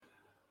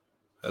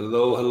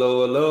Hello,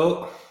 hello,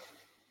 hello.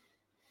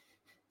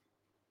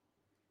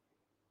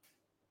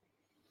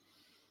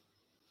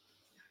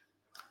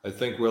 I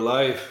think we're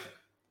live.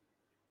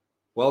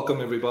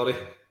 Welcome, everybody.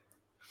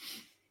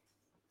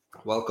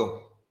 Welcome.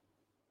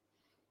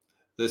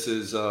 This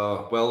is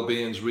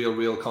WellBeings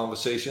Real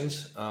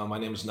Conversations. My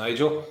name is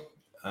Nigel,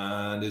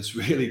 and it's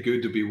really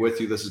good to be with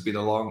you. This has been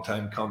a long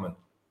time coming.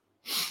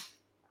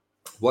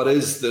 What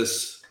is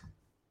this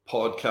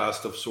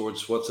podcast of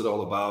sorts? What's it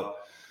all about?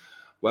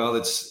 Well,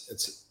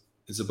 it's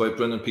about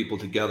bringing people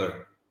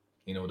together,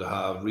 to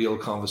have real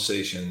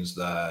conversations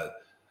that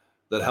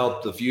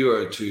help the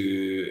viewer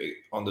to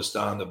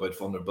understand about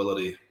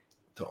vulnerability,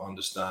 to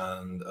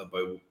understand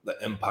about the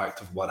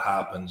impact of what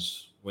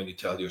happens when you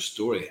tell your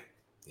story.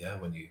 Yeah,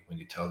 when you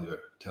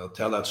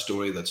tell that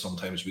story that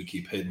sometimes we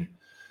keep hidden.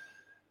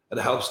 It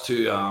helps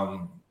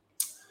to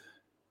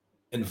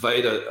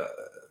invite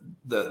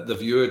the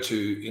viewer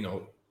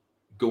to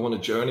go on a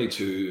journey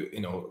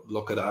to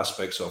look at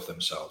aspects of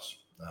themselves.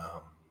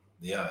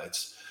 Yeah,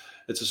 it's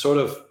a sort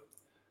of,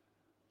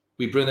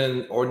 we bring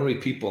in ordinary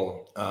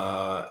people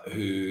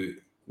who,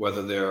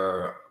 whether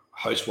they're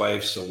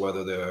housewives or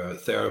whether they're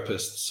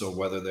therapists or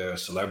whether they're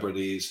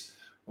celebrities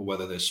or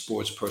whether they're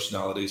sports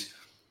personalities,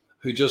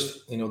 who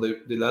just,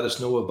 they let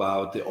us know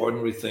about the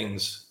ordinary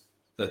things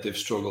that they've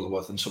struggled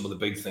with and some of the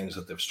big things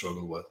that they've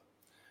struggled with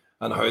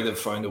and how they've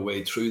found a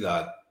way through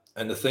that.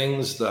 And the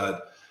things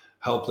that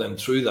help them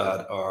through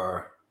that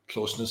are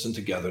closeness and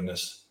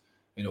togetherness,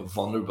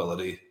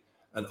 vulnerability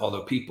and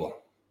other people.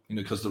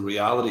 Because the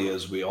reality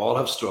is we all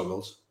have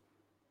struggles,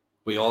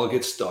 we all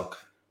get stuck,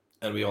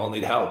 and we all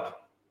need help.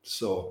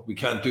 So we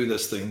can't do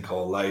this thing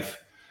called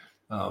life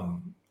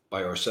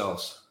by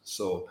ourselves.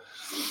 So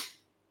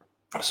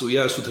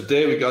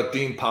today we got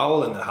Dean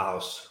Powell in the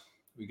house.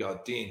 We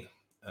got Dean,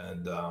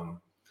 and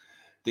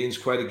Dean's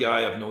quite a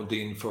guy. I've known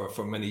Dean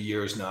for many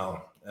years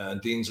now. And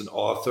Dean's an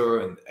author,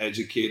 an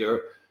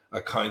educator,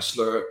 a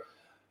counselor.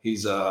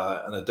 He's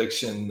an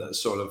addiction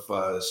sort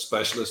of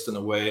specialist in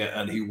a way,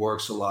 and he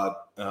works a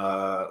lot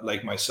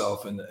like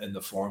myself in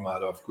the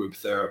format of group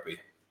therapy.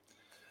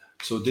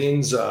 So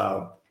Dean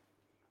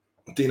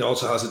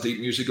also has a deep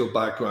musical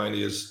background.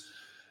 He's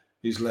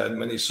led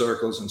many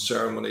circles and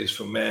ceremonies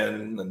for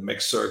men and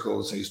mixed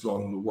circles. He's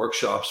run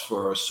workshops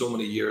for so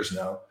many years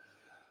now.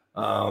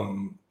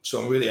 So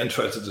I'm really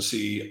interested to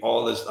see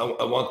all this.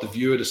 I want the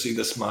viewer to see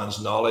this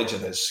man's knowledge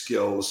and his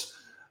skills.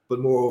 But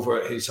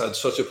moreover, he's had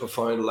such a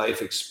profound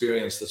life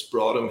experience that's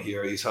brought him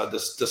here. He's had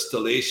this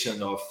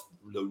distillation of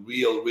the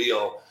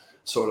real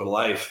sort of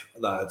life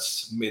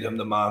that's made him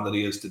the man that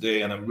he is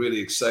today. And I'm really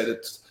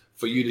excited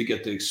for you to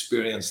get to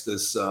experience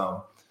this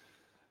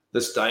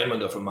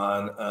diamond of a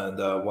man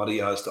and what he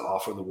has to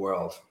offer the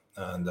world.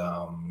 And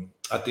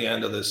at the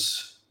end of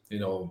this,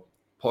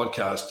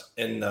 podcast,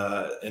 in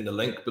the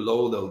link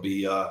below, there'll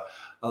be a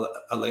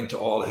link to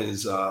all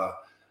his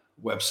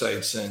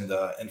websites and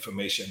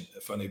information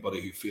for anybody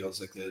who feels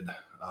like they'd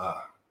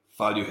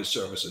value his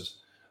services.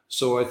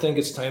 So I think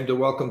it's time to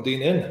welcome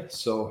Dean in.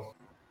 So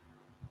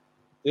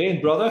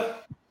Dean, brother.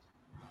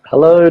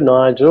 Hello,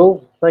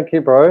 Nigel. Thank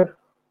you, bro.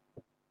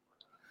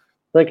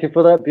 Thank you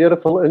for that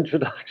beautiful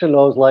introduction.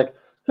 I was like,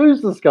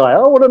 who's this guy?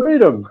 I want to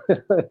meet him.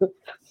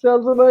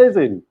 Sounds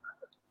amazing.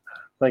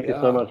 Thank you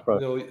so much,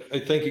 bro. I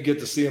think you get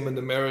to see him in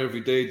the mirror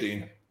every day,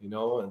 Dean,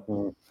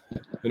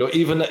 and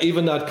even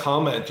that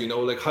comment,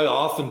 like how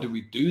often do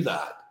we do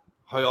that?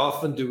 How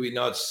often do we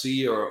not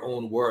see our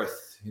own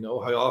worth?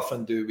 How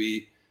often do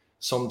we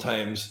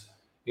sometimes,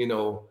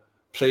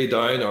 play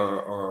down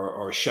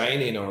our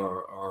shining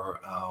or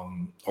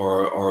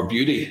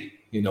beauty?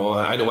 I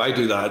know I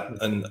do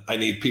that, and I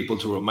need people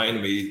to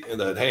remind me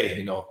that,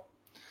 hey,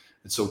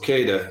 it's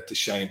okay to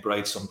shine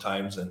bright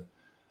sometimes. And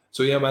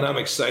so, yeah, man, I'm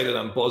excited.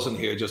 I'm buzzing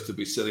here just to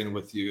be sitting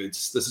with you.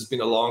 This has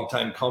been a long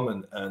time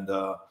coming, and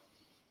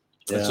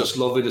it's just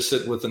lovely to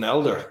sit with an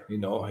elder.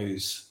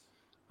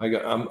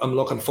 I'm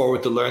looking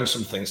forward to learn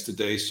some things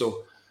today.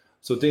 So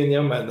Dean,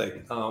 yeah, man,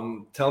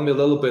 tell me a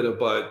little bit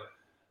about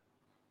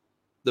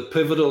the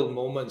pivotal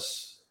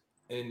moments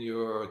in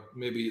your,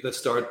 maybe let's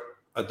start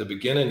at the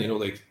beginning.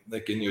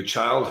 Like in your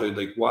childhood,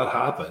 like what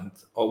happened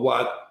or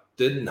what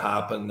didn't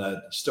happen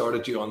that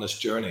started you on this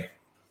journey?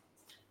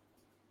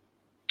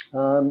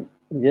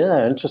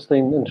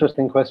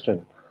 Interesting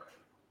question.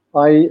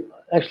 I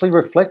actually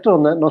reflected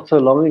on that not so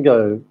long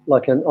ago,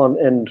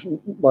 and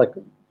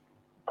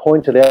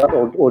pointed out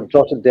or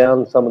jotted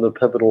down some of the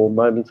pivotal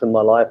moments in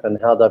my life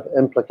and how they've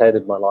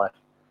implicated my life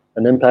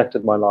and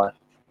impacted my life.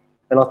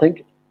 And I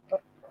think,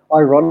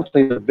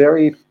 ironically, the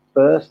very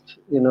first,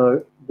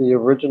 the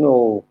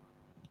original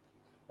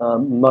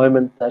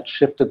moment that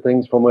shifted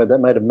things from where that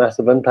made a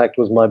massive impact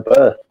was my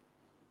birth.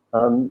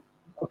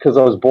 Because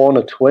I was born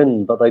a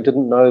twin, but they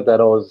didn't know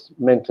that I was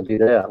meant to be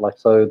there.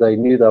 So they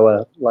knew they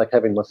were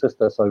having my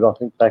sister. So I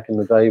think back in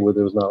the day where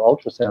there was no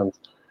ultrasounds,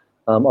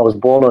 I was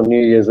born on New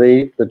Year's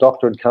Eve. The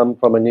doctor had come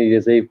from a New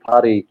Year's Eve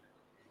party,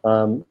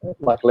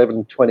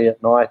 11:20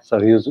 at night. So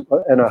he was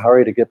in a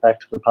hurry to get back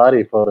to the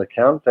party for the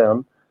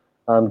countdown.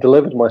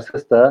 Delivered my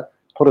sister,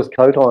 put his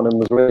coat on and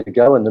was ready to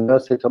go. And the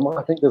nurse said to him,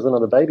 I think there's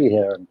another baby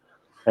here.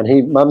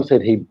 And mum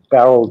said he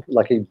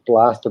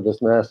blasted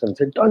this nurse and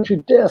said, don't you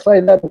dare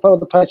say that in front of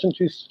the patient,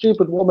 you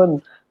stupid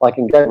woman,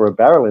 and gave her a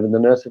barreling. And the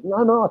nurse said,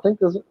 no, I think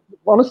there's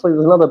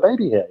another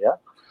baby here, yeah?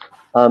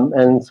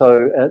 And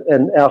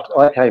out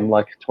I came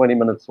 20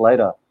 minutes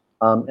later.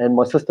 And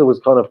my sister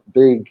was kind of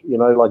big,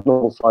 like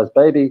normal sized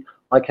baby.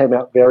 I came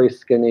out very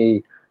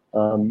skinny,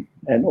 and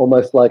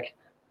almost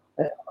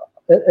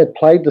it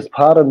played this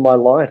part in my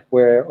life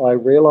where I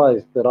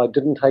realized that I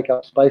didn't take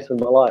up space in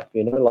my life,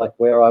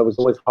 where I was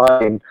always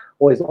hiding,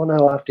 always, oh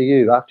no, after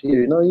you,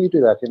 no, you do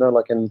that,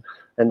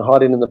 and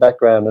hiding in the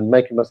background and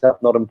making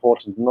myself not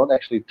important, not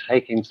actually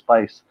taking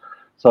space.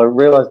 So I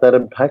realized that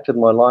impacted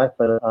my life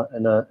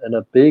in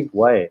a big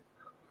way.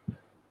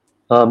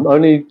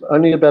 Only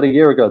about a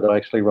year ago that I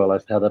actually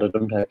realized how that had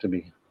impacted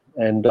me,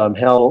 and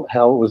how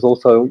it was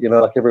also,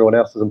 like everyone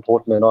else is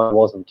important and I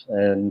wasn't.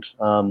 And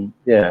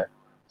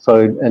so,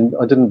 and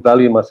I didn't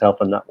value myself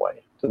in that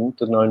way,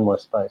 didn't own my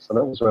space. And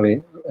that was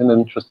really an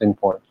interesting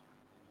point.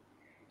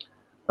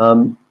 I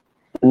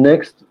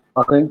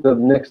think the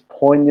next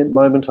poignant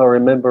moment I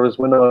remember is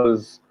when I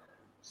was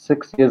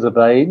 6 years of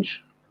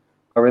age.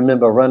 I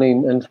remember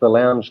running into the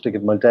lounge to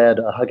give my dad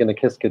a hug and a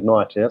kiss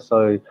goodnight. Yeah,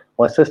 so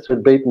my sister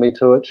had beaten me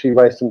to it. She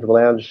raced into the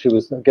lounge. She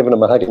was giving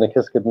him a hug and a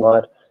kiss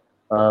goodnight.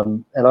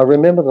 And I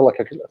remember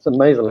it's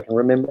amazing. I can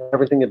remember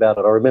everything about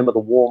it. I remember the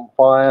warm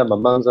fire. My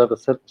mum's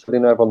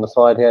sitting over on the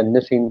side here,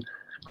 knitting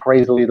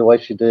crazily the way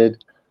she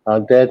did.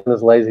 Dad's in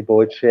his lazy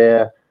boy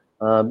chair.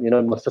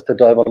 My sister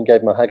dove on and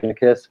gave him a hug and a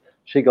kiss.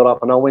 She got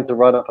up and I went to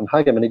run up and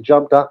hug him, and he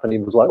jumped up and he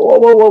was like, whoa,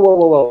 whoa, whoa, whoa,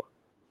 whoa, whoa.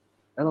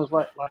 And I was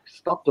like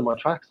stopped in my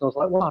tracks. And I was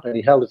like, what? And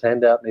he held his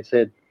hand out and he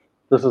said,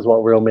 this is what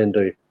real men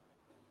do.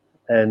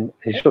 And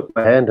he shook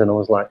my hand and I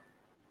was like,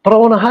 but I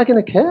want a hug and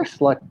a kiss.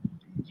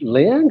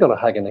 Leanne got a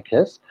hug and a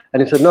kiss.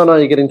 And he said, no,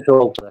 you're getting too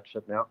old for that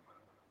shit now.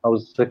 I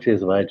was 6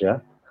 years of age, yeah.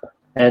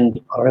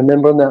 And I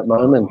remember in that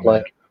moment,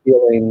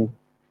 feeling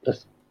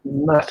this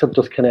massive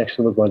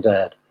disconnection with my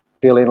dad,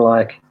 feeling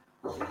like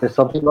there's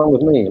something wrong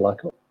with me.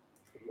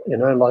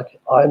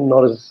 I'm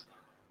not as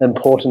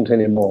important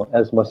anymore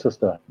as my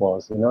sister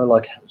was,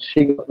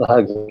 she got the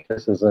hugs and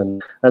kisses.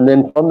 And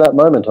then from that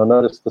moment, I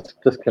noticed this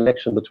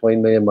disconnection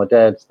between me and my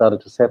dad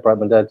started to separate.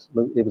 My dad,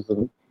 he was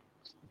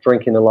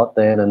drinking a lot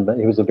then, and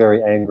he was a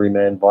very angry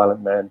man,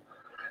 violent man.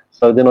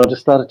 So then I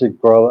just started to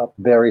grow up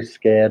very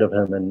scared of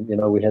him, and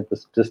we had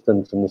this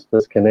distance and this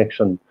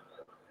disconnection.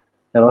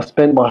 And I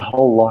spent my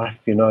whole life,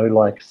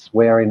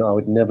 swearing I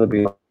would never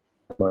be like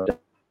my dad.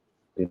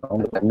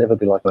 I'd never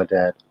be like my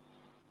dad.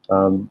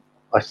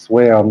 I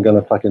swear I'm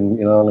going to I'm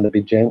going to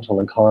be gentle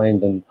and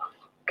kind and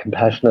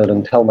compassionate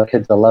and tell my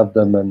kids I love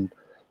them. And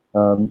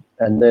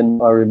then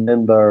I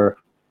remember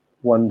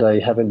one day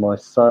having my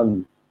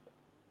son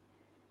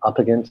up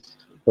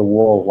against the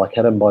wall,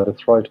 had him by the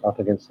throat up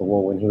against the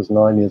wall when he was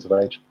 9 years of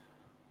age,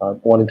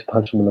 wanting to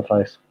punch him in the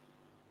face.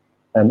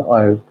 And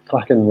I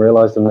fucking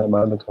realized in that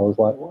moment, I was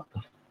like, what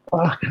the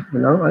fuck?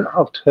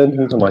 I've turned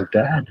into my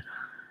dad.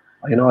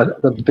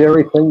 The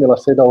very thing that I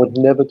said I would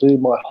never do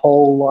my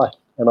whole life,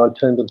 and I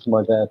turned into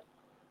my dad.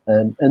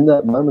 And in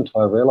that moment,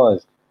 I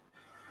realized,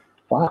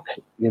 fuck,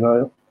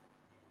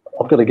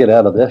 I've got to get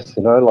out of this,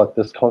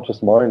 this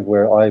conscious mind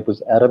where I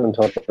was adamant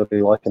I've got to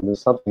be like him.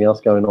 There's something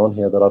else going on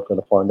here that I've got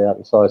to find out.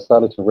 And so I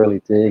started to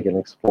really dig and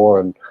explore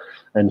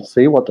and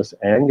see what this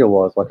anger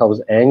was. I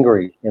was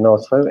angry, I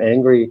was so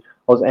angry.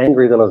 I was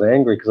angry that I was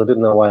angry because I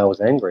didn't know why I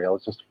was angry. I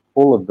was just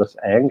full of this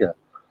anger.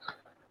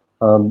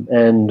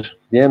 And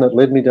it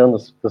led me down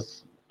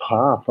this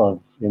path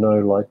of,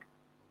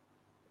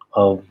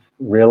 of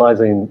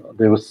realizing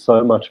there was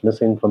so much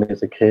missing for me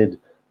as a kid.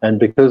 And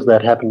because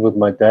that happened with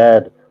my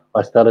dad,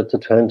 I started to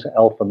turn to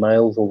alpha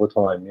males all the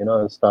time,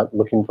 and start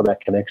looking for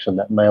that connection,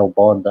 that male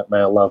bond, that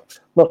male love.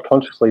 Not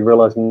consciously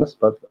realizing this,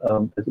 but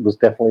it was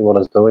definitely what I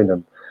was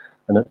doing.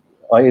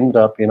 I ended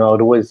up, I'd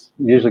always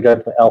usually go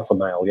for the alpha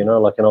male, and I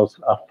was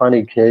a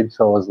funny kid,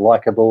 so I was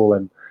likable,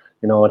 and,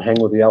 I'd hang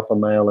with the alpha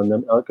male. And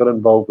then I got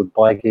involved with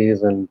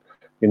bikies and,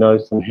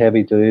 some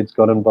heavy dudes,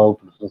 got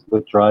involved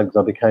with drugs.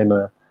 I became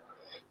a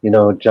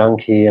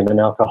junkie and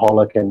an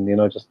alcoholic, and,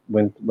 just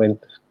went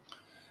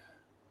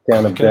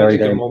down a very dangerous. Can I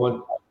take a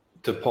moment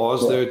to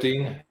pause there,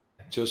 Dean?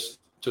 Just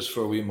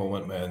for a wee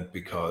moment, man,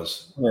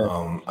 because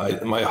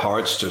my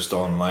heart's just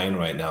online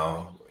right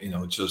now.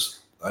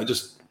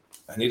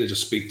 I need to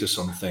just speak to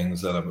some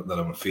things that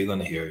I'm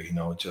feeling here.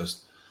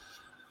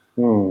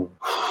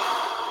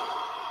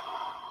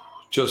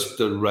 Just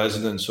the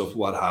resonance of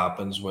what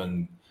happens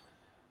when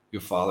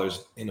your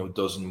father's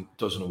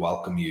doesn't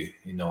welcome you,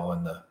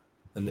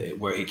 and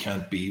where he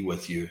can't be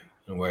with you,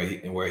 and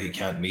where he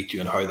can't meet you,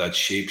 and how that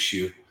shapes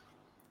you,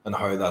 and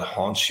how that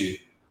haunts you,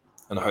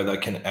 and how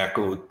that can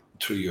echo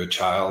through your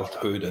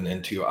childhood and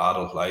into your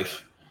adult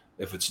life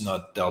if it's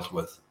not dealt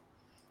with.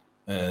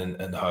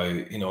 And how,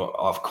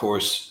 of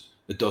course,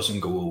 it doesn't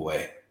go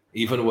away.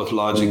 Even with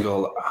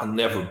logical, I'll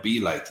never be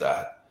like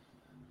that.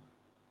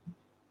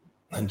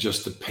 And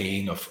just the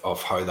pain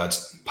of how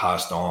that's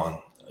passed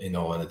on,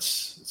 and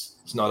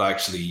it's not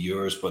actually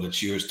yours, but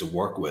it's yours to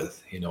work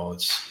with.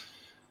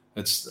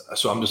 It's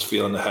so I'm just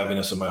feeling the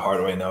heaviness in my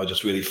heart right now,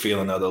 just really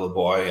feeling that little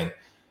boy, and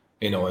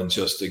and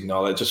just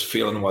just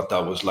feeling what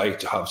that was like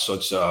to have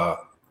such a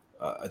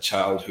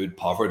childhood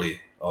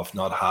poverty of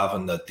not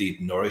having that deep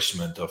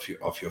nourishment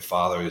of your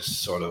father's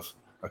sort of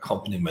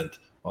accompaniment,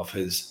 of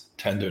his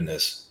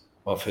tenderness,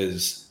 of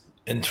his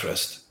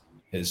interest,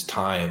 his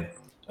time,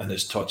 and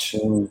his touch,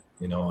 and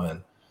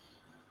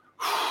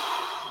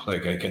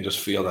like I can just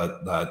feel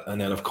that, and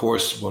then of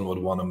course one would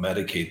want to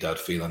medicate that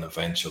feeling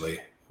eventually,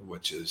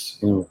 which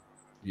is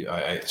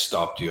I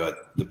stopped you at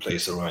the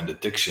place around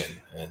addiction,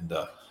 and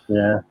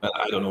Yeah.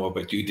 I don't know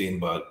about you, Dean,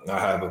 but I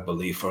have a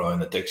belief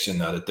around addiction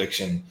that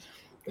addiction,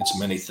 it's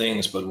many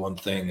things, but one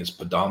thing is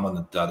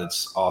predominant, that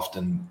it's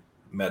often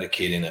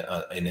medicating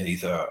in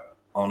either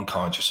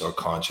unconscious or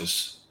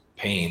conscious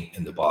pain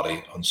in the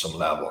body on some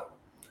level.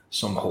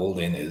 Some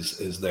holding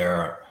is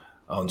there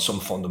on some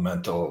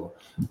fundamental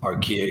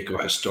archaic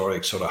or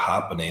historic sort of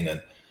happening.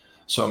 And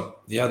so,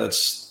 yeah,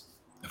 that's,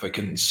 if I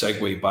can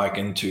segue back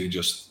into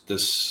just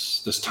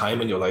this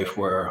time in your life,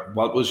 where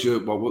what was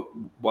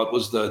what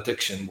was the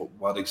addiction?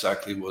 What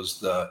exactly was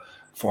the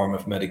form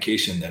of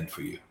medication then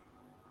for you?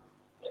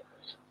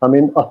 I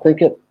mean, I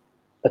think it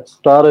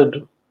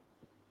started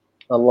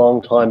a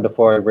long time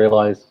before I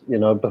realized,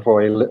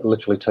 before I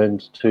literally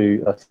turned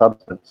to a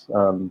substance.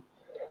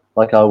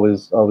 Like I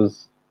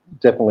was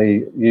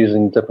definitely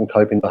using different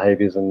coping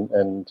behaviors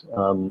and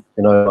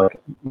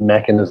like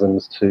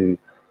mechanisms to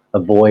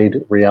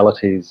avoid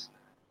realities,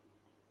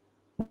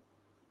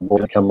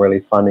 become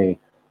really funny.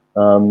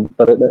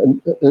 But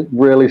it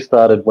really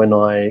started when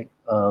I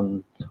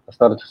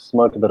started to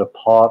smoke a bit of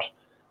pot.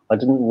 I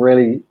didn't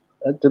really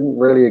It didn't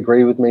really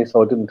agree with me,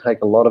 so I didn't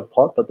take a lot of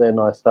pot. But then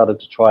I started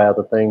to try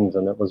other things,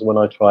 and it was when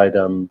I tried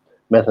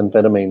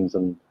methamphetamines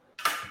and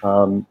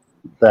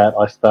that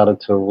I started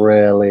to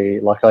really,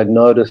 like, I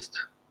noticed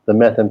the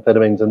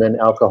methamphetamines and then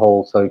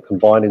alcohol. So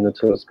combining the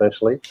two,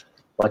 especially,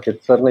 like,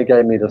 it suddenly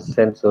gave me the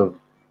sense of,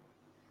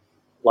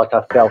 like,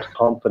 I felt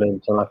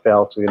confident, and I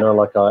felt,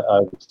 like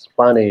I was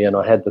funny, and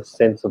I had the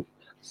sense of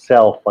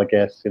self, I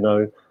guess,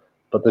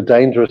 But the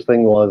dangerous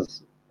thing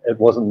was, it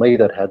wasn't me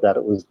that had that,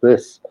 it was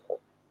this.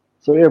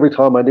 So every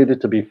time I needed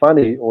to be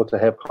funny or to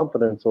have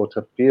confidence or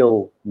to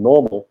feel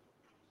normal,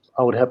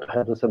 I would have to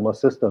have this in my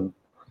system.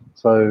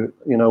 So,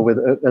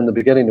 in the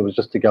beginning, it was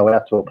just to go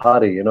out to a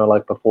party,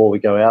 like before we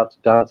go out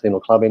dancing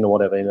or clubbing or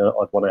whatever,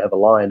 I'd want to have a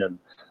line and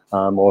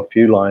or a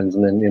few lines,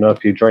 and then, a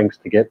few drinks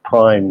to get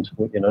primed,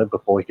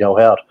 before we go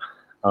out,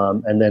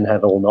 and then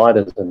have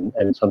all-nighters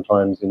and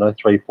sometimes,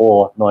 3,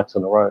 4 nights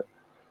in a row.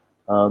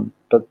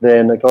 But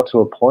then it got to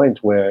a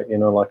point where,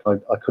 like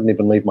I couldn't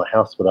even leave my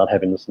house without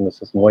having this in the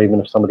system, or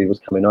even if somebody was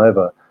coming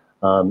over.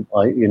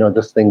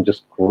 This thing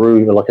just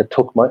grew, like it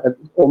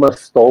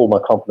almost stole my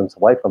confidence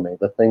away from me.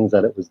 The things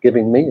that it was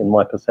giving me in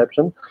my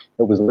perception,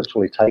 it was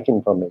literally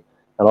taken from me.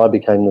 And I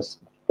became this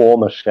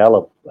former shell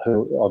of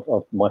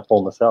my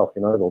former self,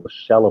 or the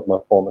shell of my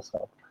former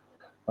self.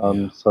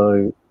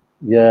 So,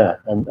 yeah,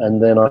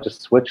 and then I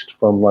just switched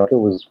from, like,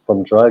 it was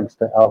from drugs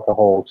to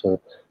alcohol to,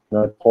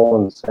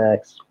 porn,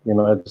 sex,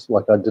 just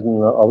like I didn't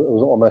know, it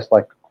was almost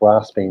like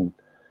grasping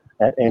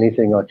at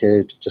anything I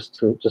could just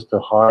to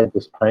hide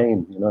this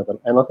pain,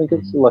 And I think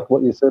it's like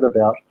what you said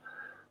about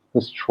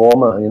this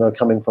trauma,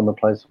 coming from a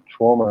place of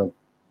trauma.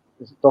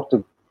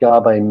 Dr.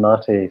 Gabe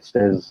Mate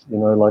says,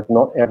 like,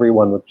 not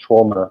everyone with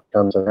trauma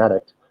becomes an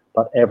addict,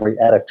 but every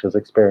addict has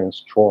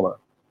experienced trauma.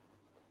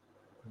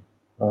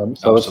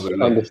 So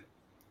Absolutely.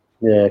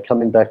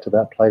 coming back to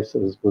that place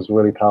was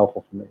really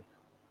powerful for me.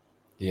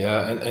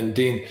 Yeah, and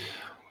Dean,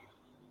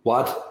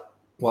 what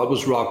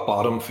was rock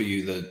bottom for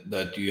you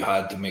that you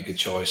had to make a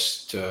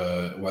choice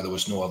to, where there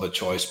was no other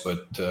choice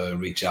but to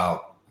reach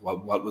out?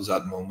 What was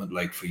that moment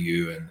like for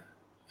you?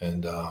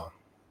 And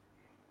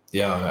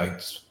yeah, I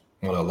just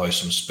want to allow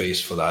some space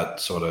for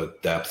that sort of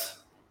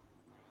depth.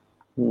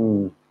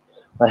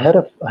 I had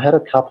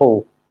a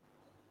couple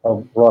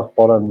of rock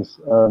bottoms.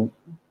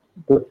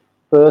 The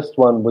first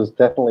one was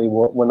definitely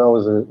while I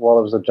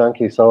was a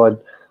junkie. So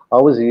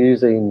I was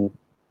using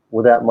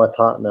without my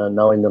partner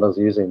knowing that I was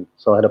using.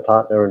 So I had a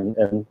partner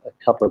and a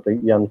couple of the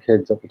young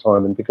kids at the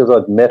time, and because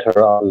I'd met her,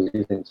 I was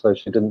using, so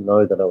she didn't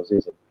know that I was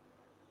using.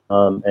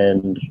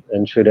 And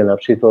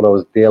she thought I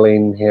was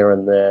dealing here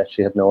and there.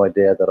 She had no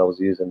idea that I was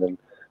using, and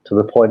to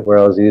the point where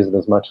I was using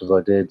as much as I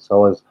did.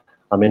 So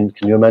I mean,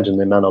 can you imagine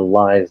the amount of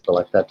lies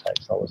that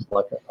takes? I was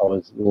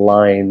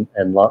lying,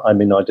 and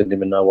I didn't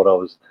even know what I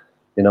was,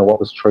 what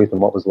was truth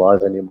and what was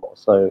lies anymore.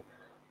 So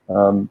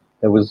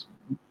it was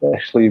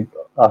actually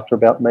after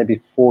about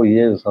maybe 4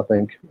 years, I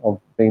think, of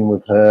being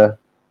with her.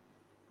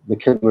 The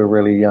kids were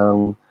really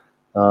young.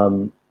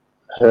 Her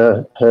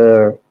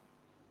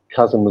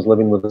cousin was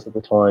living with us at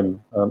the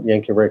time,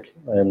 Yankee Rick,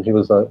 and he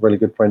was a really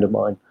good friend of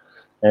mine.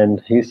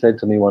 And he said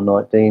to me one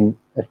night, "Dean,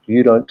 if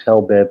you don't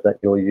tell Bev that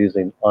you're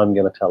using, I'm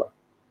going to tell her."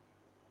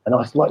 And I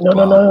was like, no,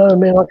 Wow.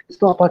 man, I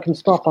can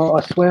stop.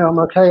 I swear I'm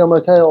okay.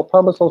 I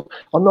promise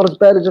I'm not as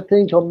bad as you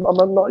think. I'm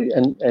not.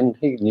 And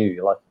he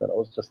knew like that. I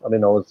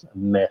was a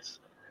mess.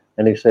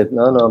 And he said,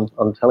 no,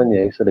 I'm telling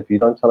you. He said, if you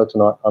don't tell her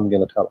tonight, I'm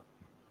going to tell her.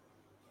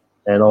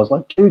 And I was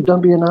like, dude,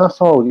 don't be an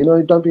asshole.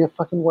 Don't be a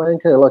fucking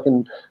wanker. Like,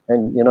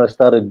 and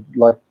started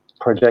like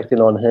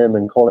projecting on him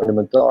and calling him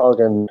a dog.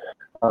 And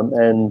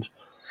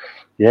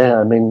yeah,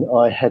 I mean,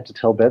 I had to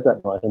tell Bev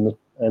that night,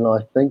 and I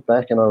think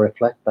back and I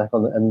reflect back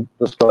on it, and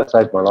this guy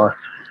saved my life.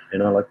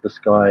 Like this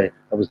guy,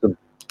 that was the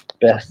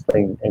best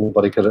thing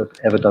anybody could have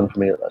ever done for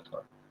me at that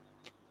time.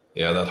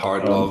 Yeah, that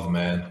hard Um, love,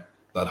 man.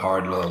 That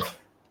hard love.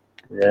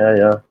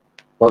 yeah.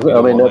 You I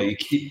don't mean, want to.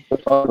 at You the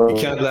time,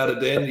 can't let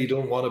it in. You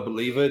don't want to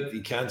believe it.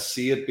 You can't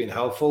see it being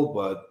helpful,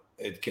 but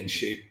it can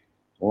shape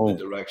the mm,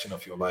 direction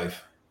of your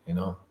life. You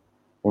know.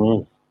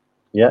 mm,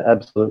 yeah,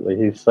 absolutely.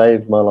 He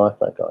saved my life,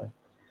 that guy.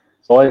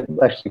 So I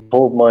actually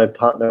pulled my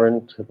partner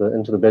into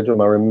the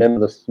bedroom. I remember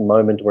this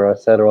moment where I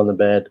sat her on the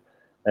bed,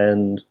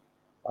 and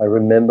I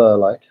remember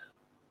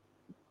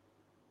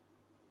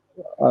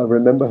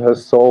her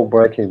soul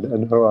breaking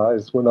in her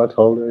eyes when I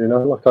told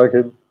her, like I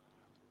could.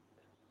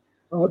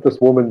 Oh,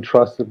 this woman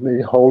trusted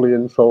me wholly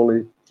and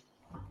solely.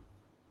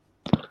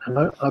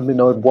 And I mean,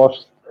 I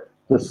watched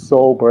the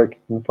soul break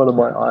in front of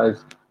my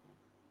eyes.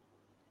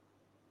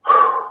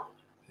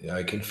 Yeah,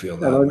 I can feel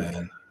And that,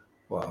 man.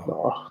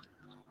 Wow.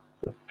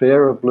 the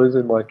fear of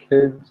losing my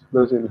kids,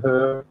 losing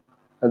her,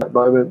 and that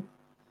moment,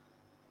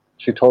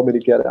 she told me to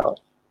get out.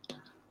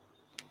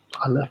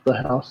 I left the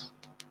house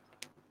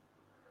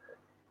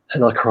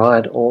and I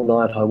cried all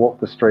night. I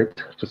walked the street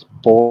just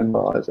bawling my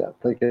eyes out,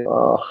 thinking,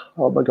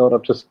 oh my God,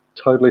 I've just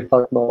totally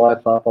fucked my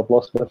life up. I've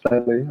lost my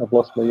family. I've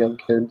lost my young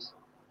kids.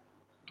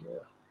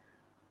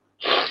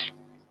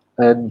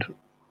 And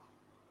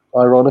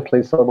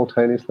ironically,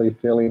 simultaneously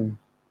feeling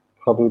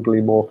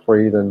probably more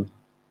free than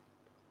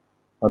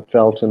I've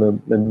felt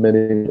in many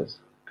years.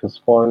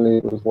 Because finally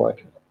it was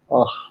like,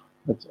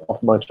 it's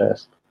off my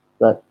chest.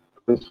 That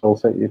this will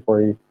set you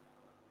free.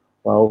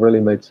 Well, really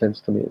made sense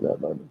to me in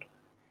that moment.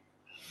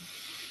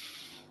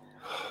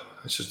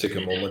 Let's just take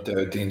a moment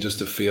there, Dean, just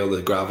to feel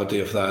the gravity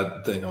of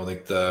that.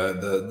 Like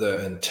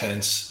the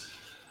intense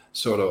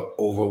sort of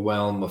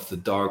overwhelm of the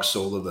dark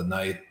soul of the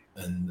night,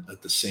 and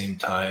at the same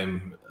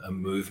time a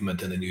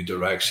movement in a new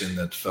direction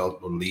that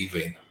felt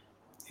relieving.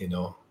 You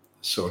know,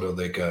 sort of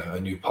like a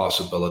new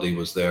possibility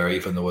was there,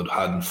 even though it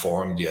hadn't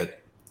formed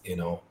yet.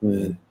 Mm,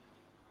 And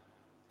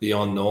the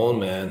unknown,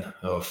 man,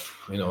 of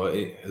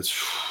it's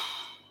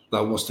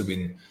that must have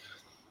been.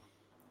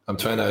 I'm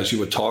trying to, as you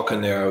were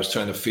talking there, I was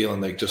trying to feel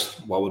and like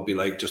just what would be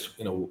like just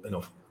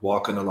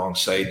walking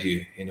alongside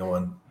you,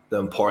 and the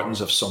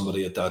importance of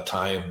somebody at that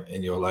time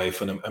in your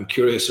life. And I'm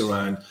curious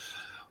around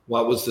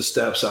what was the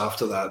steps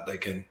after that,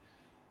 like,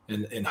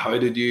 and how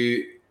did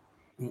you,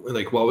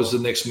 like, what was the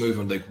next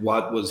movement? Like,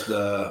 what was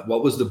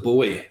the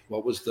buoy?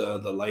 What was the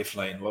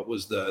lifeline? What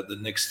was the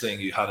next thing?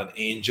 You had an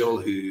angel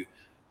who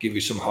gave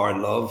you some hard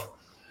love.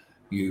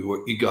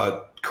 You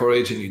got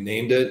courage and you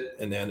named it,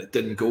 and then it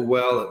didn't go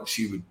well, and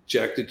she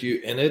rejected you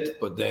in it.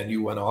 But then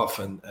you went off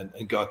and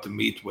got to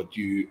meet what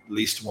you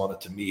least wanted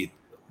to meet,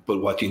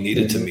 but what you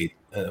needed to mm. meet.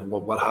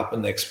 What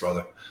happened next,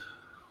 brother?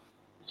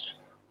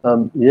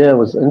 Yeah, it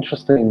was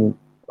interesting.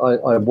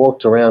 I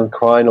walked around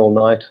crying all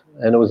night,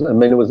 and it was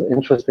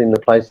interesting the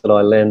place that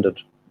I landed.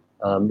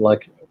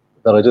 Like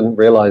that I didn't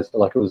realize,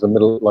 like it was the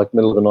middle of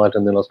the night,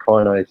 and then I was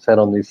crying. I sat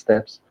on these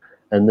steps,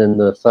 and then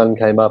the sun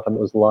came up and it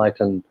was light,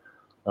 and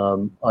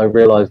I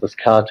realized this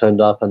car turned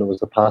up and it was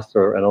the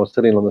pastor, and I was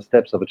sitting on the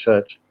steps of a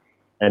church,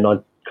 and I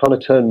kind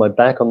of turned my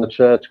back on the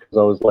church because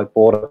I was like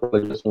bored of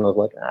religious, and I was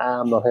like,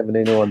 I'm not having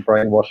anyone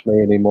brainwash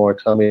me anymore,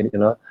 tell me.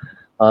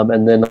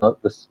 And then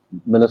this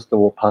minister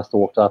or pastor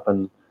walked up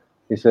and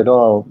he said,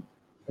 "Oh,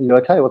 are you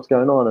okay? What's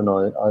going on?"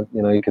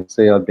 And you could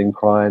see I'd been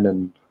crying,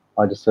 and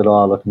I just said,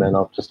 "Oh, look, man,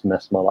 I've just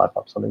messed my life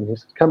up." Something. He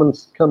said, "Come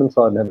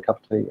inside and have a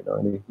cup of tea."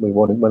 And we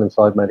went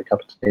inside, made a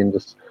cup of tea, and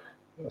just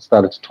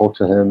started to talk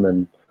to him.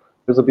 And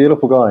he was a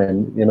beautiful guy.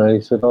 And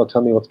he said, "Oh,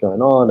 tell me what's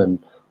going on." And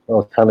I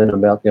was telling him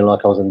about,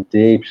 like I was in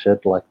deep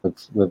shit, like with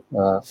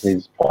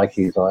these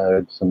bikies. I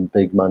owed some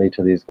big money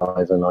to these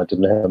guys, and I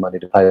didn't have the money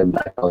to pay them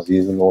back. I was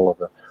using all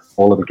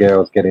of the gear I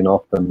was getting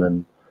off them,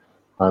 and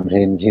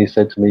he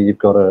said to me, "You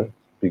got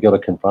to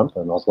confront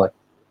them." I was like,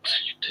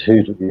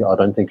 "Dude, I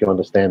don't think you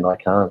understand. I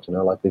can't.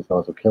 Like these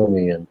guys will kill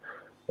me." And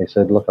he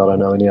said, "Look, I don't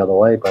know any other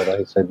way, brother."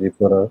 He said, "You've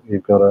got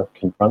to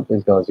confront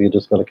these guys. You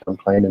just got to come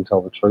clean and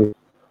tell the truth."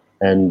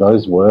 And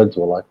those words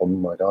were like, "Oh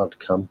my God,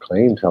 come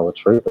clean, tell the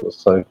truth." It was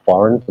so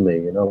foreign to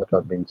me, like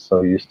I've been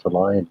so used to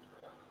lying.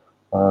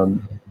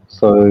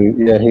 So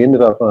yeah, he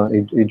ended up,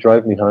 he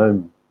drove me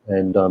home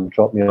and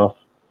dropped me off,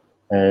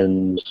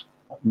 and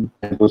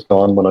it was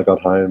gone when I got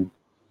home.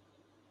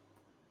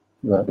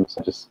 So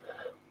I just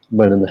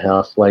went in the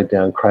house, laid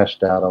down,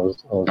 crashed out. I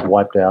was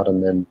wiped out,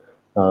 and then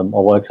I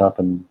woke up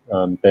and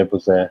Bev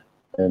was there,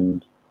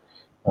 and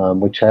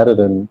we chatted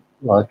and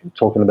like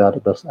talking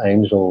about this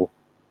angel,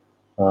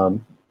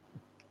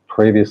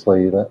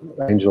 previously, that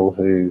angel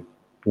who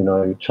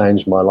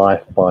changed my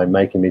life by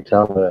making me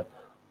tell her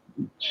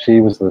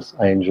she was this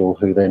angel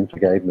who then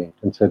forgave me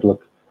and said,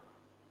 look,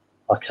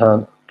 I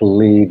can't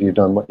believe you've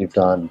done what you've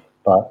done,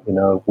 but,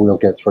 we'll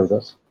get through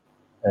this.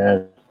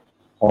 And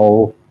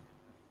I'll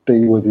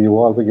be with you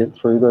while we get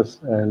through this,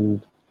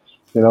 and,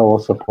 I'll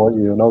support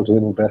you, and I'll do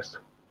my best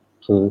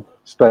to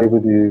stay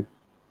with you.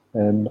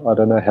 And I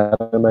don't know how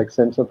to make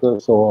sense of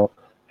this or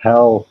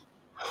how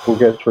we'll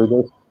get through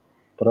this.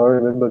 But I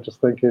remember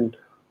just thinking,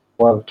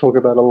 well, talk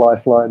about a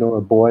lifeline or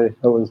a boy.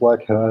 It was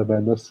like, oh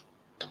man,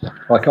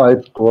 I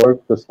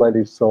broke this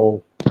lady's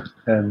soul,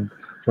 and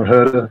for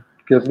her to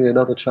give me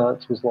another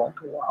chance was like,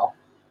 wow.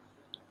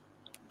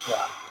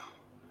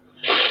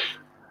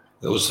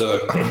 Those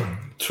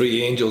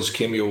 3 angels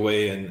came your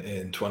way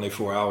in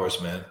 24 hours,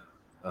 man.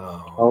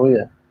 Oh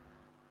yeah.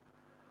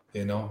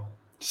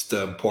 It's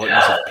the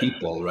importance of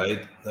people,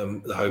 right?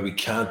 How we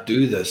can't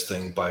do this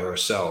thing by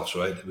ourselves,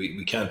 right?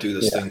 We can't do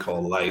this thing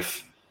called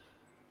life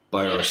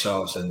by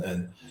ourselves,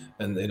 and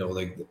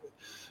like,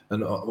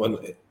 and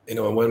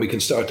when we can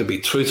start to be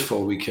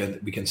truthful, we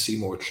can see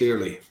more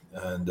clearly,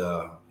 and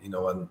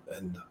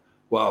and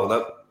wow,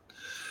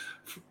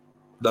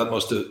 that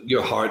must have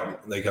your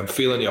heart, like I'm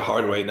feeling your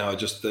heart right now.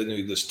 Just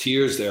there's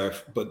tears there,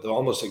 but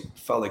almost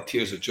felt like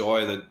tears of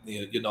joy that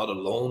you're not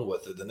alone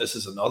with it. And this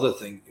is another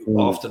thing.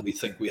 Often we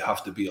think we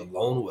have to be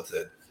alone with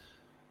it.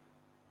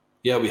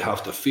 Yeah, we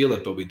have to feel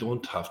it, but we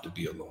don't have to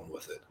be alone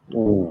with it.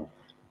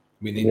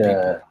 We need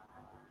people.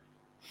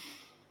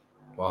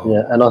 Wow.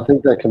 Yeah, and I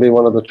think that can be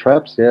one of the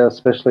traps. Yeah,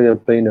 especially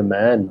of being a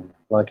man.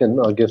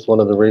 And I guess one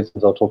of the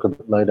reasons I'll talk a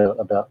bit later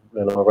about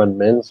I run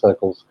men's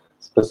circles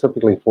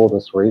specifically for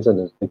this reason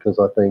is because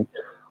I think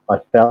I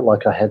felt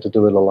like I had to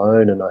do it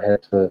alone, and I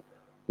had to,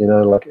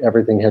 like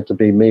everything had to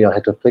be me. I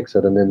had to fix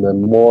it, and then the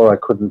more I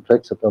couldn't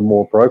fix it, the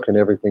more broken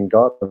everything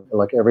got.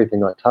 Like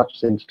everything I touched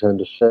seemed to turn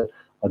to shit.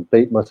 I'd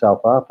beat myself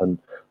up and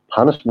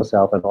punish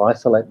myself and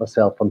isolate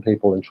myself from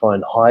people and try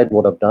and hide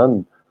what I've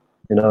done.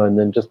 And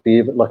then just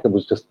be like it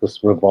was just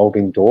this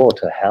revolving door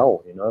to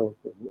hell. It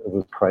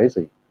was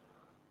crazy.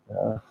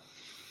 Yeah.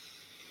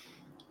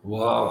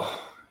 Wow.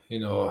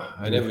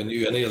 I never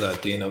knew any of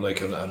that, Dean.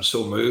 I'm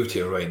so moved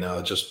here right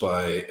now just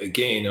by,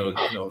 again,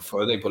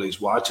 for anybody who's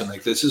watching,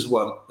 like this is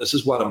what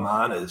a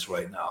man is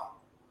right now.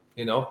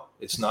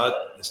 It's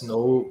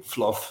no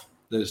fluff.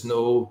 There's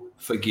no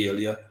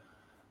regalia.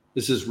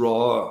 This is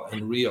raw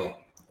and real.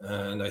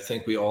 And I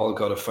think we all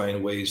got to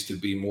find ways to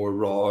be more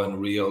raw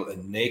and real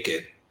and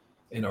naked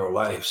in our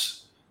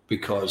lives,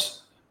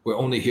 because we're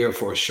only here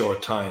for a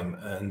short time,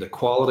 and the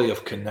quality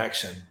of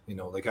connection,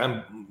 like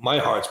my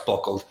heart's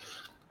buckled.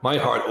 My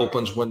heart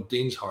opens when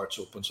Dean's heart's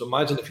open. So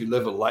imagine if you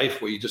live a life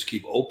where you just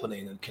keep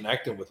opening and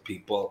connecting with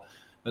people,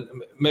 and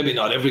maybe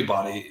not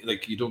everybody,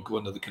 like you don't go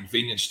into the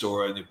convenience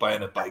store and you're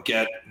buying a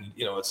baguette,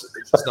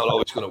 it's not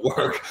always going to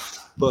work,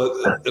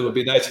 but it would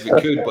be nice if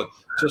it could, but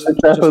just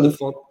the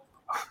fun.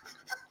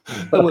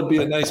 That would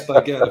be a nice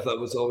baguette if that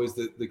was always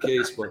the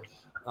case, but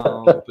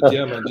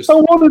yeah, man, just I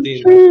want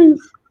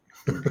cheese.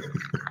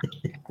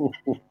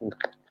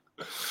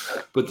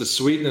 But the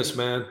sweetness,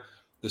 man,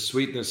 the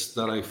sweetness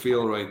that I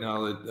feel right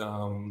now, that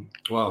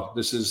wow,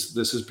 this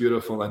is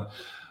beautiful. And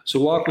so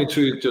walk me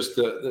through just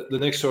the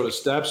next sort of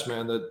steps,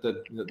 man, that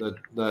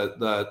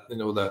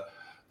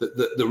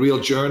the real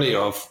journey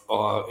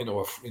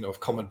of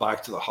coming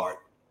back to the heart,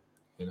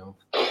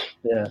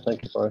 Yeah,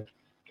 thank you, bro.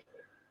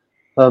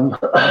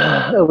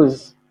 It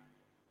was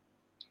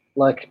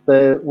like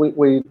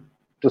we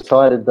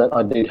decided that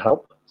I need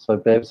help. So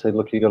Bev said,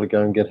 look, you got to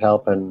go and get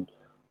help. And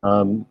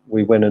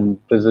we went and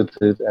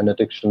visited an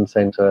addiction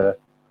center.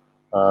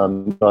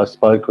 I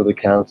spoke with a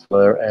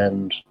counselor,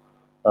 and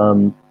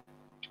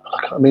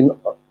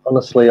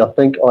honestly, I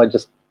think I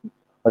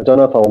don't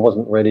know if I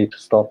wasn't ready to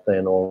stop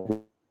then, or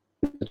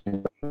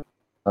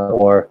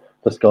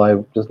this guy,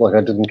 just like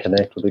I didn't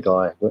connect with the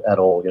guy at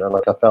all.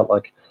 Like I felt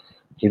like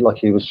he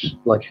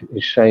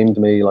shamed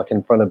me like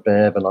in front of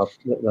Bev, and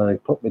he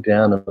put me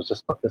down, and it was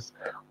just like this.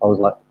 I was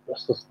like,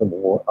 this is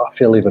I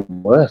feel even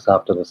worse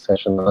after the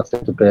session. And I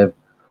said to Bev,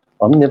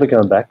 I'm never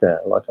going back there.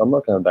 Like, I'm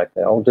not going back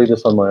there. I'll do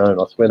this on my own.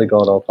 I swear to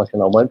God, I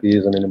won't be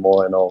using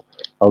anymore, and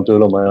I'll do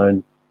it on my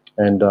own.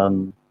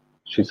 And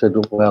she said,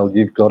 well,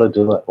 you've got to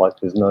do it. Like,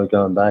 there's no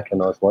going back.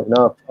 And I was like,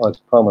 no, I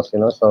promise.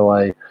 So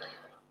I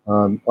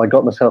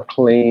got myself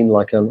clean.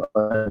 Like, I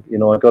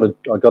got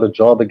a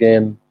job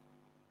again.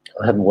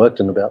 I hadn't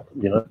worked in about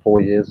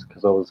 4 years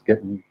because I was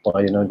getting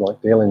by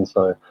like dealing.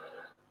 So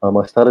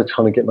I started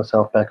trying to get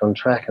myself back on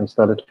track and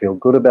started to feel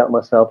good about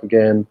myself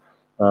again.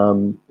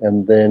 And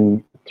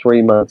then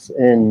 3 months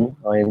in,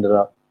 I ended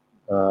up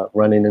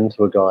running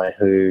into a guy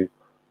who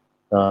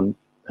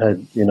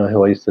had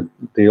who I used to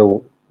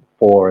deal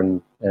for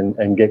and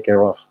get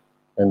gear off.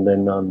 And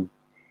then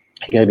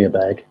he gave me a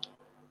bag,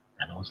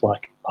 and I was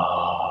like,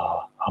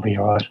 I'll be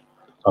all right.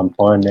 I'm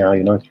fine now,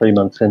 3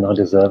 months in, I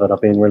deserve it.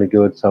 I've been really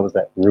good. So it was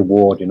that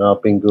reward,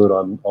 I've been good.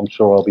 I'm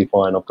sure I'll be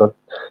fine. I've got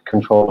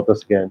control of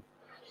this again.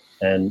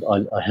 And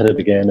I hit it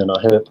again, and I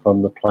hit it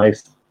from the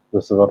place.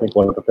 This is, I think,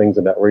 one of the things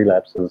about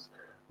relapse is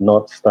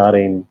not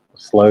starting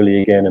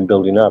slowly again and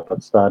building up,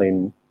 but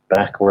starting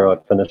back where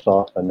I'd finished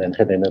off and then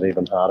hitting it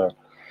even harder.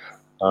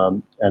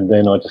 And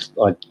then I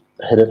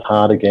hit it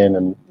hard again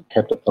and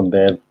kept it from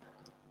Bev.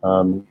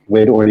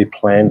 We'd already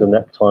planned in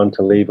that time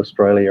to leave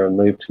Australia and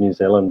move to New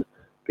Zealand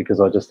because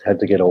I just had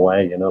to get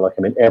away, you know, like,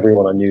 I mean,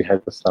 everyone I knew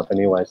had this stuff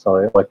anyway.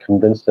 So I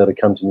convinced her to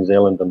come to New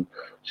Zealand, and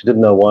she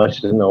didn't know why.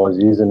 She didn't know I was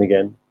using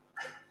again.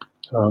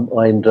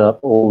 I ended up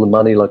all the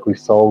money, like we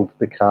sold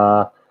the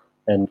car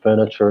and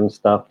furniture and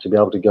stuff to be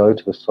able to go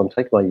to this. So I'm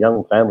taking my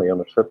young family on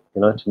a trip,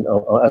 you know, to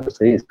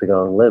overseas to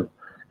go and live.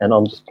 And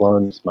I'm just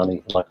blowing this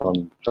money like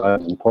on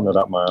drugs and putting it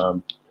up my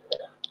arm.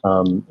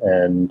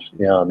 And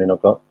yeah, I mean,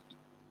 I've got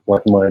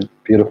like my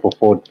beautiful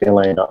Ford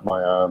Fairlane up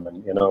my arm,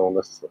 and you know, all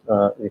this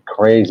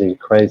crazy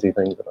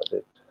things that I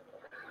did.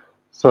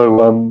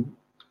 So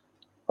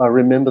I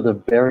remember the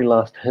very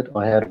last hit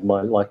I had of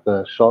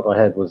the shot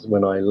I had was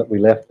when we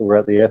left. We were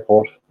at the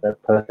airport,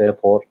 at Perth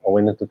airport. I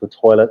went into the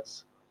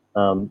toilets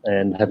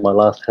and had my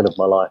last hit of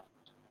my life,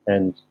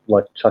 and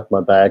like chucked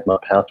my bag, my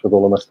pouch with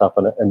all of my stuff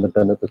in it in the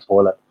bin at the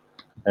toilet.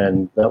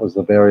 And that was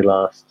the very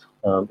last,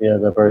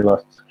 the very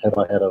last hit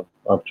I had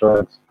of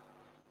drugs.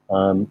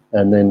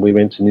 And then we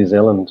went to New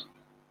Zealand,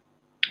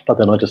 but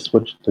then I just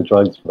switched to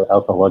drugs for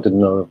alcohol. I didn't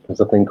know there's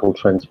a thing called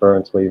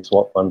transference where you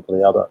swap one for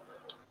the other,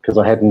 because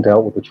I hadn't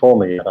dealt with the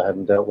trauma yet. I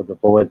hadn't dealt with the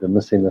void, the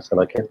missingness that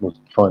I kept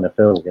trying to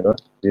fill, you know,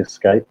 the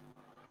escape.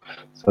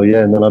 So yeah,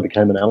 and then I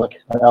became an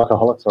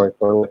alcoholic,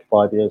 for like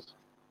 5 years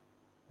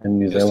in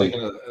New Zealand.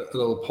 Taking a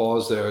little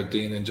pause there,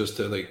 Dean, and just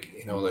to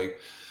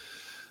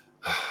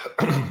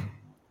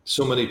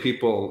so many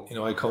people, you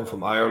know, I come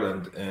from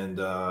Ireland, and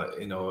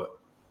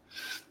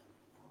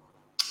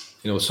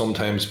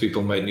sometimes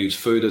people might use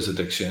food as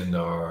addiction,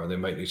 or they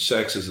might use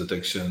sex as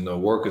addiction, or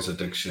work as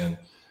addiction.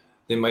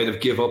 They might have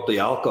give up the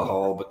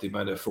alcohol, but they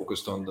might have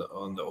focused on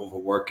the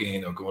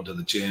overworking, or going to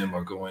the gym,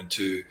 or going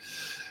to,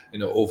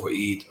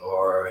 overeat,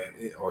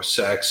 or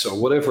sex, or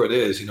whatever it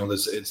is. You know,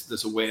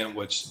 there's a way in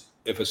which,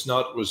 if it's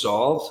not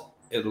resolved,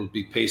 it'll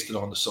be pasted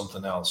onto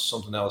something else.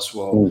 Something else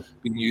will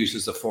be used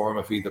as a form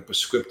of either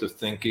prescriptive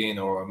thinking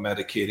or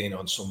medicating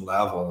on some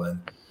level, and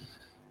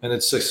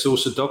it's so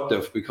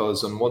seductive,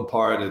 because on one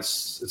part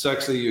it's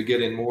actually, you're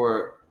getting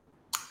more,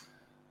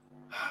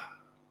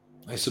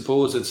 I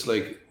suppose it's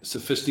like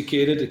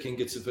sophisticated. It can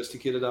get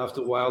sophisticated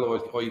after a while,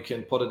 or you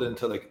can put it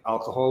into like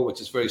alcohol, which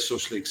is very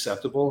socially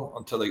acceptable,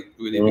 until it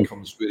really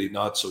becomes really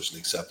not socially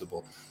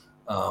acceptable.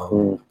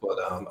 But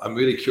I'm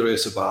really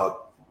curious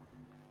about,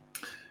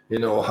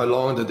 how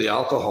long did the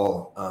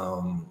alcohol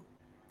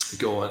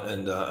go,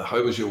 and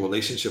how was your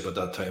relationship at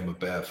that time with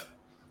Bev?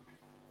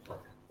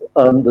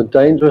 The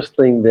dangerous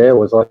thing there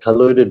was I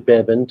colluded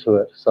Bev into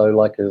it. So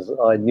like, as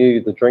I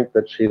knew the drink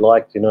that she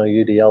liked,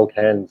 UDL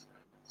cans.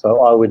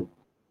 So I would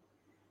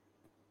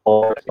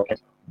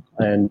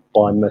and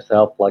buy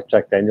myself like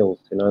Jack Daniels,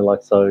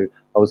 so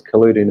I was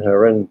colluding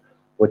her in,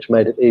 which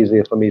made it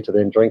easier for me to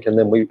then drink. And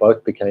then we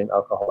both became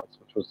alcoholics,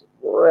 which was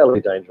really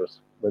dangerous,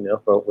 with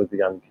the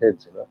young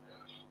kids,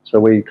 So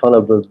we kind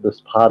of lived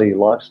this party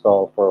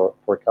lifestyle for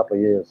a couple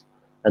of years.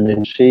 And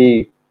then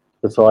she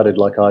decided,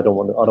 like, I don't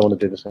want to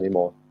do this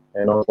anymore.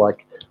 And I was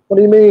like, what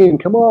do you mean?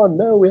 Come on,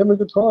 no, we're having a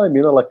good time.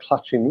 Like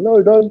clutching,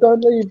 no,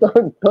 don't leave,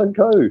 don't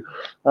go.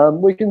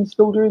 We can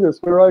still do this.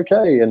 We're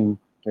okay. And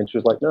she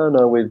was like,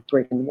 no, we're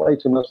drinking way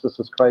too much. This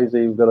is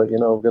crazy. We've got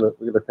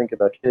to think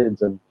of our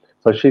kids. And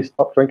so she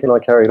stopped drinking. I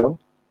carried on.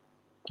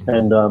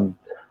 And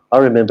I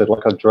remembered,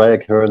 like, I'd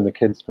drag her and the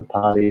kids to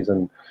parties,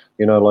 and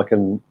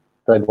and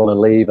they'd want to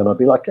leave, and I'd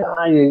be like,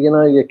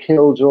 you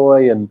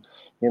killjoy, and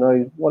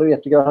why do we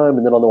have to go home?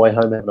 And then on the way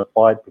home having a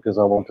fight because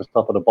I want to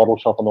stop at a bottle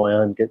shop on the way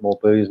home, get more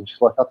booze. And she's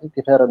like, I think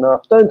you've had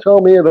enough. Don't tell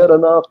me I've had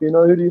enough.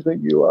 Who do you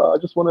think you are? I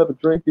just want to have a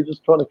drink. You're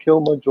just trying to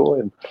kill my joy.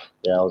 And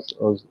yeah,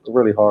 it was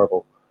really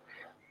horrible.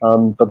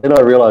 But then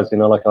I realized,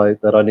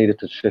 that I needed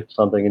to shift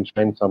something and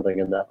change something,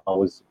 and that I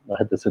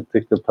had this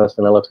addictive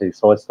personality.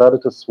 So I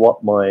started to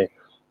swap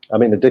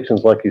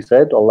addictions, like you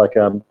said, or like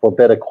for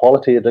better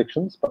quality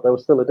addictions, but they were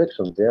still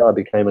addictions. Yeah, I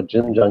became a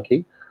gym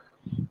junkie.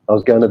 I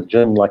was going to the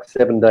gym like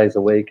 7 days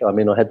a week. I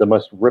had the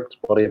most ripped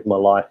body of my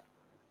life,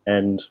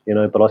 and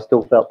but I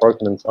still felt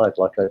broken inside.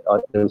 Like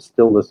there was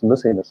still this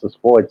missingness, this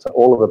void. So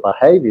all of the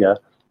behavior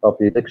of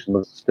the addiction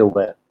was still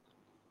there.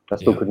 I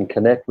still couldn't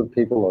connect with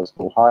people. I was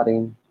still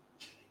hiding.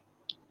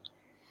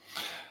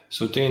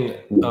 So Dean,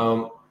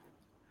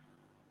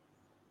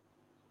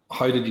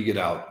 how did you get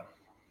out?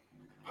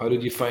 How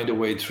did you find a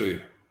way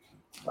through?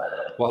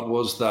 What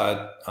was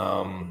that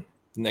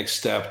next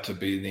step to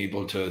being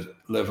able to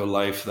live a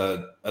life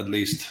that at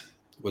least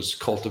was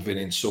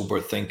cultivating sober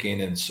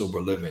thinking and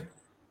sober living?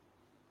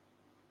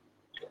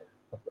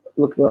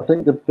 Look, I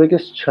think the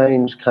biggest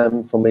change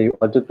came for me.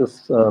 I did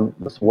this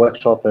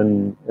workshop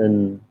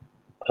in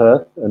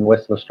Perth in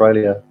Western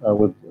Australia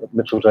with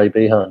Mitchell J.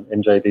 Behan,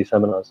 NJB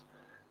seminars,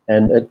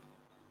 and it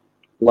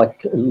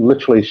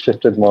literally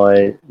shifted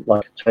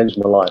changed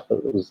my life.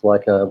 It was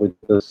like with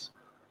this,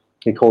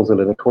 he calls it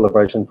an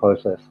equilibration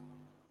process.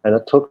 And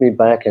it took me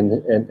back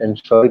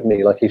and showed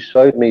me, like he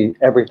showed me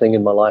everything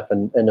in my life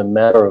in a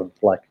matter of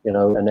like, an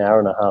hour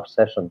and a half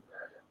session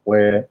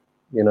where,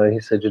 he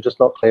said, you're just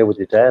not clear with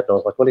your dad. And I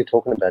was like, what are you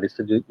talking about? He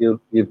said, you're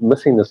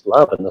missing this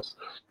love and this,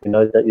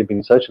 that you've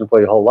been searching for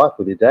your whole life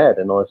with your dad.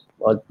 And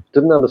I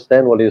didn't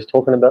understand what he was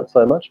talking about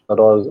so much, but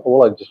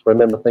all I just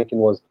remember thinking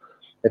was,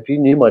 if you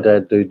knew my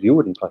dad, dude, you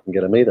wouldn't fucking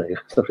get him either. He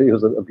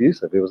was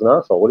abusive. He was an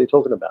asshole. What are you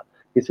talking about?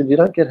 He said, you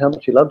don't get how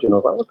much he loved you. And I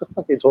was like, what the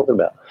fuck are you talking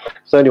about?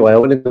 So anyway, I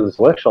went into this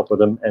workshop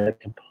with him and it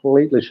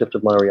completely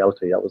shifted my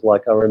reality. I was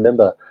like, I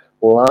remember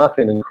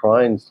laughing and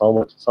crying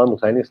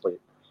simultaneously.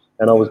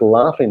 And I was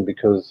laughing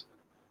because,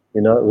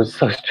 it was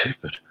so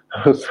stupid.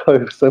 It was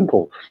so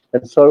simple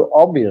and so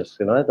obvious,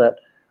 that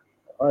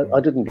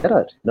I didn't get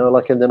it,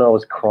 and then I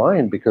was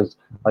crying because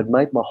I'd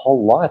made my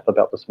whole life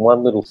about this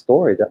one little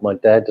story that my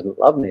dad didn't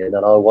love me and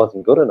that I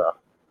wasn't good enough,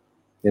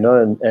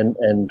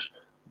 and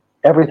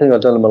everything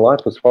I'd done in my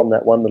life was from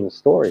that one little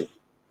story.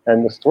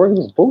 And the story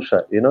was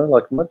bullshit,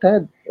 like my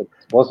dad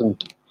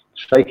wasn't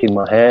shaking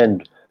my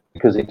hand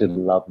because he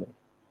didn't love me.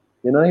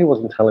 He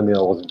wasn't telling me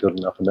I wasn't good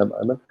enough in that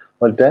moment.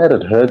 My dad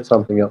had heard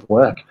something at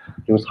work.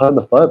 He was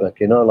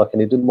homophobic,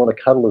 and he didn't want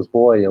to cuddle his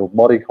boy or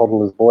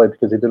mollycoddle his boy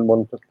because he didn't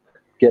want to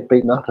get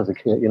beaten up as a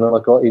kid. He knew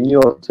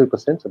I was super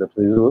sensitive.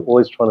 He was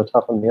always trying to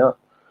toughen me up.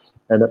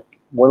 And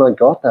when I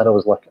got that, I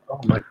was like,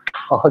 oh my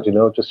God,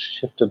 it just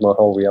shifted my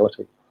whole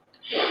reality.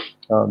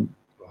 Wow.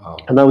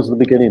 And that was the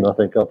beginning, I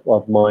think,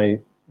 of my,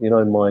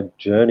 my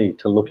journey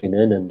to looking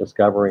in and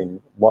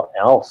discovering what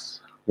else,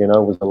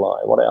 was a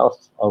lie, what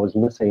else I was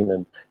missing,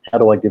 and how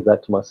do I give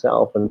that to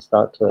myself and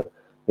start to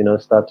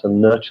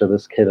nurture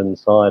this kid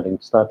inside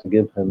and start to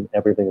give him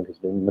everything that he's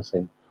been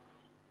missing.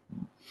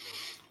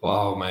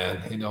 Wow,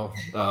 man.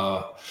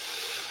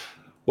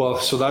 Well,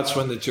 so that's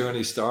when the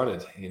journey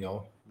started.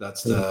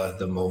 That's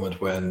the moment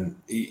when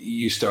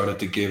you started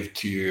to give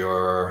to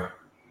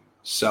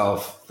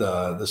yourself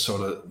the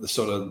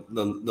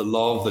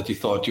love that you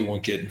thought you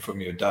weren't getting from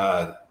your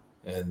dad,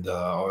 and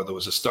or there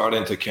was a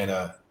starting to kind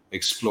of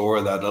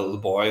explore that little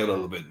boy a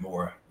little bit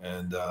more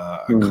and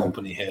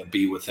accompany him,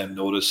 be with him,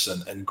 notice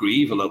and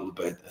grieve a little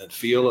bit and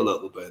feel a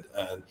little bit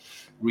and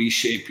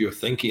reshape your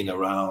thinking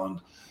around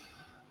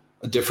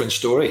a different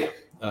story,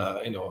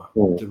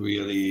 to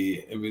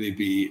really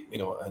be,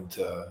 and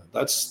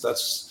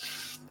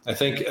that's, I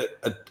think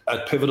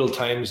at pivotal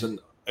times in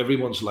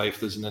everyone's life,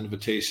 there's an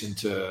invitation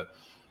to,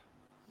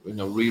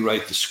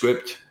 rewrite the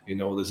script,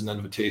 there's an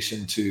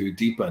invitation to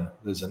deepen,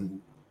 there's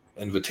an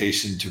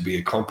invitation to be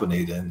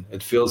accompanied. And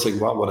it feels like,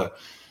 wow,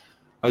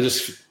 I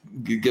just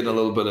get a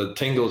little bit of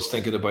tingles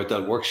thinking about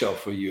that workshop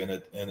for you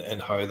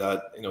and how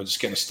that, just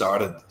kind of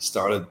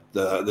started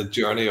the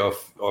journey of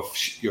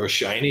your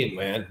shining,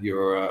 man,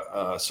 your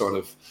sort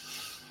of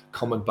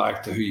coming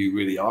back to who you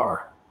really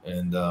are,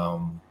 and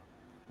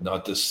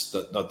not this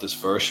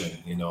version,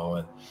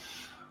 and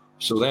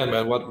so then,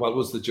 man, what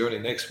was the journey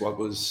next?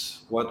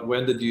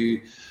 When did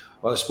you,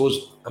 well, I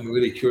suppose I'm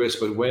really curious,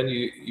 but when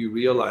you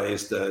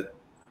realized that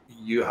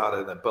you had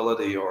an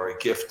ability or a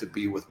gift to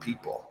be with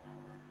people?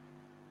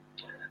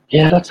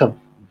 Yeah, that's a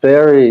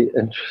very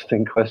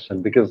interesting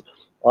question because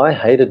I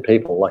hated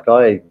people. Like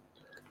I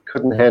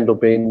couldn't handle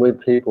being with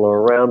people or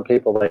around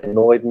people. They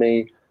annoyed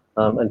me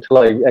until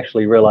I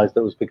actually realized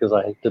it was because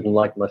I didn't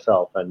like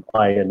myself and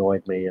I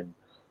annoyed me. And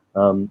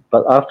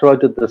but after I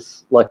did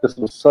this, like this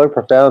was so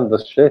profound,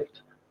 this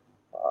shift,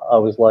 I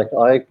was like,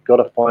 I got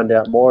to find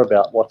out more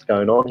about what's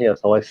going on here.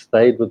 So I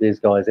stayed with these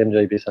guys,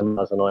 MJB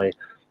seminars, and I,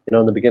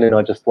 in the beginning,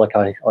 I just like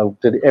I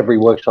did every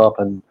workshop,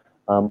 and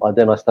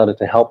I started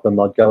to help them.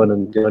 I'd go in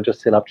and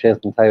just set up chairs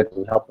and tables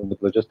and help them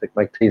with logistics,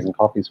 make teas and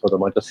coffees for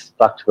them. I just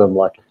stuck to them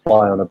like a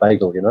fly on a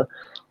bagel,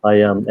 I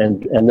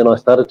and then I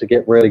started to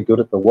get really good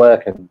at the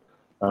work and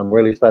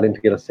really starting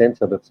to get a sense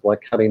of it's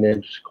like cutting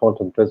edge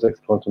quantum physics,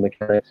 quantum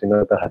mechanics,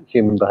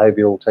 human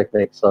behavioral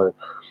techniques. So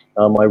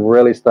I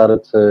really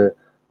started to.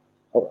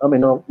 I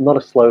mean, I'm not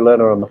a slow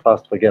learner. I'm a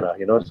fast forgetter,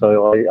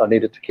 So I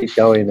needed to keep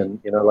going and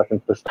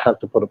and start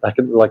to put it back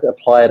and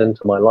apply it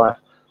into my life.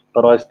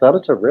 But I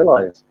started to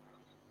realize,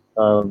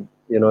 it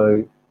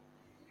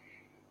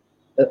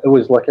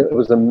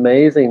was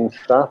amazing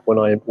stuff when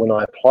I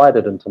applied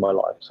it into my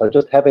life. So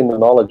just having the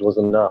knowledge was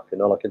enough,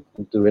 I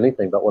couldn't do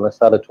anything. But when I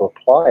started to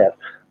apply it,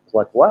 it's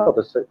like, wow,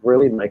 this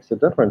really makes a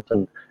difference,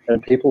 and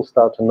people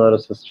start to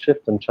notice this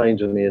shift and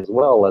change in me as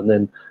well, and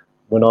then.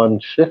 When I'm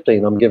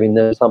shifting, I'm giving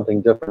them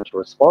something different to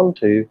respond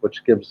to,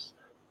 which gives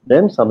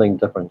them something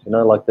different,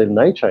 then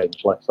they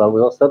change. So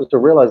I started to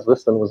realize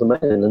this, and it was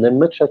amazing. And then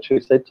Mitch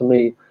actually said to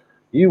me,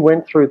 you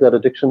went through that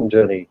addiction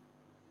journey,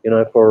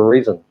 for a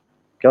reason.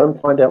 Go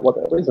and find out what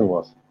that reason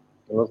was.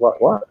 And I was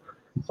like, what?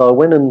 So I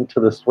went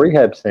into this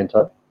rehab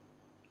center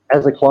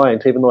as a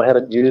client, even though I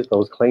hadn't used, I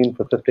was clean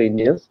for 15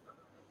 years.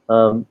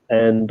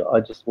 And I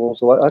just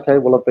was like, okay,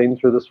 well, I've been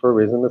through this for a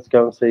reason. Let's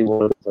go and see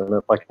what it is and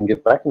if I can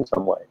give back in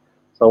some way.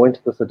 So I went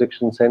to this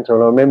addiction center,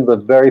 and I remember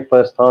the very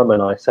first time,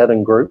 and I sat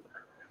in group.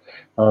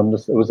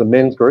 It was a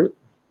men's group,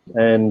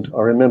 And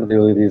I remember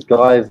there were these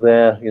guys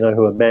there, you know,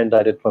 who were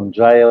mandated from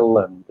jail,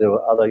 and there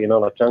were other, you know,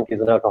 like junkies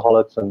and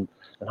alcoholics, and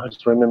I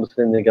just remember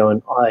sitting there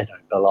going, I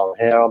don't belong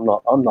here.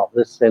 I'm not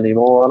this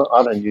anymore.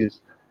 I don't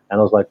use. And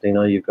I was like,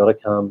 Dino, you've got to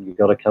come. You've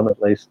got to come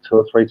at least 2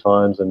 or 3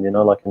 times. And, you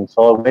know, like, and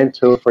so I went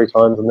 2 or 3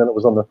 times, and then it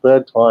was on the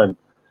 3rd time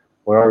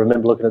where I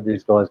remember looking at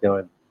these guys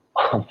going,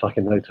 I'm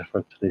fucking no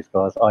different to these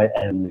guys. I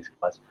am these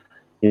guys.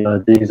 You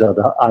know, these are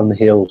the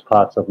unhealed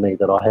parts of me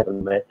that I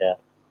haven't met yet.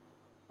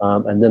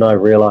 And then I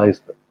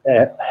realized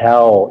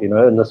how, you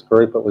know, in this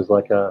group, it was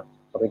like I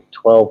think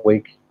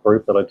 12-week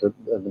group that I did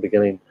in the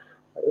beginning.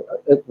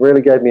 It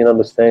really gave me an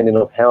understanding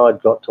of how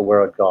I'd got to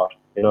where I'd got,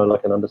 you know,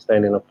 like an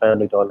understanding of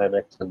family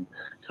dynamics and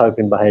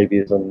coping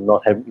behaviors and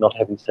not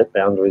having set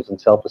boundaries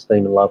and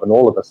self-esteem and love and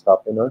all of this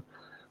stuff, you know.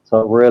 So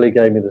it really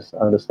gave me this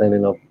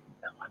understanding of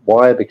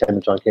why I became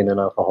a junkie and an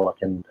alcoholic,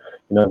 and,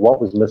 you know,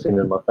 what was missing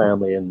in my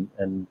family,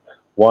 and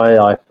why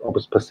I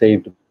was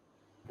perceived.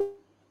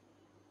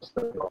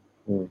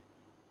 Mm.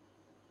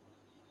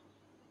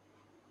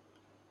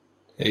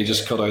 Yeah, you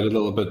just cut out a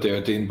little bit there,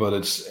 Dean, but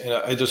it's, you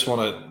know, I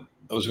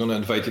was going to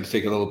invite you to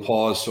take a little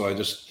pause. So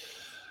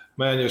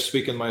man, you're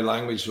speaking my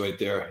language right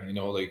there.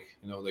 Well,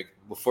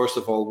 first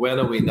of all, when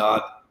are we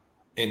not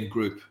in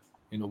group?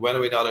 You know, when are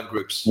we not in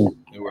groups? You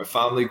know, we're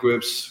family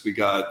groups. We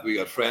got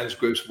friends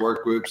groups,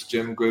 work groups,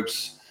 gym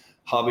groups,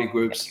 hobby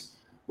groups.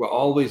 We're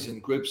always in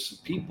groups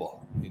of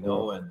people, you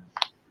know,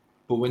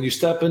 but when you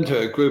step into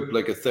a group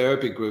like a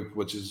therapy group,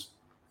 which is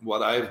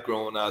what I've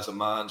grown as a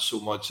man so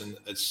much, and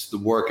it's the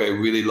work I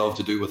really love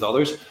to do with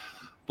others.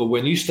 But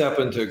when you step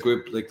into a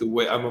group, like the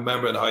way I'm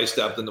remembering how I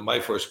stepped into my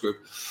first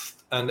group,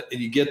 and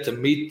you get to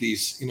meet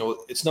these, you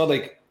know, it's not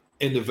like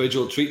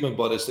individual treatment,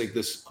 but it's like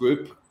this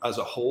group as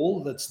a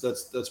whole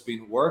that's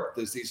been worked.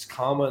 There's these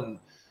common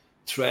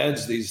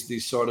threads,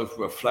 these sort of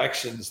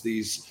reflections,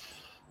 these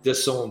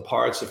disowned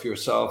parts of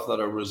yourself that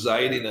are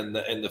residing in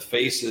the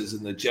faces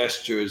and the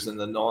gestures and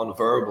the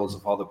non-verbals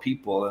of other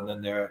people, and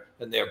in their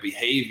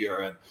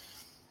behavior,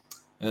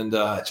 and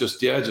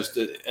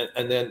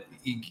then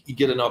you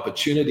get an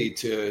opportunity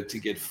to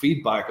get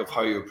feedback of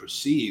how you're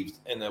perceived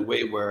in a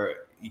way where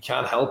you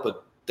can't help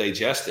but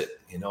digest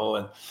it, you know,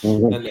 and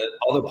then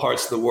other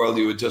parts of the world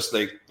you would just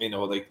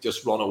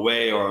just run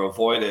away or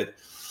avoid it.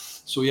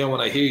 So yeah,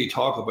 when I hear you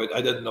talk about,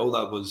 I didn't know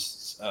that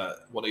was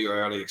one of your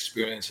early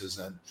experiences,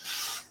 and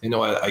you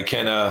know,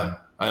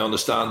 I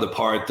understand the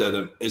part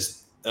that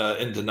is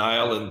in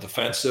denial and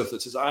defensive,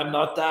 that says, I'm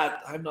not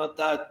that.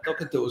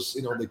 Look at those,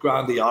 you know, the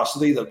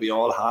grandiosity that we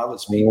all have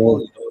as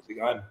people. You know,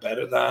 think I'm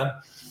better than.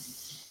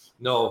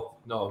 No,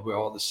 we're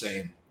all the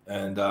same.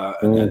 And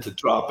then to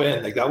drop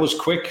in, like, that was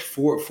quick.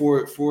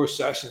 Four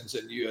sessions,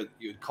 and you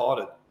had caught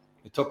it.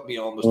 It took me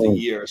almost a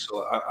year,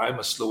 so I'm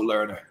a slow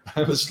learner.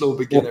 I'm a slow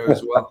beginner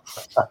as well.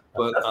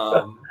 But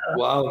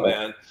wow,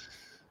 man.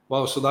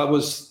 Wow, so that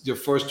was your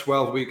first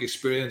 12-week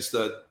experience.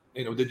 That,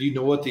 you know, did you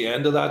know at the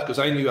end of that? Because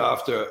I knew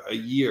after a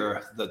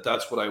year that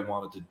that's what I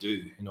wanted to do.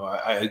 You know,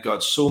 I had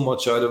got so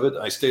much out of it.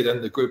 I stayed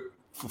in the group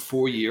for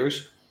 4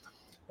 years,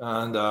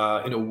 and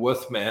you know,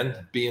 with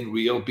men, being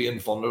real, being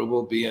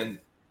vulnerable, being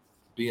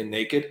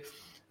naked,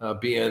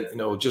 being, you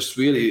know, just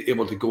really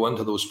able to go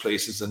into those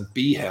places and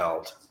be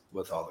held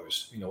with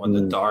others. You know, in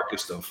the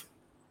darkest of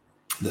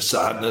the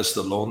sadness,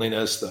 the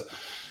loneliness, you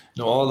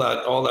know, all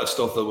that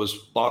stuff that was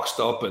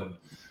boxed up and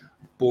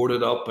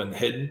boarded up and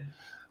hidden.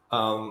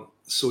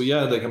 So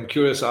yeah, like, I'm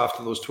curious,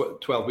 after those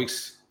 12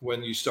 weeks,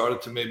 when you started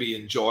to maybe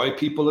enjoy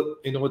people,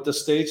 you know, at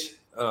this stage,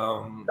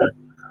 maybe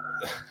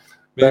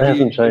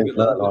a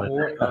little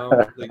bit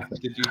more. Like,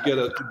 did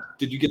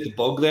you get the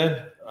bug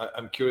then?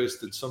 I'm curious,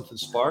 did something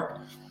spark?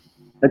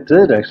 It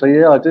did, actually.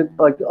 Yeah, I did.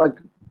 Like,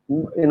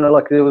 you know,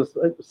 like, there was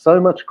so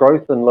much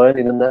growth and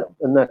learning in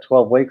that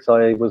 12 weeks.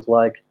 I was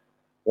like,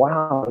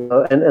 wow.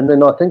 And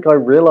then I think I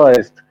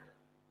realized,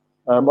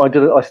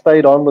 I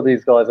stayed on with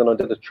these guys, and I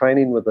did a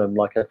training with them,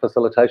 like a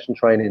facilitation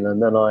training,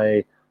 and then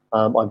I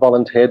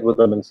volunteered with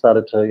them and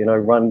started to, you know,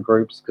 run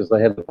groups, because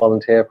they had the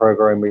volunteer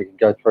program where you could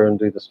go through and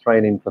do this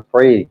training for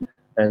free.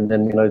 And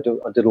then, you know,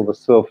 I did all the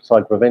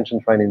suicide prevention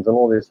trainings and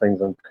all these things,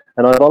 and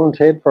I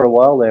volunteered for a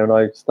while there, and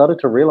I started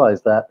to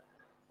realize that,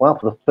 wow,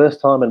 for the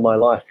first time in my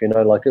life, you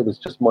know, like, it was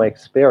just my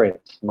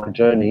experience, my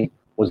journey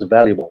was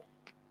valuable,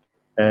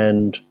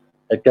 and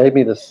it gave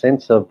me this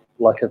sense of,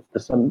 like,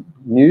 this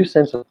new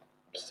sense of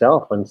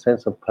self and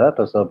sense of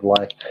purpose, of,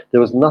 like,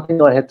 there was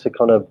nothing I had to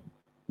kind of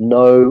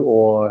know.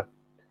 Or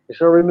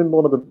actually, I remember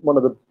one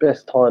of the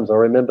best times. I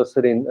remember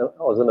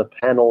I was in a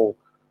panel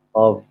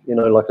of, you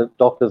know, like,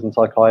 doctors and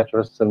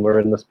psychiatrists, and we're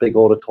in this big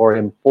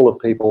auditorium full of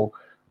people,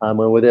 and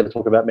we're there to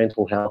talk about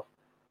mental health.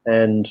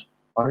 And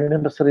I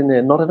remember sitting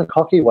there, not in a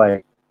cocky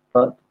way,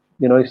 but,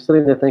 you know,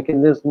 sitting there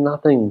thinking, there's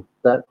nothing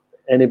that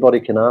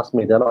anybody can ask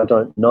me that I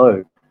don't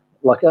know.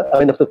 Like, I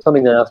mean, if it's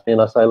something they ask me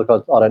and I say, look,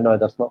 I don't know,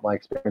 that's not my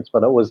experience,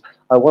 but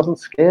I wasn't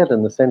scared,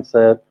 in the sense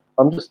that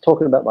I'm just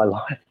talking about my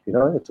life, you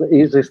know. It's the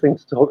easiest thing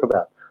to talk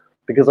about,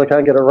 because I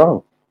can't get it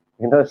wrong,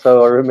 you know.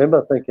 So I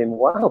remember thinking,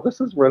 wow, this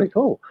is really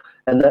cool.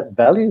 And that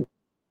value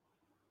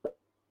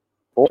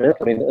fortunate.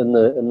 I mean, in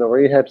the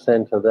rehab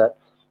center, that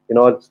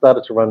I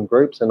started to run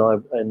groups,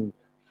 and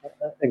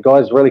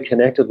guys really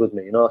connected with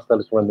me. I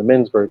started to run the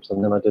men's groups,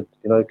 and then I did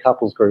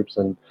couples groups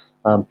and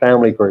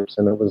family groups,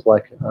 and it was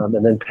like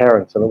and then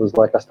parents, and it was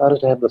like I started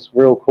to have this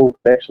real cool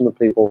connection with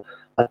people,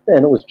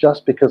 and it was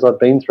just because I'd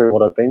been through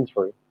what I'd been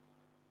through.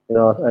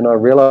 And I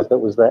realized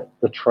it was that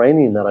the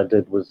training that I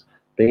did was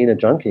being a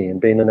junkie and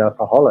being an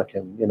alcoholic,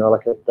 and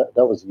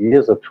that was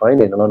years of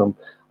training, and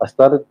I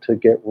started to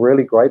get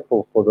really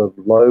grateful for the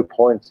low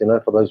points,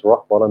 for those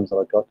rock bottoms that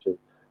I got to,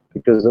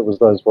 because it was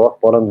those rock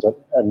bottoms that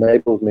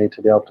enabled me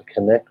to be able to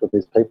connect with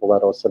these people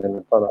that I was sitting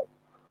in front of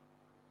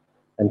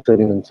and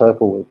sitting in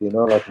circle with,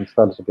 and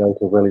started to be able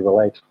to really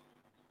relate.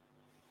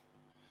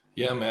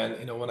 Yeah, man.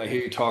 When I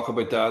hear you talk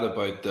about that,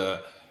 about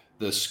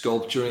the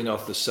sculpturing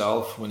of the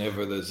self,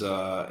 whenever there's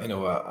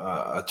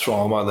a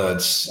trauma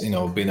that's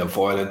been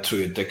avoided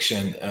through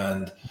addiction,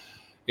 and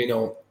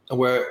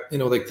where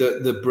like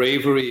the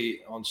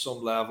bravery on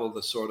some level,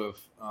 the sort of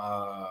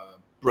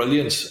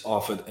brilliance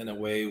of it, in a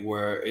way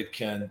where it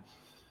can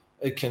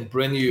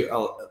bring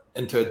you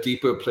into a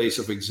deeper place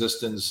of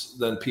existence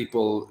than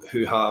people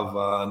who have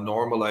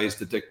normalized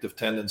addictive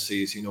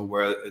tendencies,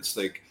 where it's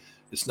like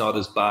it's not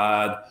as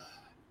bad,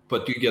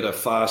 but you get a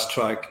fast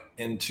track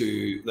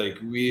into like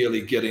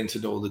really getting to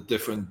know the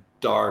different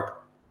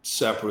dark,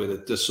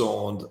 separated,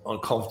 disowned,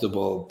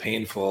 uncomfortable,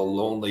 painful,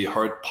 lonely,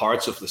 hurt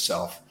parts of the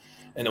self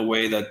in a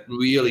way that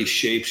really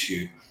shapes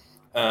you.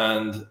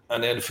 And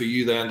then for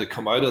you then to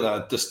come out of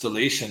that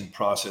distillation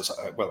process,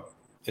 well,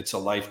 it's a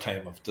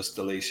lifetime of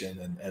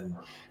distillation and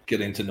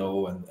getting to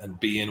know and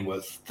being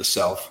with the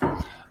self.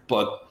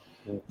 But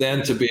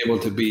then to be able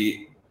to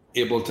be,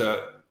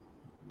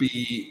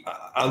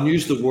 I'll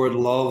use the word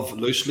love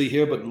loosely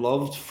here, but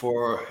loved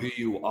for who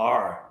you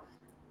are,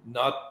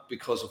 not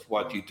because of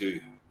what you do.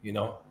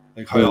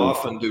 Like how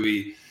often do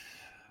we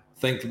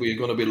think we're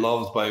going to be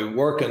loved by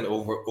working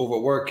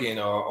overworking,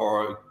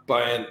 or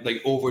by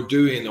like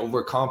overdoing,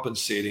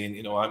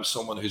 overcompensating? I'm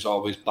someone who's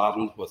always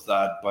battled with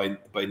that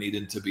by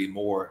needing to be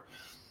more.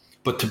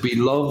 But to be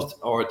loved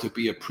or to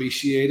be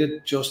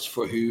appreciated just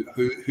for who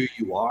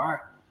you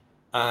are,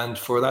 and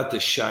for that to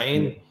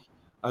shine.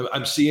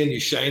 I'm seeing you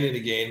shining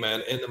again,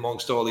 man, in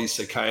amongst all these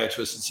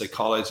psychiatrists and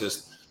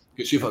psychologists,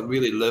 because you've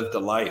really lived a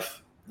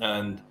life,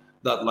 and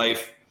that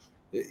life,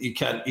 you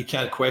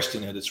can't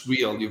question it. It's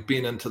real. You've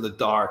been into the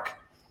dark,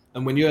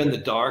 and when you're in the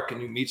dark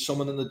and you meet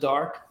someone in the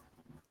dark,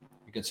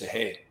 you can say,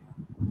 "Hey,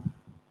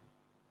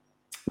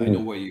 I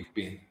know where you've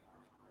been.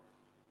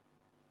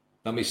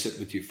 Let me sit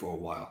with you for a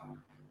while.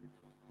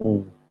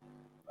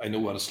 I know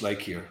what it's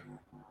like here,"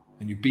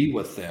 and you be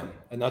with them,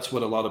 and that's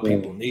what a lot of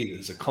people need,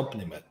 is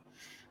accompaniment.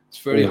 It's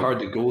very hard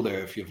to go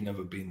there if you've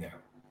never been there.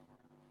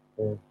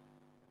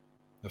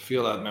 I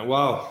feel that, man.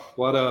 Wow,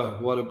 what a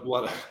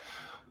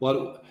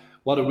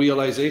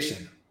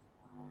realization.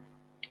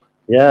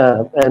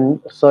 Yeah,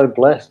 and so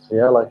blessed.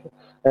 Yeah, like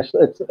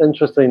actually, it's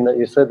interesting that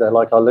you said that.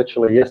 Like I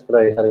literally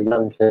yesterday had a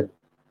young kid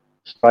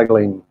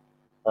struggling,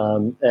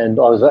 and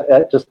I was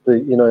at just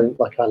the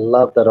like I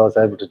love that I was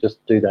able to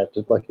just do that,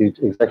 just like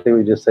exactly what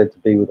you just said, to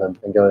be with him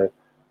and go,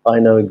 I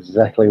know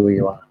exactly where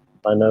you are.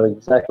 I know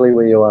exactly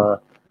where you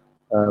are.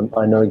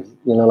 I know,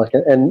 like,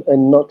 and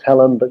not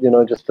tell him, but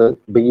just to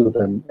be with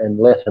him and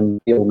let him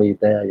feel me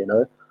there,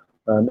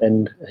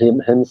 and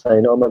him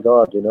saying, "Oh my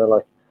God,"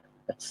 like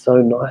it's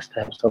so nice to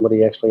have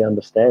somebody actually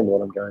understand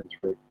what I'm going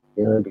through,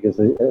 because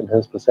in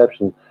his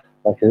perception,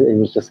 like he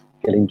was just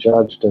getting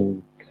judged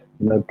and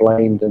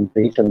blamed and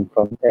beaten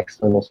from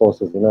external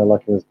sources,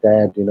 like his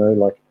dad,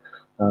 like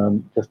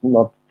just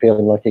not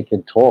feeling like he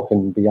could talk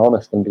and be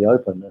honest and be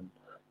open. And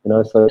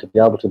so to be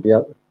able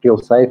to feel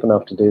safe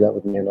enough to do that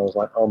with me, and I was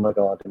like, oh my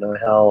God,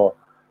 how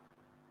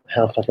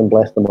fucking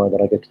blessed am I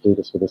that I get to do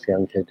this with this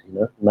young kid,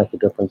 make a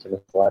difference in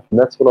his life. And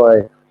that's what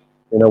I,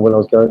 when I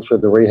was going through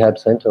the rehab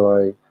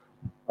center,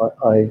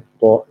 I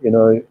thought,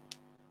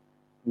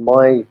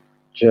 my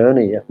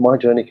journey, if my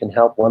journey can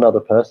help one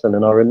other person.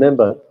 And I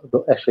remember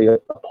actually a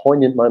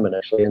poignant moment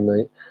actually, and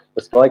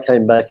this guy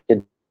came back, a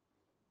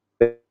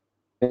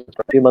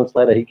few months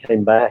later he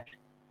came back.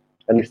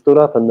 And he stood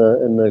up in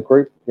the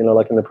group,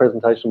 like in the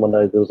presentation one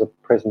day. There was a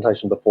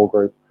presentation before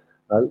group.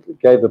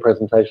 Gave the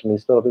presentation. He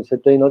stood up and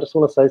said, "Dean, I just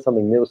want to say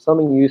something. There was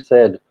something you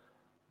said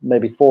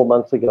maybe 4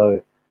 months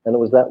ago, and it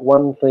was that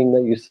one thing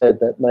that you said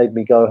that made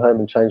me go home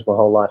and change my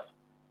whole life."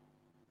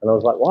 And I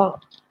was like, "Wow!"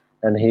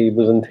 And he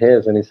was in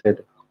tears, and he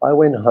said, "I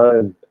went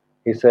home."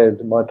 He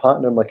said, "My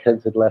partner and my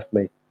kids had left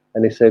me,"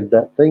 and he said,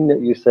 "That thing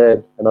that you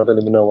said, and I don't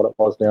even know what it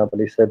was now, but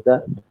he said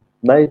that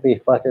made me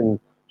fucking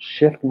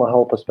shift my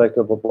whole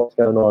perspective of what's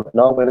going on. And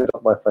I went and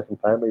got my fucking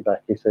family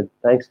back." He said,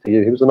 "Thanks to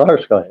you." He was an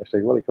Irish guy,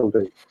 actually, really cool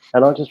dude.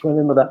 And I just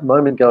remember that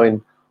moment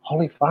going,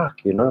 holy fuck,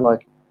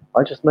 like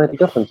I just made a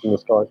difference in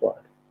this guy's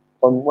life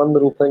on one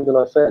little thing that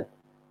I said.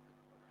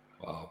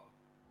 Wow.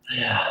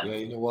 Yeah. Yeah,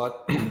 you know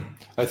what?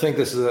 I think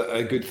this is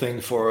a good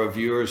thing for our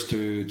viewers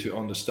to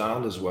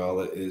understand as well,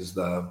 is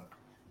that,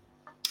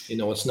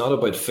 it's not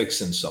about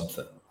fixing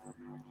something.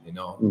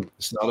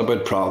 It's not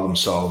about problem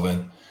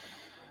solving.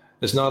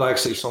 It's not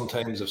actually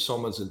sometimes if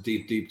someone's in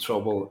deep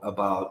trouble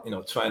about,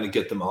 trying to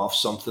get them off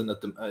something at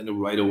the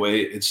right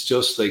away. It's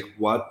just like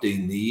what they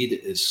need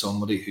is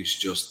somebody who's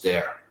just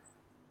there.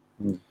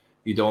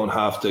 You don't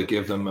have to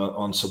give them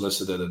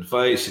unsolicited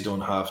advice. You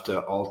don't have to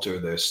alter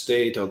their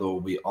state, although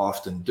we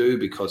often do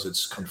because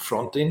it's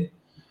confronting,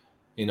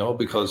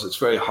 because it's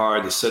very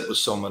hard to sit with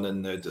someone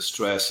in their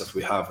distress if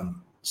we haven't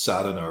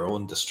sat in our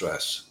own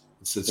distress.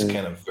 It's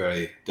kind of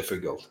very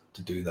difficult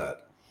to do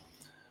that.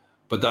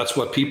 But that's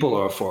what people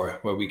are for,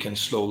 where we can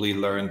slowly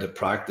learn to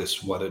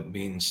practice what it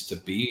means to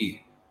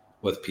be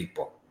with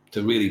people,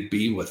 to really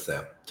be with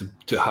them,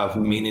 to have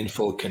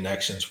meaningful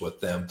connections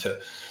with them, to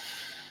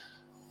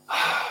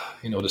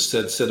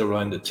sit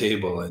around the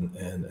table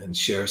and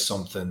share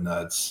something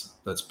that's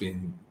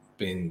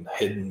been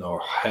hidden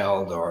or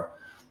held or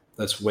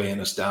that's weighing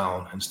us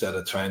down, instead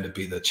of trying to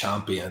be the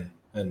champion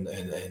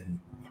and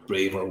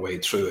brave our way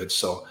through it.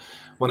 So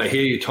when I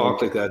hear you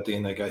talk like that,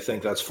 Dean, I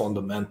think that's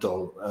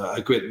fundamental.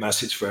 A great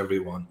message for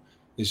everyone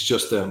is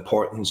just the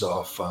importance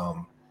of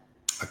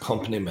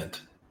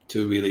accompaniment,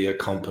 to really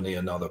accompany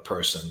another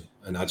person.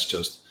 And that's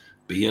just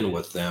being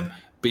with them,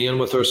 being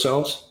with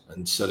ourselves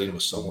and sitting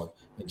with someone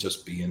and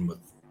just being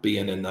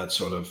in that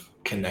sort of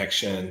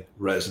connection,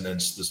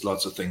 resonance. There's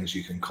lots of things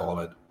you can call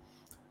it.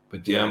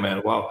 But yeah,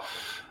 man, wow.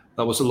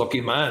 That was a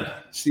lucky man.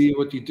 See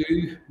what you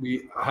do.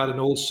 We had an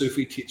old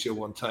Sufi teacher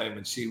one time,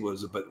 and she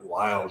was a bit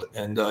wild.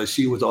 And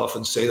she would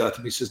often say that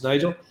to me. She says,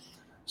 Nigel,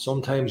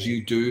 sometimes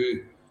you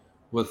do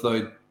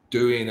without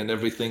doing and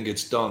everything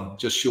gets done.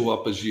 Just show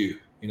up as you.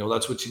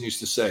 That's what she used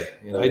to say.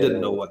 I didn't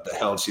know what the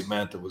hell she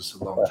meant. It was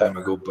a long time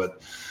ago,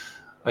 but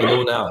I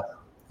know now,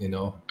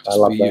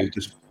 just be you,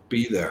 just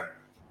be there.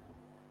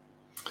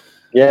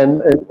 Yeah,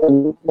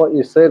 and what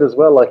you said as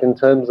well, like in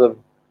terms of,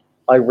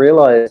 I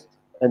realized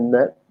in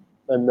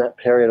that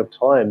period of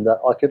time that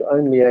I could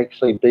only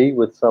actually be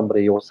with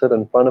somebody or sit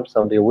in front of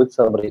somebody or with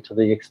somebody to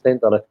the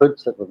extent that I could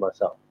sit with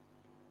myself.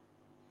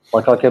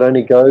 Like I could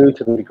only go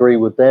to the degree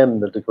with them,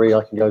 the degree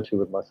I can go to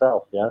with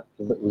myself. Yeah,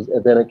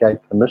 then it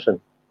gave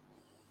permission.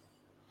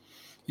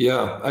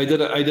 Yeah, I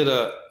did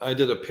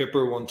a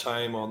paper one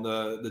time on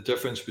the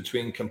difference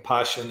between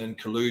compassion and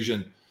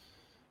collusion.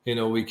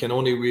 We can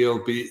only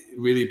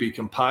really be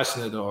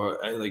compassionate or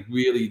like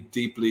really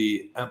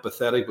deeply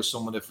empathetic with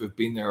someone if we've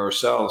been there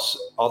ourselves.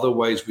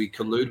 Otherwise, we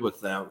collude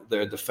with them,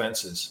 their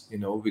defenses,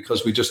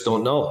 because we just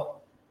don't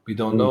know. We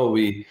don't know.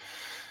 We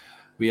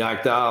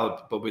act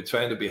out, but we're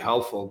trying to be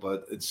helpful.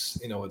 But it's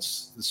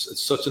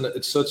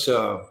such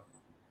a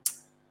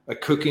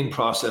cooking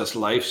process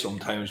life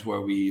sometimes,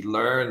 where we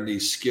learn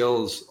these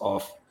skills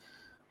of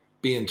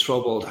being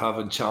troubled,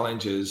 having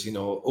challenges,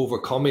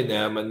 overcoming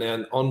them, and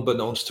then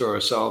unbeknownst to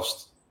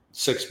ourselves,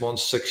 6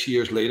 months, 6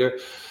 years later,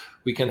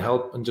 we can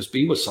help and just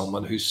be with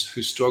someone who's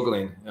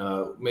struggling,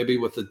 maybe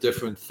with a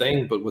different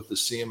thing, but with the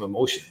same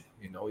emotion.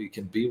 You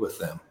can be with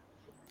them.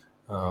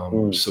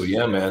 So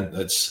yeah, man,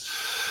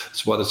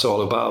 that's what it's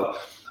all about.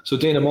 So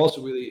Dean, I'm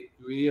also really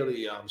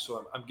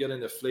so I'm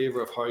getting the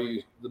flavor of how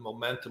the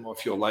momentum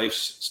of your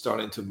life's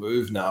starting to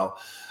move now.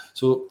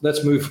 So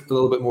let's move a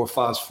little bit more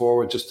fast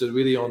forward, just to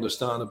really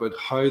understand about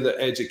how the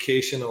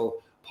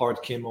educational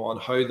part came on,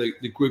 how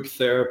the group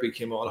therapy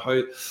came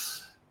on,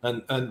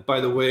 and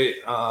by the way,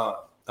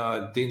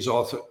 Dean's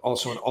also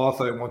an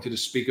author. I want you to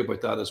speak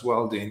about that as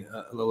well, Dean,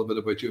 a little bit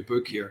about your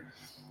book here.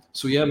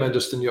 So yeah, man,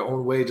 just in your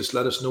own way, just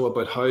let us know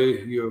about how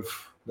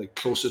you've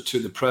closer to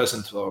the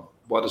present, or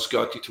what has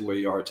got you to where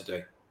you are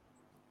today.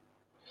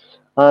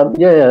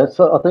 Yeah.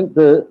 So I think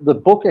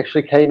the book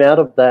actually came out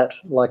of that.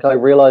 Like I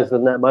realized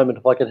in that moment,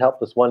 if I could help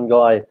this one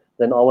guy,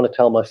 then I want to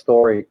tell my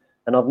story.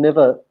 And I've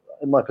never,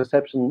 in my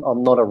perception,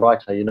 I'm not a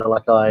writer.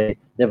 Like I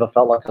never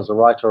felt like I was a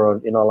writer,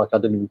 or like I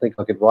didn't even think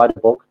I could write a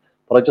book.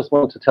 But I just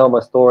wanted to tell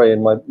my story,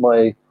 and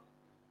my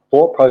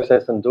thought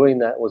process in doing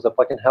that was, if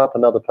I can help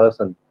another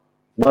person,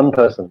 one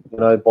person,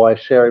 by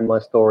sharing my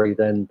story,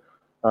 then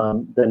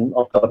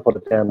I've got to put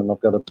it down and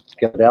I've got to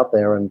get it out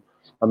there. And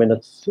I mean,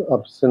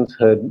 I've since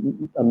heard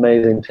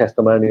amazing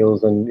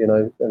testimonials and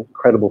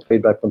incredible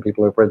feedback from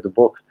people who've read the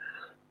book.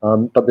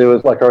 But there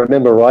was, like, I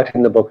remember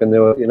writing the book, and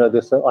there were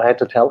this, I had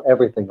to tell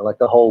everything. Like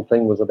the whole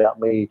thing was about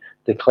me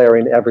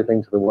declaring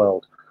everything to the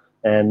world.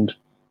 And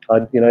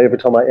every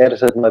time I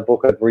edited my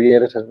book, I'd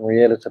re-edit it,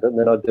 and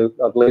then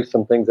I'd leave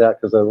some things out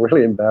because they're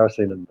really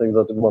embarrassing and things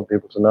I didn't want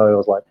people to know. I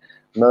was like,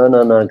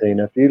 no, Dean,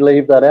 if you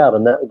leave that out,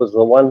 and that was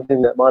the one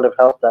thing that might have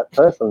helped that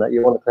person that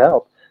you wanted to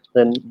help,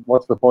 then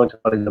what's the point of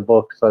writing the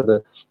book? So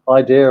the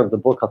idea of the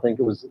book, I think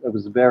it was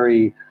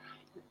very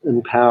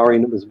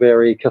empowering. It was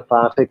very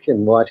cathartic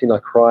in writing. I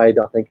cried,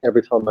 I think,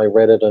 every time I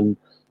read it and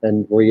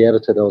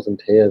re-edited. I was in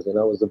tears. It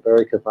was a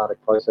very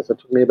cathartic process. It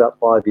took me about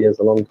 5 years,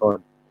 a long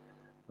time.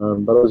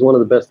 But it was one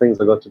of the best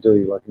things I got to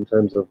do, like in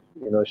terms of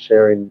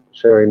sharing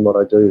what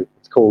I do.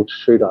 It's called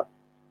Shoot Up.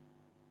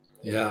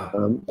 Yeah.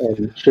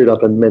 And shoot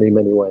up in many,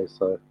 many ways.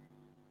 So.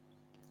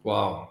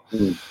 Wow.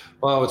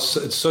 Wow.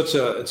 It's such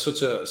a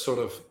sort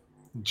of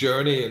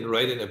journey in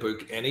writing a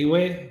book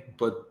anyway,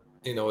 but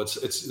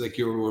it's like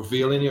you're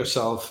revealing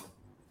yourself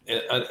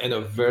in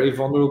a very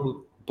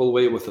vulnerable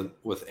way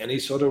with any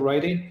sort of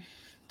writing,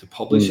 to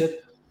publish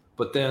it,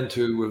 but then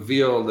to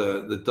reveal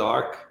the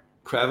dark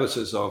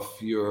crevices of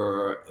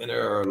your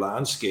inner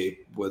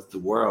landscape with the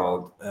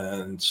world,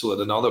 and so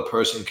that another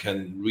person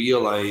can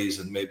realize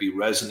and maybe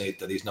resonate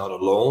that he's not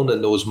alone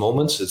in those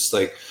moments. It's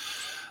like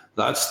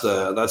that's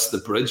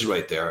the bridge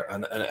right there,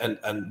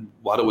 and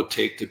what it would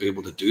take to be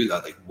able to do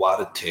that, like what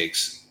it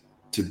takes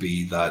to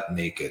be that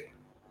naked.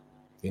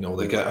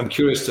 Like I'm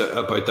curious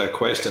about that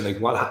question, like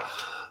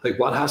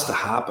what has to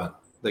happen.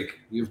 Like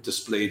you've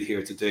displayed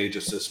here today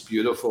just this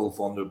beautiful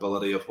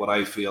vulnerability of what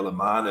I feel a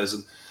man is.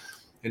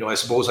 And I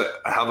suppose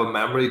I have a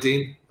memory,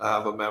 Dean. I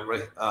have a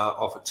memory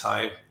of a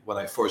time when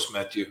I first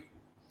met you,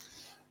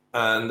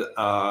 and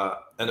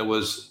it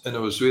was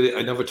really,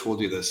 I never told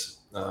you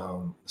this.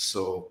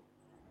 So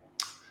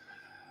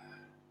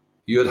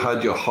you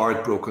had your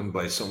heart broken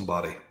by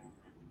somebody,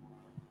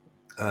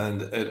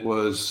 and it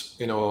was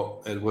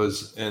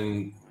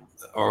in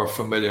our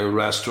familiar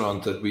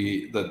restaurant that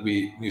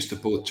we used to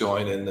both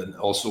join in and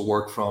also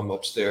work from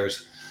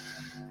upstairs.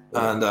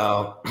 And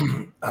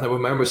and I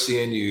remember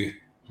seeing you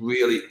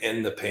really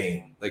in the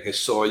pain. Like I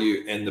saw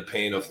you in the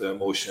pain of the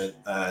emotion,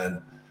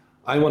 and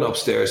I went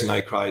upstairs and I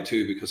cried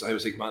too, because I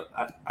was like, man,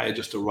 I had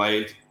just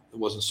arrived. It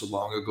wasn't so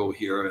long ago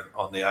here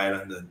on the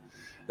island, and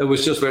it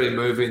was just very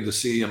moving to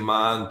see a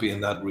man being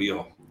that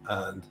real.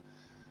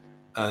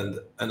 And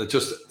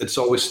it's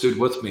always stood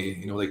with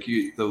me, like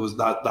there was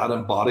that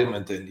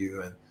embodiment in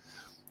you. And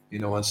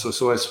and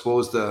so I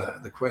suppose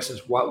the question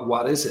is,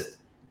 what is it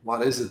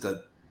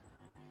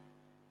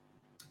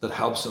that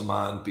helps a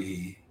man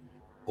be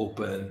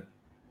open,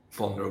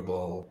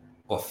 vulnerable,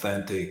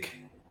 authentic,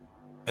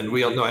 and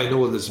real? Now I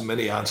know there's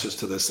many answers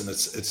to this, and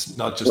it's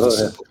not just a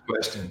simple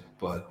question,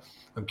 but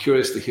I'm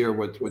curious to hear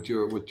what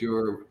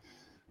your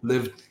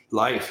lived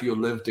life, your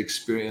lived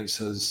experience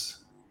has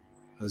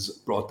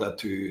brought that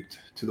to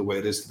the way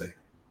it is today.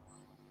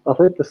 I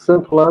think the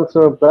simple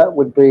answer of that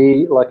would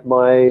be like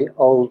my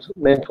old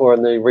mentor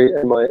and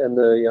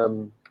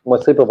my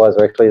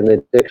supervisor actually in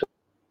the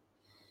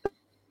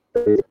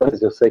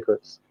is your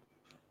secrets.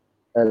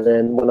 And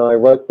then when I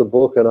wrote the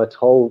book and I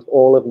told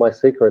all of my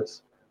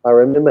secrets, I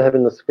remember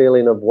having this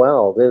feeling of,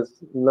 wow, there's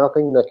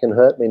nothing that can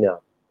hurt me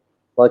now.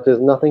 Like there's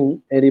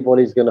nothing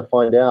anybody's going to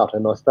find out.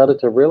 And I started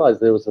to realize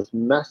there was this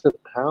massive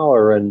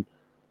power, and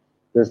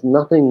there's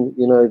nothing,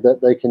 that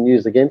they can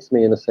use against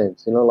me in a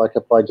sense, like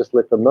if I just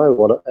let them know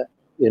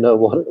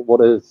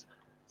what is.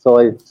 So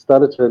I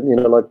started to,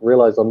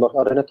 realize I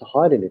don't have to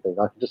hide anything.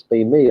 I can just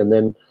be me. And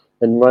then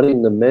in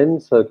running the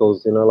men's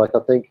circles, like I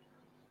think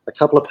a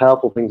couple of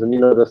powerful things, and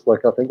this,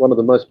 like I think one of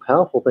the most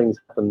powerful things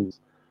happens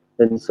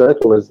in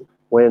circle is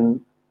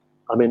when,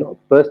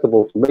 first of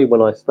all, for me,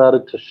 when I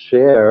started to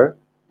share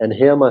and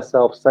hear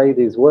myself say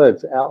these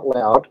words out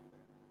loud,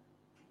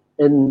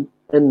 and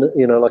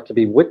like to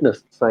be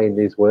witnessed saying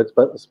these words,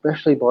 but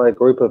especially by a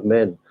group of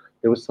men,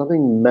 there was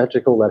something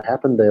magical that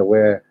happened there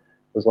where it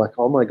was like,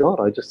 oh my God,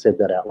 I just said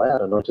that out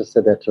loud, and I just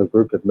said that to a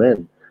group of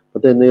men.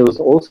 But then there was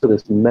also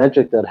this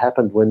magic that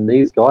happened when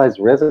these guys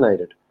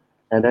resonated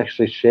and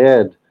actually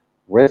shared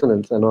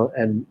resonance,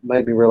 and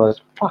made me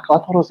realize, fuck, I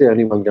thought I was the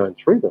only one going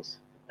through this,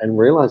 and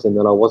realizing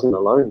that I wasn't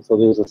alone. So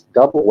there was this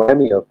double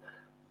whammy of,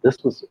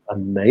 this was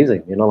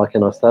amazing, and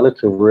I started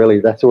to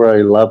really, that's where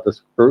I love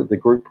the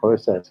group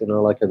process,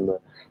 like in the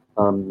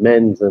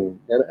men's and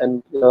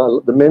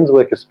the men's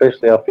work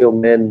especially. I feel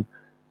men,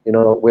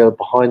 we're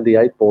behind the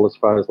eight ball as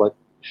far as like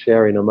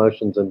sharing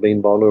emotions and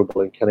being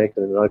vulnerable and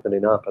connecting and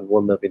opening up, and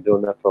women have been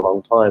doing that for a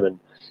long time,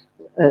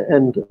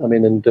 and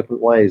in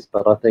different ways.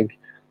 But I think,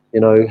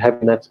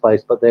 having that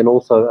space, but then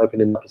also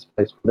opening up a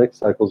space for next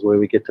cycles where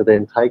we get to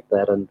then take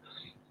that and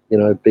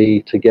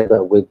be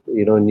together with,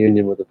 in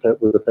union with the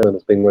feminine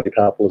has been really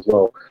powerful as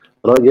well.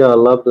 But I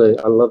love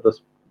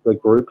the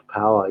group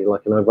power.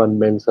 I run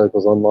men's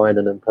circles online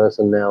and in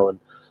person now,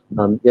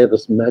 and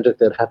this magic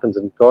that happens.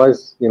 And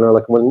guys,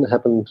 like when it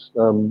happened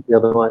the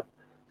other night,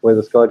 where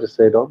this guy just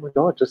said, "Oh my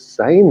God, just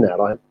saying that,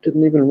 I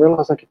didn't even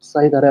realize I could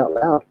say that out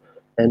loud."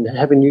 And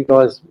having you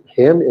guys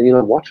hear me,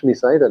 watch me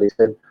say that, he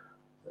said,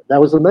 "That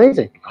was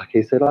amazing." Like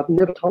he said, "I've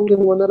never told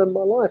anyone that in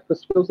my life.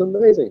 This feels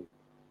amazing."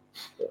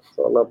 Yeah,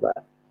 so I love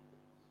that.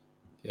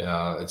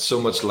 Yeah, it's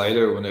so much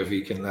lighter whenever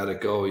you can let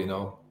it go,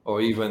 or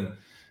even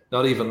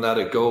not even let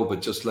it go,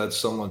 but just let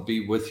someone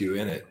be with you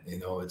in it.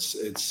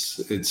 It's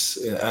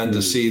and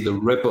to see the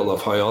ripple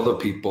of how other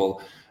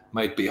people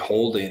might be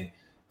holding,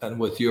 and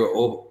with your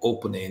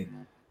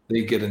opening,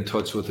 they get in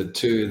touch with it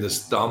too.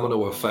 This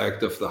domino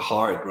effect of the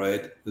heart,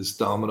 right? This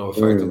domino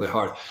effect of the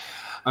heart.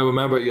 I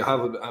remember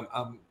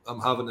I'm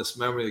having this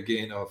memory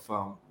again of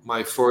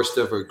my first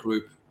ever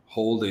group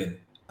holding,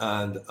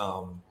 and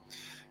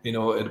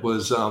it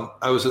was I'm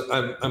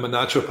a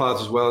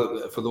naturopath as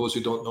well, for those who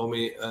don't know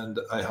me, and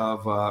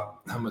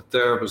I'm a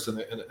therapist and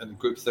a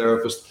group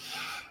therapist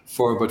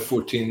for about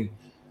 14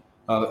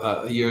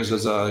 years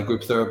as a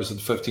group therapist and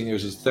 15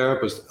 years as a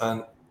therapist.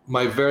 And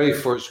my very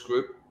first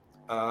group,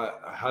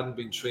 I hadn't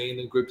been trained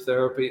in group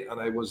therapy, and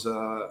I was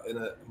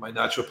in my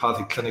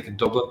naturopathic clinic in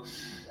Dublin,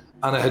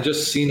 And I had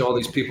just seen all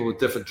these people with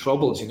different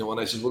troubles, and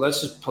I said, well,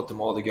 let's just put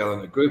them all together in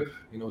a group,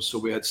 So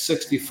we had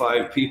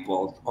 65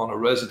 people on a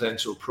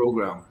residential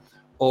program,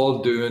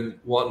 all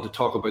wanting to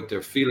talk about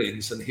their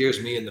feelings. And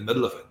here's me in the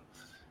middle of it,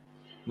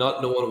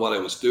 not knowing what I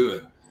was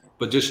doing,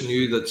 but just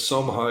knew that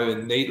somehow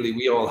innately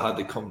we all had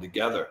to come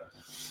together.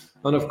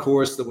 And of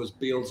course, there was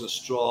bales of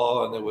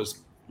straw, and there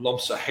was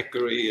lumps of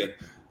hickory, and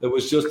it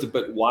was just a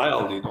bit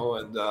wild,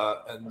 and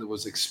there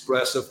was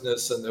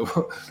expressiveness, and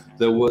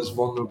there was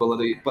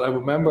vulnerability. But I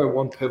remember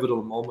one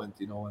pivotal moment,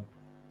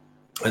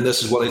 and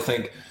this is what I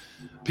think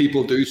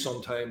people do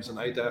sometimes, and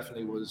I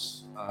definitely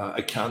was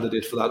a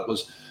candidate for that,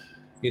 was,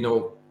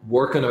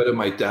 working out of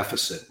my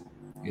deficit,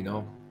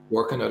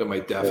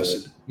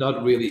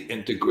 not really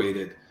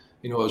integrated.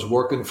 I was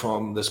working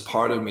from this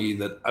part of me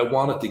that I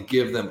wanted to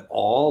give them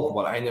all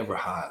what I never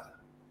had.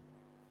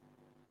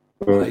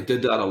 And I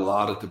did that a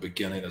lot at the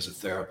beginning as a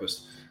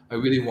therapist. I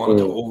really wanted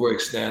to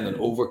overextend and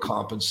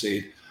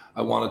overcompensate.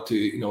 I wanted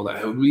to,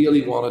 I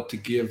really wanted to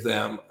give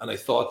them, and I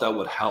thought that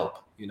would help,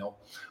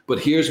 But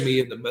here's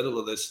me in the middle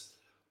of this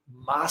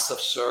massive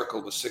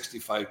circle with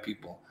 65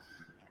 people,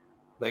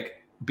 like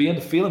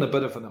feeling a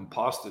bit of an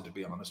imposter, to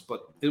be honest,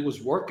 but it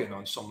was working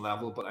on some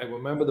level. But I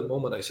remember the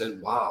moment I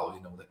said, wow,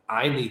 that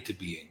I need to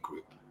be in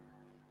group.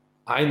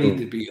 I need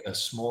to be in a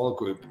small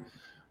group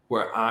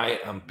where I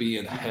am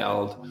being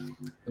held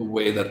the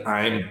way that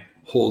I'm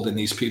holding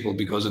these people,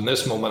 because in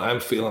this moment I'm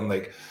feeling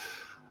like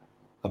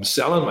I'm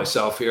selling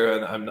myself here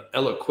and I'm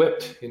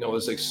ill-equipped.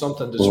 It's like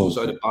something just was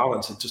out of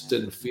balance. It just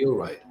didn't feel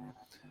right.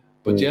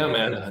 But yeah,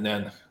 man. And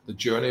then the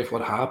journey of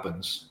what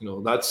happens,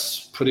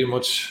 that's pretty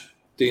much,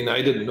 Dean,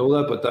 I didn't know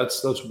that, but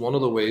that's one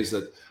of the ways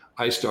that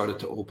I started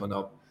to open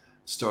up,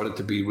 started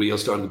to be real,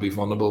 started to be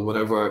vulnerable.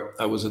 Whenever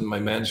I was in my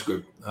men's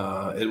group,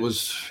 it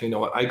was,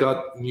 I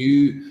got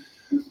new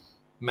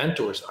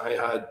mentors. I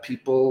had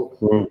people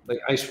like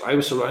I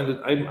was surrounded.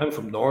 I'm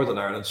from Northern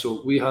Ireland,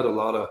 so we had a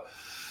lot of,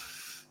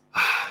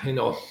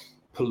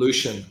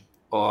 pollution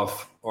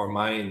of our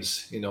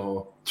minds.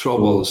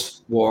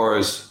 Troubles,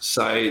 wars,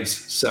 sides,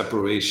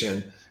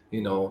 separation.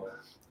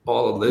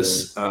 All of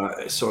this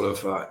sort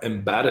of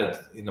embedded.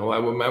 I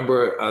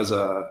remember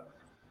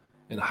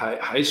in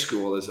high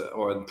school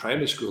or in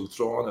primary school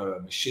throwing a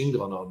machine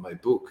gun on my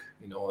book.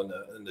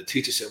 And the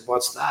teacher said,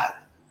 "What's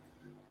that?"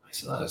 I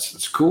said, "Oh,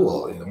 it's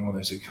cool." And I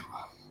was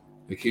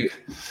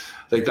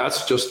like,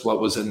 that's just what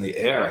was in the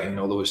air.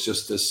 There was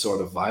just this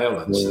sort of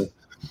violence. And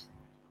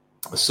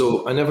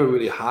so I never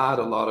really had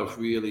a lot of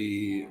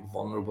really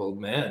vulnerable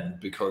men,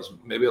 because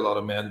maybe a lot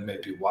of men may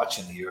be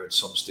watching here at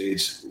some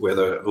stage,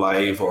 whether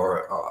live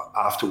or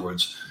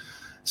afterwards,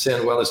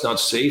 saying, well, it's not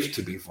safe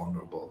to be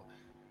vulnerable.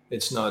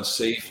 It's not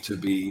safe to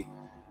be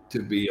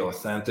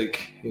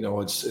authentic.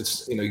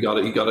 It's you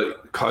gotta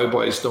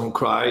cowboys don't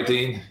cry,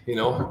 Dean.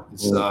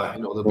 It's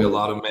there'll be a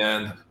lot of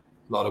men, a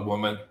lot of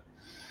women.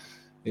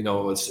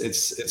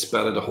 It's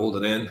better to hold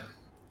it in.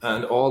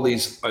 And all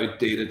these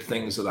outdated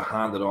things that are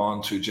handed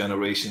on through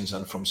generations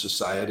and from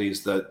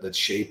societies that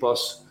shape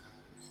us.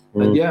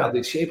 And yeah,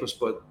 they shape us,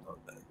 but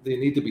they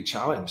need to be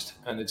challenged.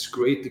 And it's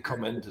great to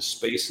come into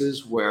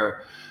spaces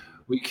where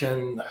we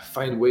can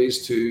find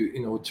ways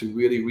to, to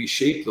really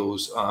reshape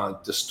those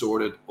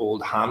distorted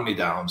old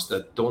hand-me-downs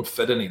that don't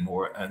fit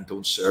anymore and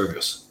don't serve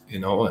us,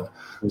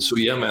 And so,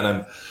 yeah,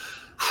 man,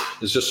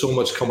 there's just so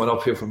much coming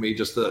up here for me,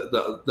 just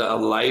the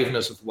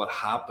aliveness of what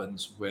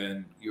happens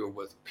when you're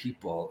with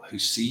people who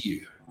see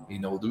you,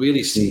 they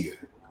really see you,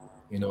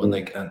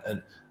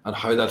 and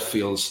how that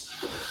feels.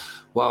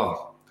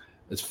 Wow,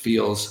 it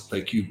feels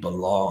like you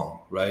belong,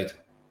 right?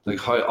 Like,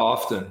 how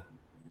often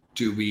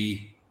do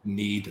we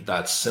need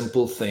that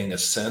simple thing, a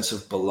sense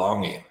of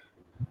belonging?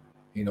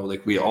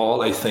 Like we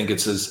all, I think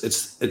it's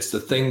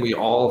the thing we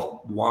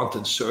all want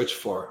and search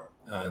for,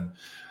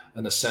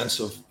 and a sense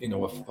of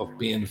of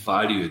being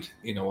valued,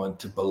 and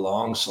to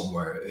belong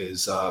somewhere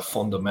is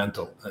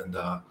fundamental. And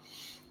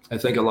I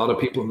think a lot of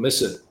people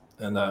miss it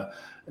in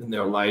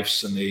their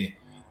lives, and they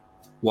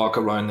walk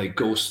around like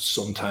ghosts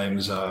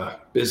sometimes,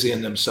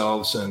 busying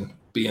themselves and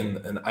being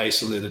in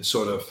isolated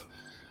sort of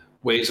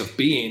ways of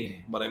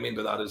being. What I mean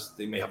by that is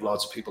they may have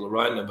lots of people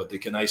around them, but they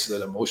can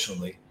isolate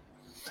emotionally.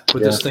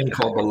 But this thing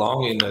called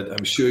belonging that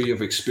I'm sure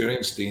you've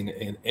experienced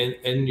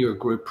in your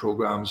group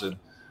programs, and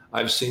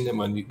I've seen them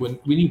when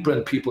you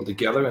bring people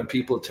together and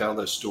people tell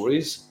their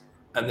stories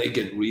and they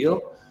get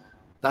real,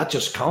 that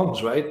just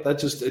comes, right?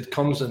 It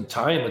comes in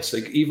time. It's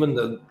like even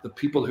the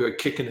people who are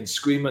kicking and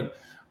screaming,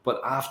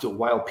 but after a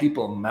while,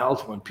 people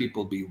melt when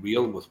people be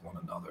real with one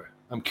another.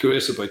 I'm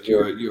curious about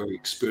your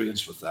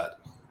experience with that.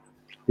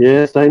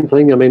 Yeah, same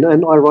thing. I mean,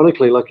 and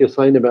ironically, like you're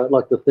saying about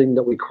like the thing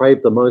that we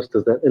crave the most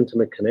is that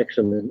intimate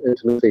connection and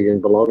intimacy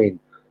and belonging.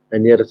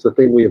 And yet it's the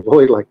thing we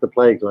avoid like the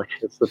plague. Like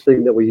it's the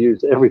thing that we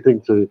use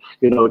everything to,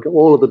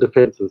 all of the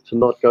defenses to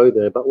not go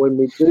there. But when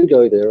we do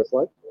go there, it's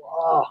like,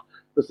 wow,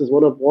 this is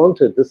what I've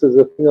wanted. This is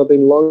the thing I've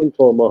been longing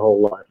for my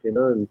whole life,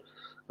 And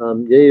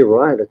yeah, you're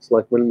right. It's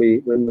like when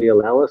we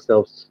allow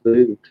ourselves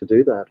to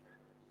do that.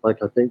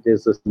 Like I think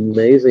there's this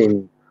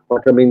amazing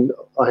Like, I mean,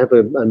 I have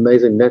an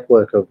amazing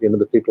network of,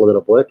 the people that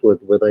I've worked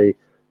with, where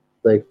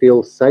they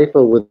feel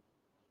safer with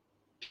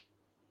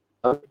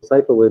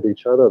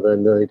each other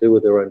than they do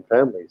with their own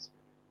families,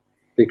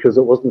 because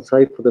it wasn't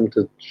safe for them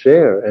to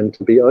share and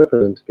to be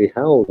open and to be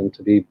held and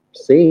to be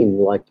seen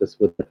like this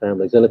with their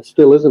families, and it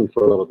still isn't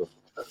for a lot of them.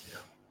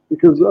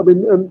 Because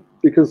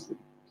because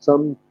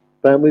some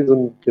families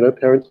and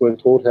parents weren't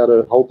taught how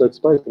to hold that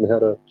space and how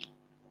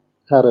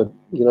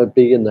to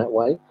be in that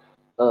way,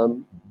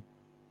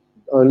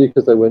 only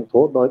because they weren't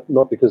taught,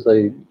 not because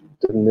they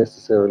didn't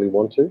necessarily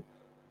want to.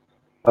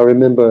 I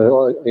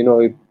remember,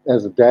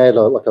 as a dad,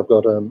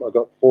 I've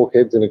got 4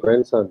 kids and a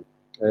grandson,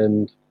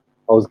 and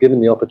I was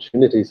given the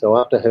opportunity. So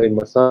after having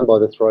my son by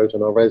the throat,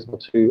 and I raised my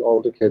 2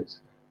 older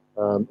kids,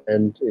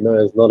 and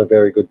as not a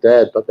very good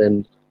dad, but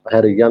then I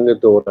had a younger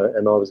daughter,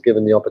 and I was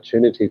given the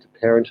opportunity to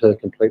parent her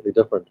completely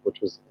different,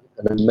 which was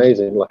an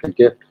amazing, like a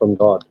gift from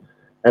God.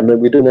 And then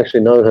we didn't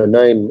actually know her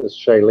name as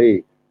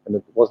Shaylee, and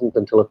it wasn't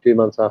until a few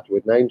months after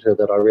we'd named her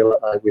that I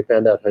realized we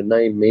found out her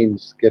name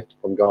means gift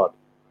from God.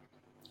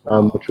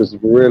 Which was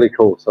really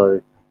cool.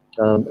 So,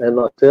 and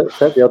I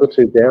sat the other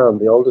 2 down,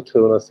 the older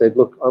 2, and I said,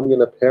 look, I'm going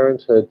to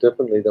parent her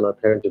differently than I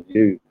parented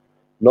you,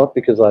 not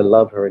because I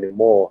love her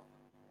anymore.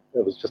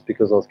 It was just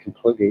because I was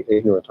completely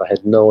ignorant. I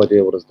had no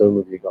idea what I was doing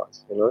with you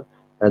guys,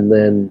 And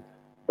then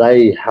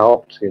they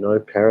helped,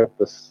 parent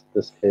this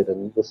kid,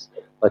 and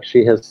like,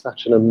 she has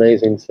such an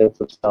amazing sense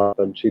of self,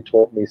 and she